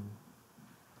 15.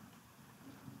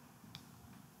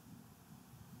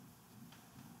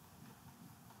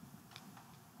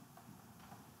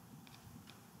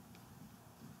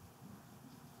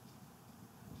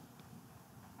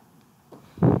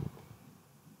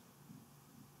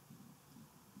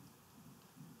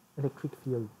 Electric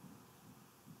field.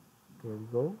 There we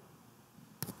go.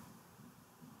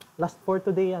 Last for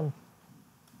today yan.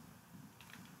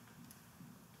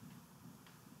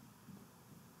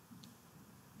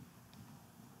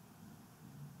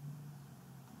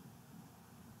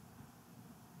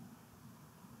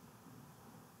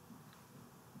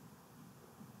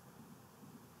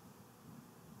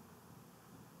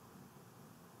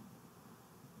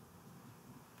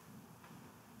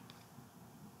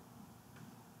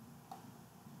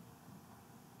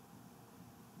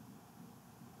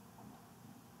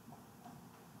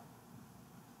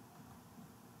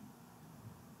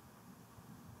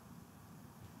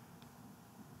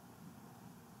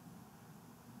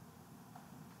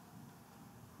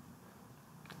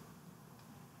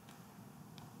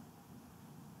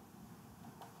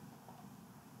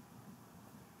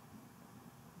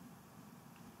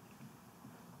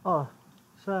 Oh,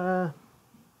 sa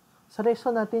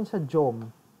lesson natin sa geom,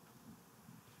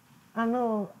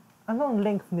 ano ang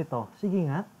length nito? Sige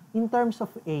nga, in terms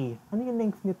of A, ano yung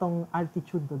length nitong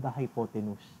altitude to the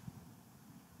hypotenuse?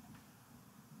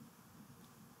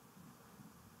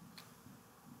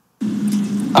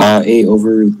 A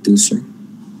over root 2, sir.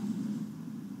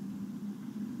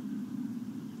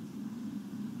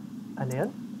 Ano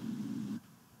yun?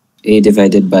 A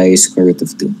divided by square root of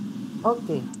 2.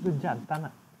 Okay, good job. Tama.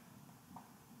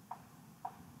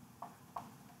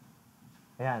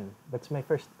 Ayan, that's my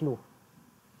first clue.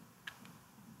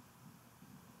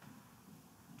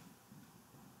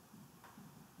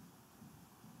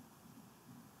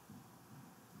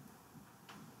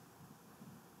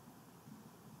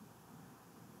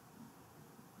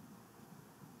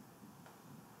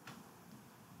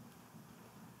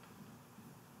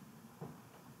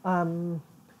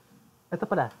 Ito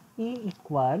pala, E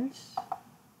equals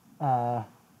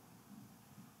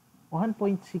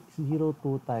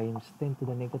 1.602 times 10 to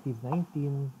the negative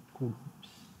 19 coulombs.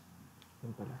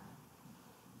 Yan pala.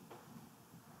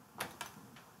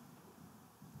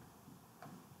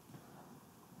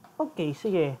 Okay,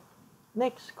 sige.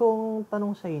 Next, kung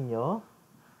tanong sa inyo,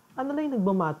 ano lang yung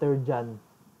nagmamatter dyan?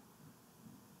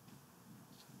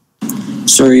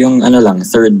 Sir, yung ano lang,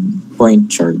 third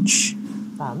point charge.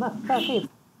 Tama. Bakit?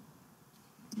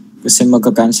 Kasi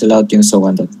magka-cancel out yung sa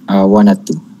 1 at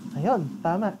 2. Ayun,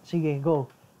 tama. Sige, go.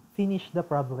 Finish the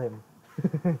problem.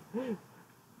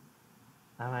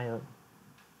 Tama yun.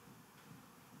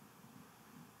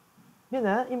 Yun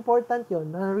important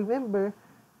yun. Remember,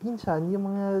 minsan, yung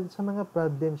sa mga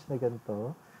problems na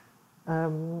ganito,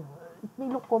 it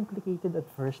may look complicated at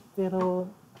first, pero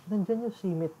nandyan yung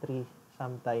symmetry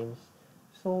sometimes.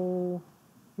 So,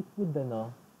 it would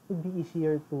be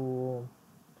easier to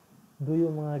do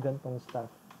yung mga gantong stuff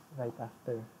right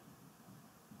after.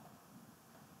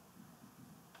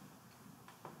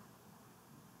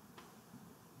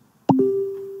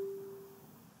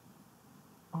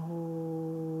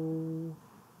 Oh.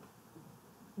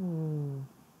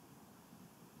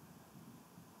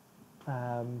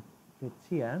 Let's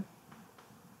see,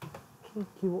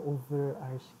 KQ over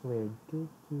R squared.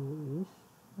 KQ is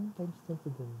 1 times 10 to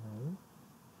the 9.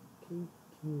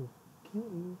 KQ. Q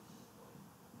is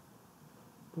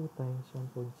 2 times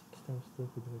 1.6 times 10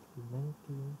 to the negative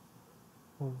 19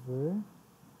 over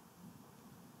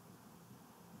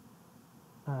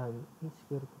A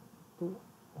squared 2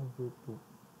 over 2.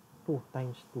 2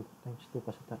 times 2 times 2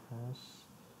 pa sa taas.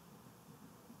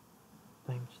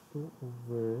 Times 2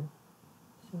 over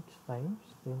 6 times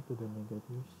 10 to the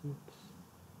negative 6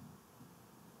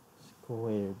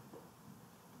 squared.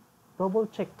 Double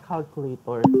check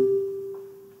calculator.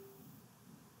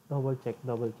 Double check.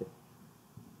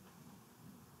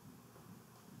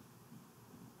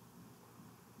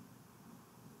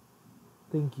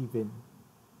 Then given.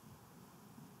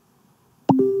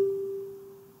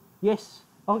 Yes.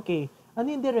 Okay.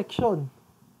 Ano yung direction?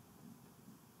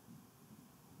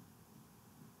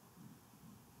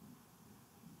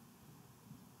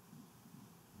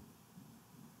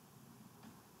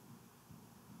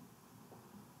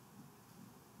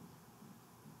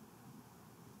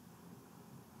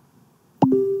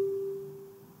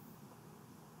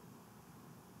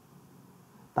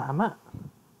 Tama.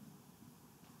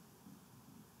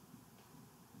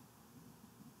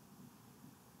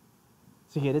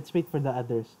 Sige, let's wait for the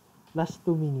others. Last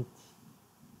 2 minutes.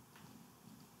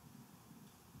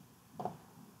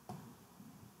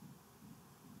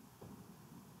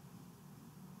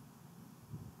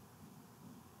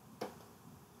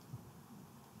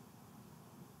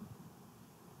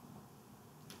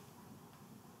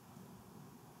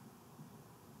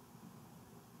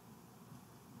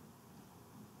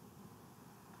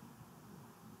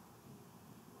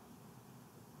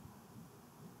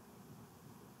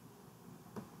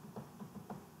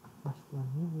 Last 1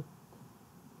 minute.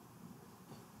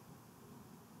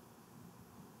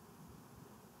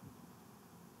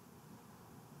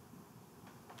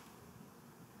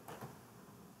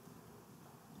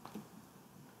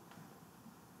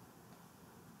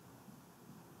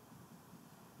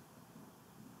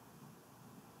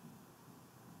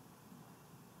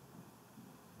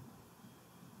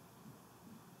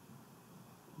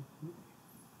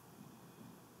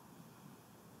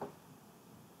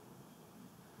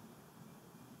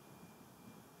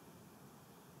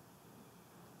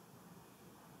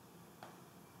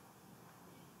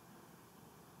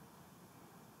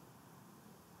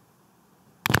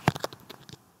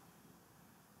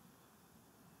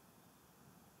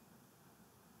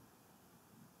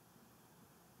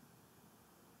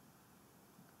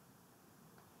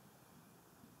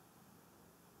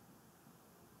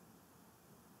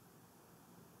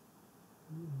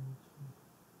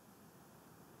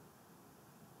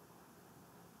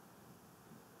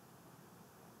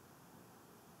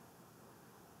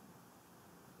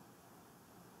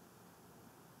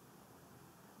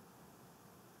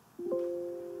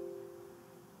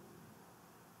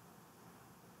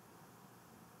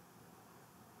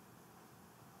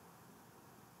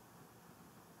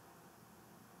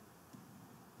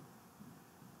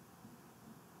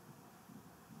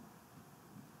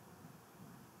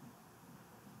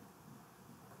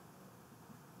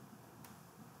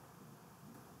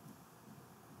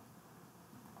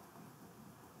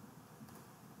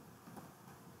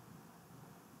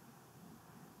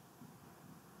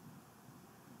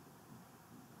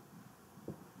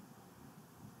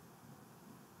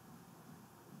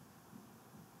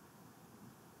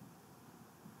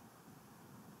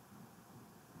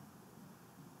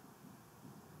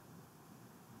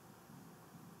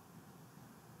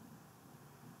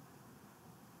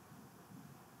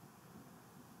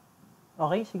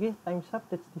 Okay, sige. Time's up.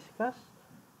 Let's discuss.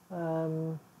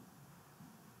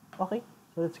 Okay.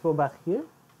 So, let's go back here.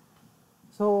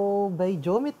 So, by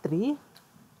geometry,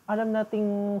 alam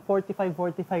nating 45,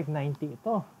 45, 90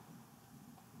 ito.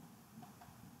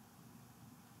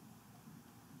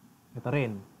 Ito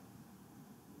rin.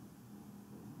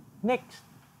 Next.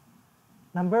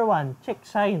 Number 1, check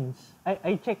signs.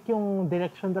 I check yung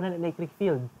direction doon ng electric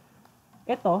field.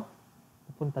 Ito,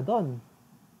 papunta doon.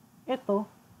 Ito,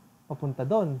 papunta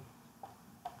doon.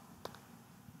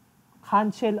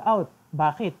 Cancel out.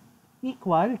 Bakit?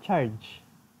 Equal charge.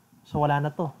 So, wala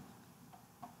na to.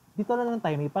 Dito na lang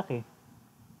tayo may pake.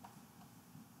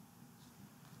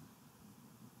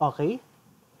 Okay?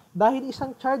 Dahil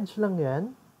isang charge lang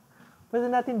yan,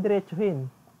 pwede natin diretsuhin.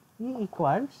 E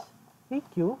equals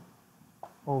AQ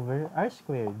over R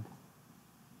squared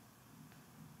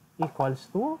equals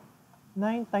to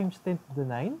 9 times 10 to the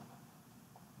 9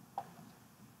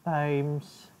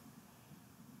 times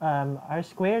R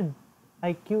squared.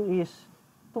 IQ is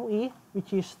 2E,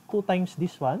 which is 2 times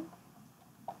this one,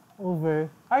 over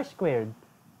R squared.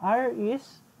 R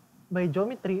is, by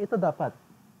geometry, ito dapat.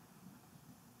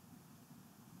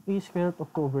 A squared of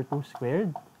 2 over 2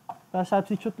 squared. Tapos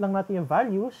substitute lang natin yung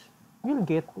values, you'll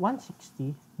get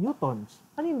 160 newtons.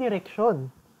 Ano yung direction?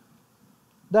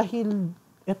 Dahil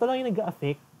ito lang yung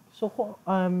nag-affect, so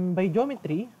by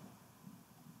geometry,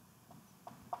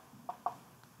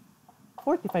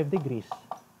 45 degrees.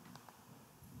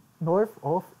 North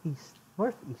of east.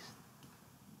 Northeast.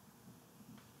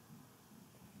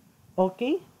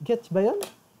 Okay? Gets ba yun?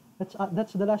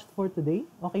 That's the last for today.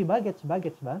 Okay ba? Gets ba?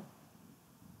 Gets ba?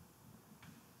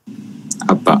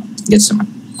 Apa, gets naman.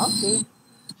 Okay.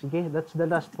 Sige, that's the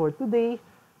last for today.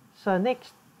 Sa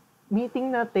next meeting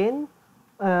natin,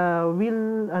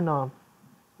 we'll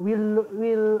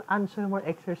answer more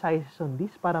exercises on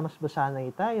this para mas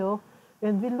basanay tayo,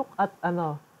 and we'll look at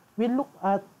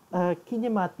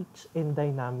kinematics and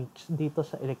dynamics dito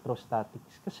sa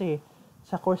electrostatics. Kasi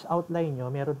sa course outline nyo,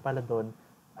 meron pala doon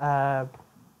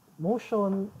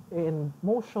motion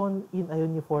in a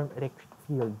uniform electric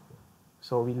field.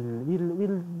 So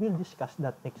we'll discuss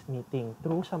that next meeting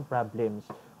through some problems.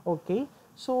 Okay?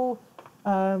 So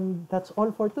that's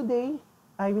all for today.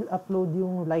 I will upload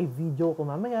yung live video ko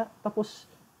mamaya. Tapos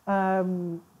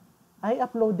I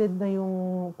uploaded na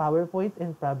yung PowerPoint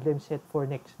and problem set for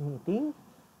next meeting.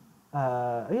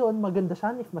 Ayun, maganda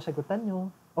sana if masagutan nyo.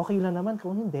 Okay lang naman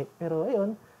kung hindi. Pero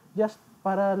ayun, just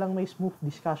para lang may smooth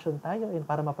discussion tayo and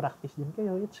para ma-practice din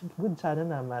kayo, it's good sana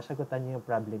na masagutan nyo yung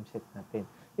problem set natin.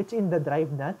 It's in the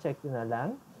drive na. Check nyo na lang.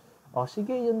 O,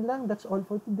 sige, yun lang. That's all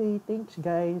for today. Thanks,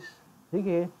 guys.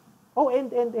 Sige. Oh,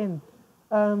 and.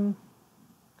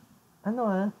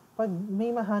 Pag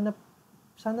may mahanap,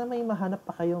 sana may mahanap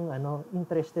pa kayong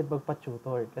interested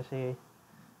magpa-tutor. Kasi,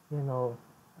 you know,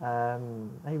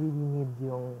 I really need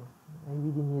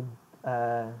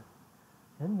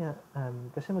yan nga,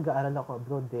 kasi mag-aaral ako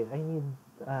abroad eh. I need,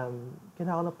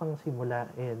 kailangan na pang simula,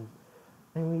 and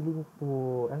I'm willing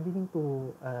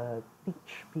to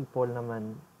teach people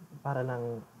naman para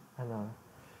lang,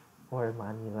 for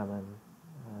money naman.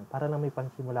 Para lang may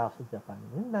pangsimula ako sa Japan.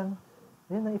 Yun lang.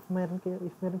 Yun lang, if meron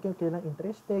kayo kailang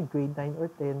interested, grade 9 or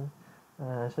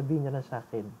 10, sabihin nyo lang sa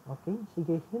akin. Okay?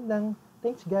 Sige, yun lang.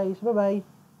 Thanks guys. Bye-bye.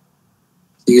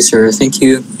 Thank you, sir. Thank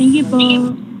you. Thank you po.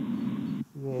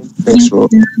 Sige. Thanks, bro.